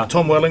skulle spela. Och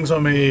Tom Welling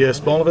som i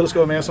Smallville ska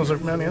vara med som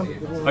Superman igen.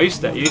 Ja,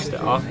 just det.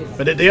 Ja.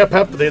 Men det är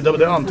pepp, det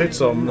är antytt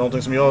som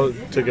någonting som jag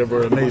tycker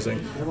vore amazing.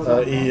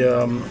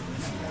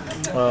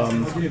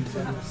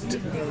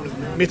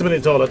 Mitten på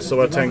 90-talet så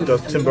var det tänkt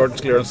att Tim Burton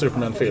skulle göra en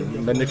Superman-film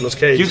med Nicolas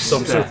Cage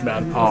som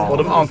Superman. Och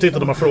de antytt att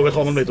de har frågat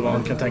honom lite vad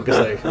han kan tänka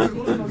sig.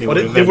 Det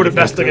vore det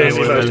bästa grejen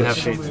i världen.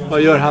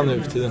 Vad gör han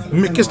nu för tiden?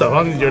 Mycket stuff,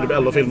 han gör det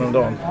 11 filmer om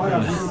dagen.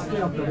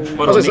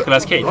 Vadå,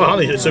 Nicolas Cage? Ja, han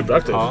är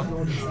superaktiv. Ja.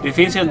 Det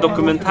finns ju en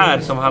dokumentär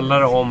som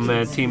handlar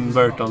om Tim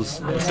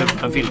Burtons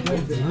Superman-film.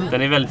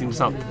 Den är väldigt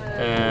intressant.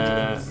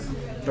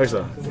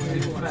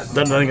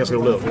 Den är ganska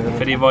rolig.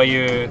 För det var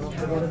ju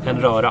en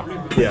röra.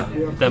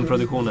 Den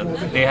produktionen.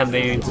 Det hände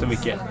ju inte så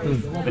mycket.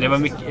 Men det var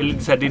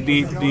mycket, så här,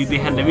 det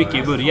hände mycket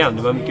i början.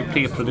 Det var mycket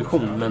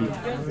preproduktion, men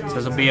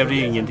sen så blev det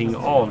ju ingenting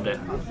av det.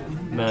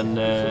 Men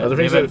det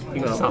är väldigt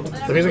intressant.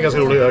 Det finns en ganska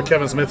rolig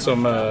Kevin Smith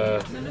som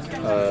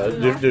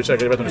du är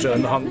säkert, jag vet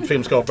inte, han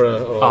filmskapare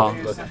och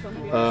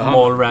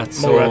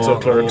Mallrats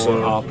och Clerks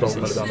och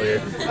lite andra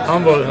grejer.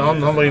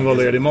 Han var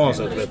involverad i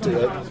manuset, vet du.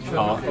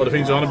 Och det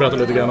finns ju, han har berättat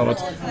lite grann om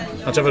att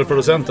han träffade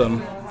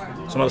producenten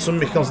som hade så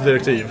mycket hans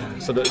direktiv,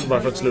 så det,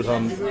 bara för att slut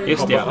han...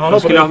 Just det, han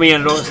skulle ha med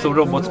en stor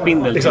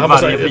robotspindel till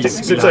varje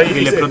pris,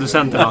 ville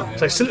producenten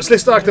ha.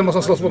 Sista akten måste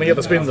han slåss på den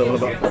heta spindeln.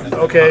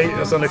 Okej,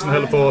 och sen liksom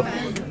höll på...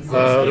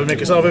 det var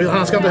mycket så,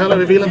 han ska inte heller,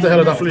 vi vill inte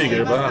heller att han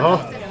flyger. Jaha.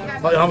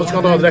 Han ska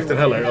inte ha dräkten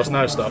heller och sån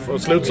här stuff.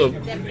 Och slut så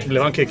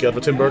blev han kickad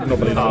för Tim Burton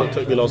hoppade in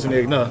och ville ha sin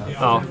egna.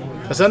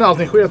 Men sen när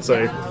allting sket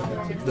sig,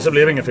 det så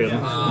blev ingen film.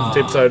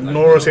 Typ så här,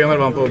 några år senare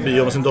var han på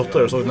bio med sin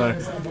dotter och såg den här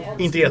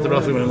inte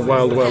jättebra filmen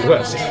Wild Wild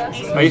West.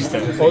 Ja, just det.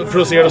 Och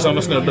producerade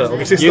samma snubbe.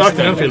 Och i sista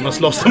akten i den filmen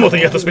slåss han mot en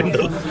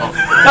jättespindel.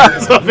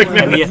 Så han fick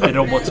en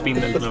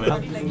jätterobotspindel.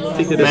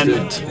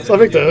 Så han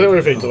fick det var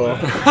ju fint att vara.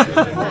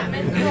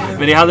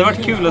 Men det hade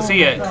varit kul att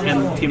se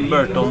en Tim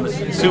Burton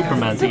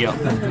Superman, tycker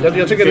jag.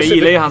 Jag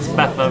gillar ju hans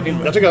Batman-film.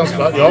 Jag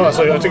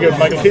tycker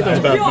Michael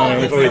Keatons Batman är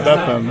min favorit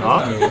Batman.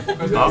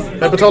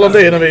 Men på tal om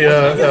det när vi...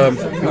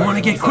 You wanna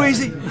get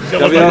crazy?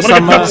 Vi har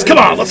samma...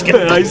 Come on, let's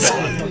get nice!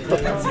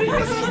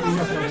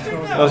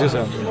 Vad ska jag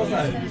säga?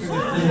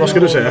 Vad ska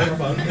du säga?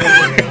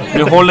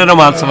 Nu håller de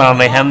alltså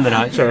varandra i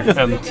händerna.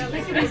 Ömt.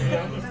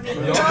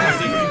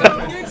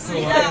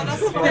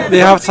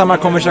 Vi har haft samma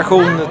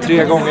konversation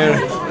 3 gånger.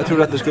 Jag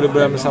trodde att du skulle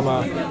börja med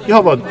samma... Jag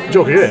har bara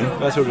Joker-grejen.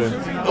 Jag tror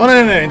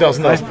det. Nej, inte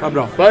alls.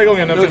 Bra. Varje gång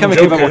jag nämner kan vi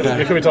klippa bort det här.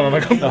 Det kan vi ta en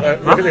annan gång.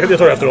 Jag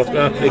tar det efteråt.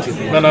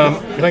 Men jag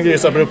tänker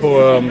just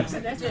på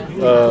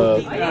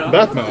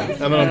Batman.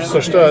 En av de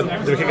största...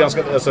 Det är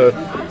ganska... Alltså,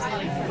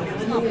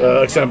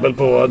 exempel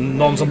på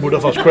någon som borde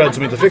ha fått cred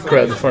som inte fick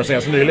cred förrän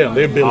senast nyligen.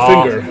 Det är Bill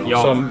Finger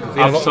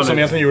som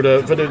egentligen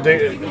gjorde... För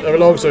det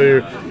överlag så är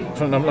ju...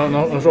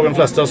 Frågan de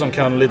flesta som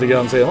kan lite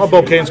grann säga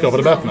Bob Kane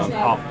skapade Batman.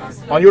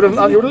 Han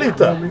gjorde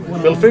lite.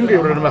 Bill Finger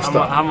gjorde det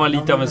mesta. Han var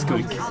lite av en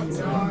skurk.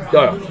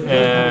 Ja.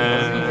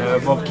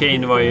 Bob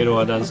Kane var ju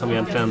då den som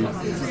egentligen...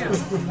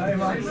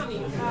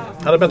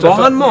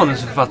 Var han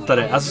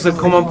manusförfattare? Alltså så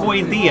kom han på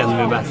idén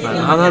med Batman.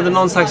 Han hade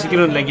någon slags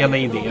grundläggande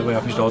idé, vad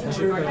jag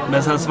förstått.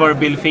 Men sen så var det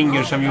Bill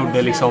Finger som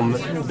gjorde liksom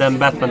den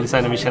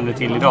Batman-designen vi känner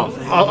till idag.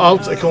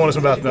 Allt är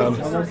ikoniskt med Batman.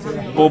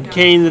 Bob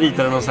Kane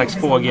ritade någon slags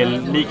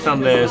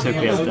fågelliknande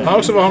superhjälte.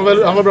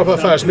 Han var bra på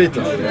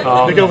affärsbiten.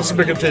 Det kan också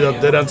brukar betyda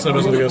att det är den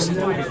snubben som lyckas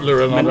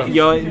lura den andra.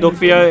 Jag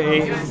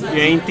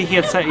är inte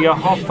helt säker. Jag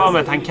har för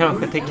mig att han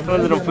kanske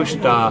tecknade de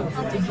första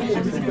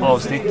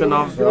avsnitten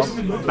av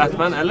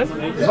Batman, eller?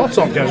 Något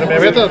sånt kanske, men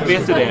jag vet att...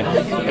 Vet du det?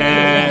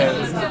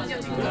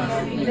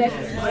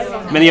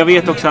 Men jag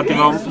vet också att det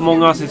var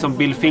många avsnitt som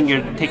Bill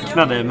Finger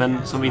tecknade, men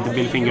som inte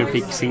Bill Finger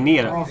fick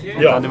signera.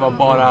 Det var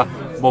bara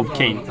Bob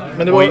Kane.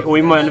 Men och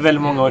i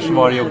väldigt många år så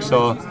var det ju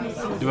också...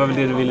 Det var väl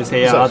det du ville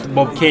säga, att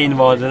Bob Kane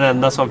var den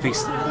enda som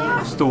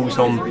stod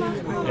som...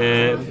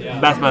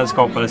 Batman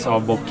skapades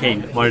av Bob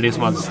Kane. Var det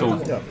som alltid stod?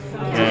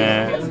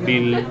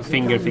 Bill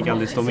Finger fick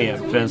aldrig stå med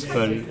främst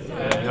för...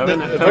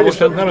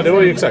 Nej, men det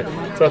var ju exakt.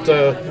 För att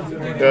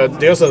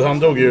dels att han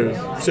dog ju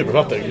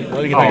superfattig.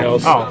 Ingenting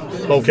alls.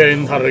 Bob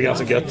Kane hade det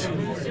ganska gött.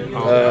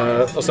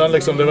 Och sen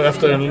liksom, det var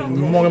efter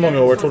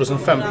många år,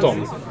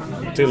 2015,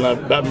 till när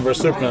Batman vs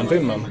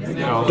Superman-filmen.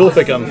 Då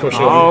fick han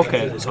första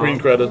screen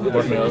credit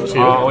varit med och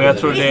skriva. Ja, och jag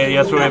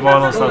tror det var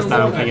någonstans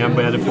där omkring han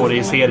började få det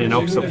i serierna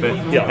också. För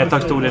ett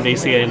tag stod det i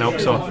serierna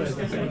också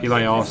i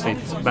varje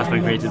avsnitt.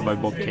 Batman created by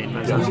Bob Kane.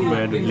 Men sen så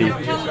började det bli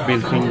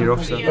Bill Finger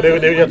också. Och det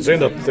är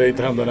jättesynd att det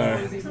inte hände när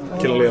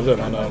killen levde.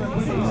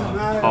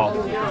 Ja,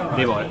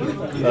 det var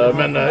det.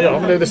 Men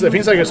det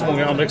finns säkert så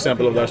många andra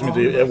exempel av det här som inte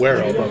är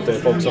aware av. Att det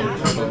är folk som...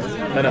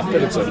 Men efter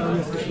lite så.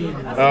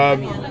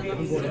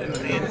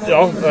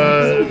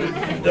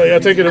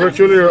 Jag tänker det var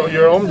kul att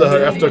göra om det här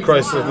efter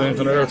Crisis of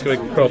Infinite Earth. Ska vi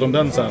prata om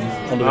den sen?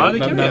 Om det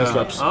kan vi göra.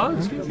 Släpps.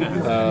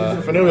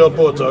 För nu har vi hållit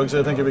på ett tag så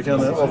jag tänker vi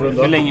kan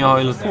avrunda. Hur länge har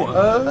vi hållit på?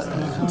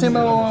 En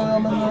timme och...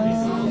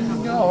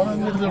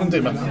 lite en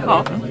timme.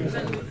 Ja.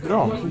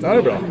 Bra. Ja, det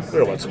är bra. Det är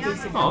jobbat.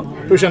 Ja.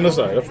 Hur kändes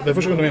det? Det är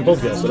första gången med en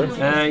podcast,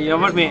 eller? Jag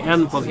har varit med i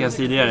en podcast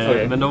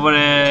tidigare, men då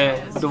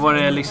var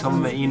det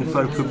liksom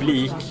inför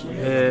publik.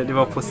 Det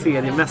var på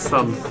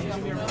seriemässan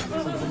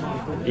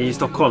i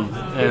Stockholm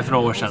för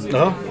några år sedan.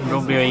 Ja. Då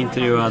blev jag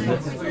intervjuad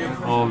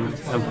av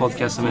en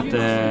podcast som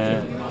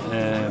heter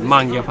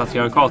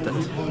Manga-patriarkatet.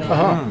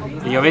 Aha.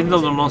 Jag vet inte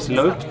om de någonsin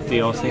la upp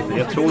det avsnittet.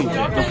 Jag tror inte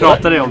det. De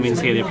pratade om min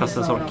serie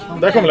Prasselsort.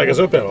 Det kommer läggas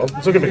upp, ja.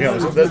 Så kan vi göra.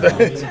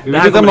 Jag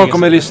vet inte om man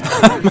kommer lyssna.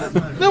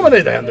 Nej, men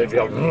det händer inte.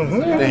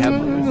 Det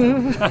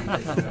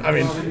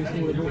händer.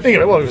 Ingen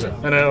vet vad vi får se.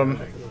 Men,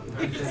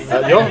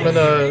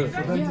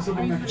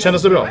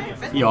 kändes det bra?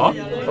 Ja.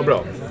 Vad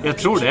bra. Jag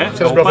tror det. Känns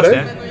Jag bra för hoppas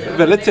dig? det.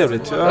 Väldigt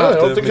trevligt.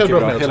 Jag tycker det är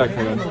bra för hela mig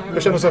kvällen.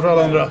 Hur kändes det för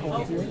alla andra?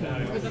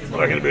 Jag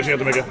kan inte bry sig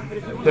jättemycket.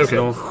 Det är okej.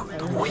 De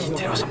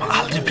skiter i oss som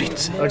har aldrig brytt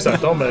sig.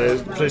 Exakt, de är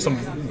precis som...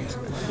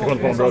 Jag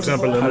kommer på en bra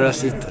exempel.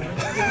 Parasiter.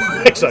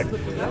 Exakt.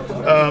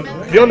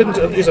 Vi har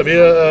lite...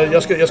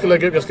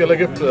 Jag ska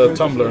lägga upp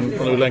Tumblr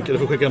om du länkar. Du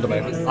får skicka den till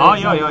mig. Ja.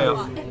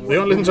 Vi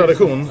har en liten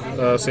tradition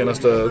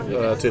senaste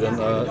tiden.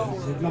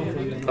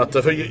 Att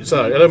för så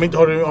här, eller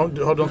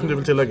har du något du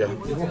vill tillägga?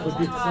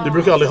 Du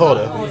brukar aldrig ha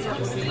det.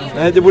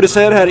 Nej, du borde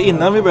säga det här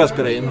innan vi börjar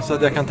spela in så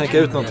att jag kan tänka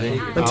ut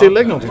någonting. Men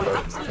tillägg någonting bara.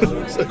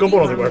 Så kom på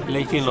någonting bara.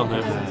 Lägg till något nu.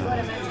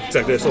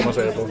 Exakt, det är så man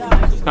säger på.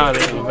 Ja,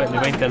 det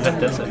var inte en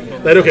rättelse. Nej,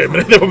 det är okej,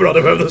 men det var bra,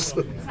 det behövdes.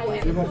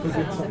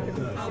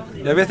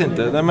 Jag vet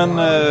inte. Nej, men...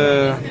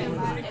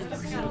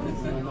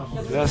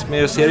 läs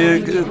mer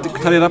serier.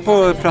 Ta reda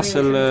på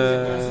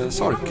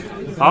Prasselsork.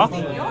 Ja.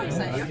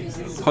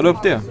 Kolla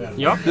upp det.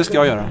 Ja. Det ska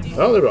jag göra.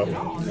 Ja, det är bra.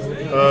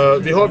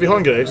 Vi har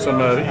en grej som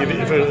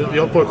vi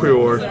har på i 7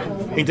 år.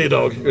 Inte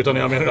idag, utan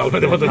jag menar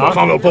allmänt. Det var inte bara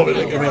fan vi har på.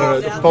 Jag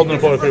menar, podden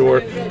har på i 7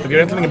 år. Men vi har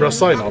egentligen ingen bra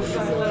sign-off.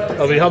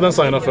 Vi hade en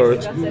sign-off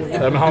förut.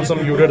 Men han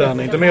som gjorde den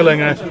är inte med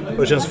längre.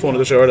 Och det känns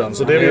fånigt att köra den.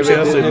 Så det är vi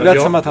senaste Det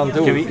lät som att han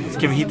tog.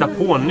 Ska vi hitta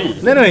på en ny?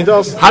 Nej, inte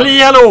alls.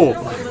 Halli hallå!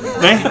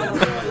 Nej.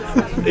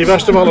 I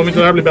värsta fall, om inte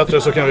det här blir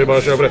bättre så kan vi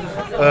bara köra på det.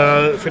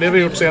 För det vi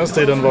gjort senaste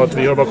tiden var att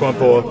vi har bara kommit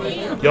på...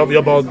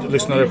 Jag bad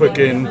lyssnare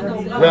skicka in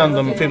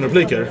random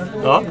filmrepliker.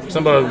 Ja.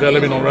 Sen bara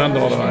väljer vi någon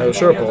random av de här och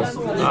kör på.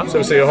 Ja. Så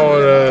vi ser,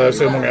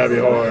 hur många vi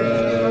har...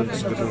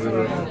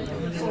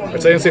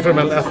 jag säger en siffra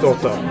mellan 1 och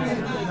 8.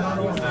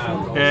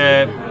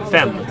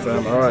 5. 5,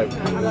 all right.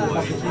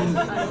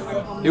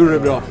 Gjorde det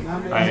bra.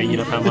 Ja, jag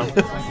gillar 5.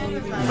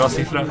 Bra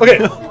siffra.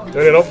 Okej,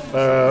 jag är redo.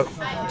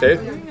 Okej.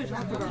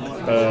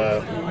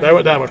 Det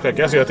här var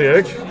Skäcka, så jag heter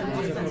Erik.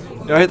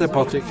 Jag heter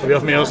Patrik. Vi har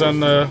haft med oss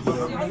en...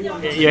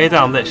 Jag heter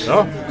Anders.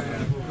 Ja.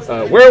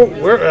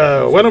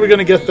 When are we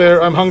gonna get there?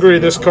 I'm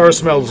hungry, this car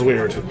smells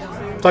weird.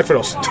 Tack för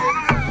oss.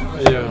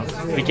 Ja.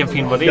 Vilken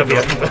film var det? Jag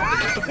vet inte.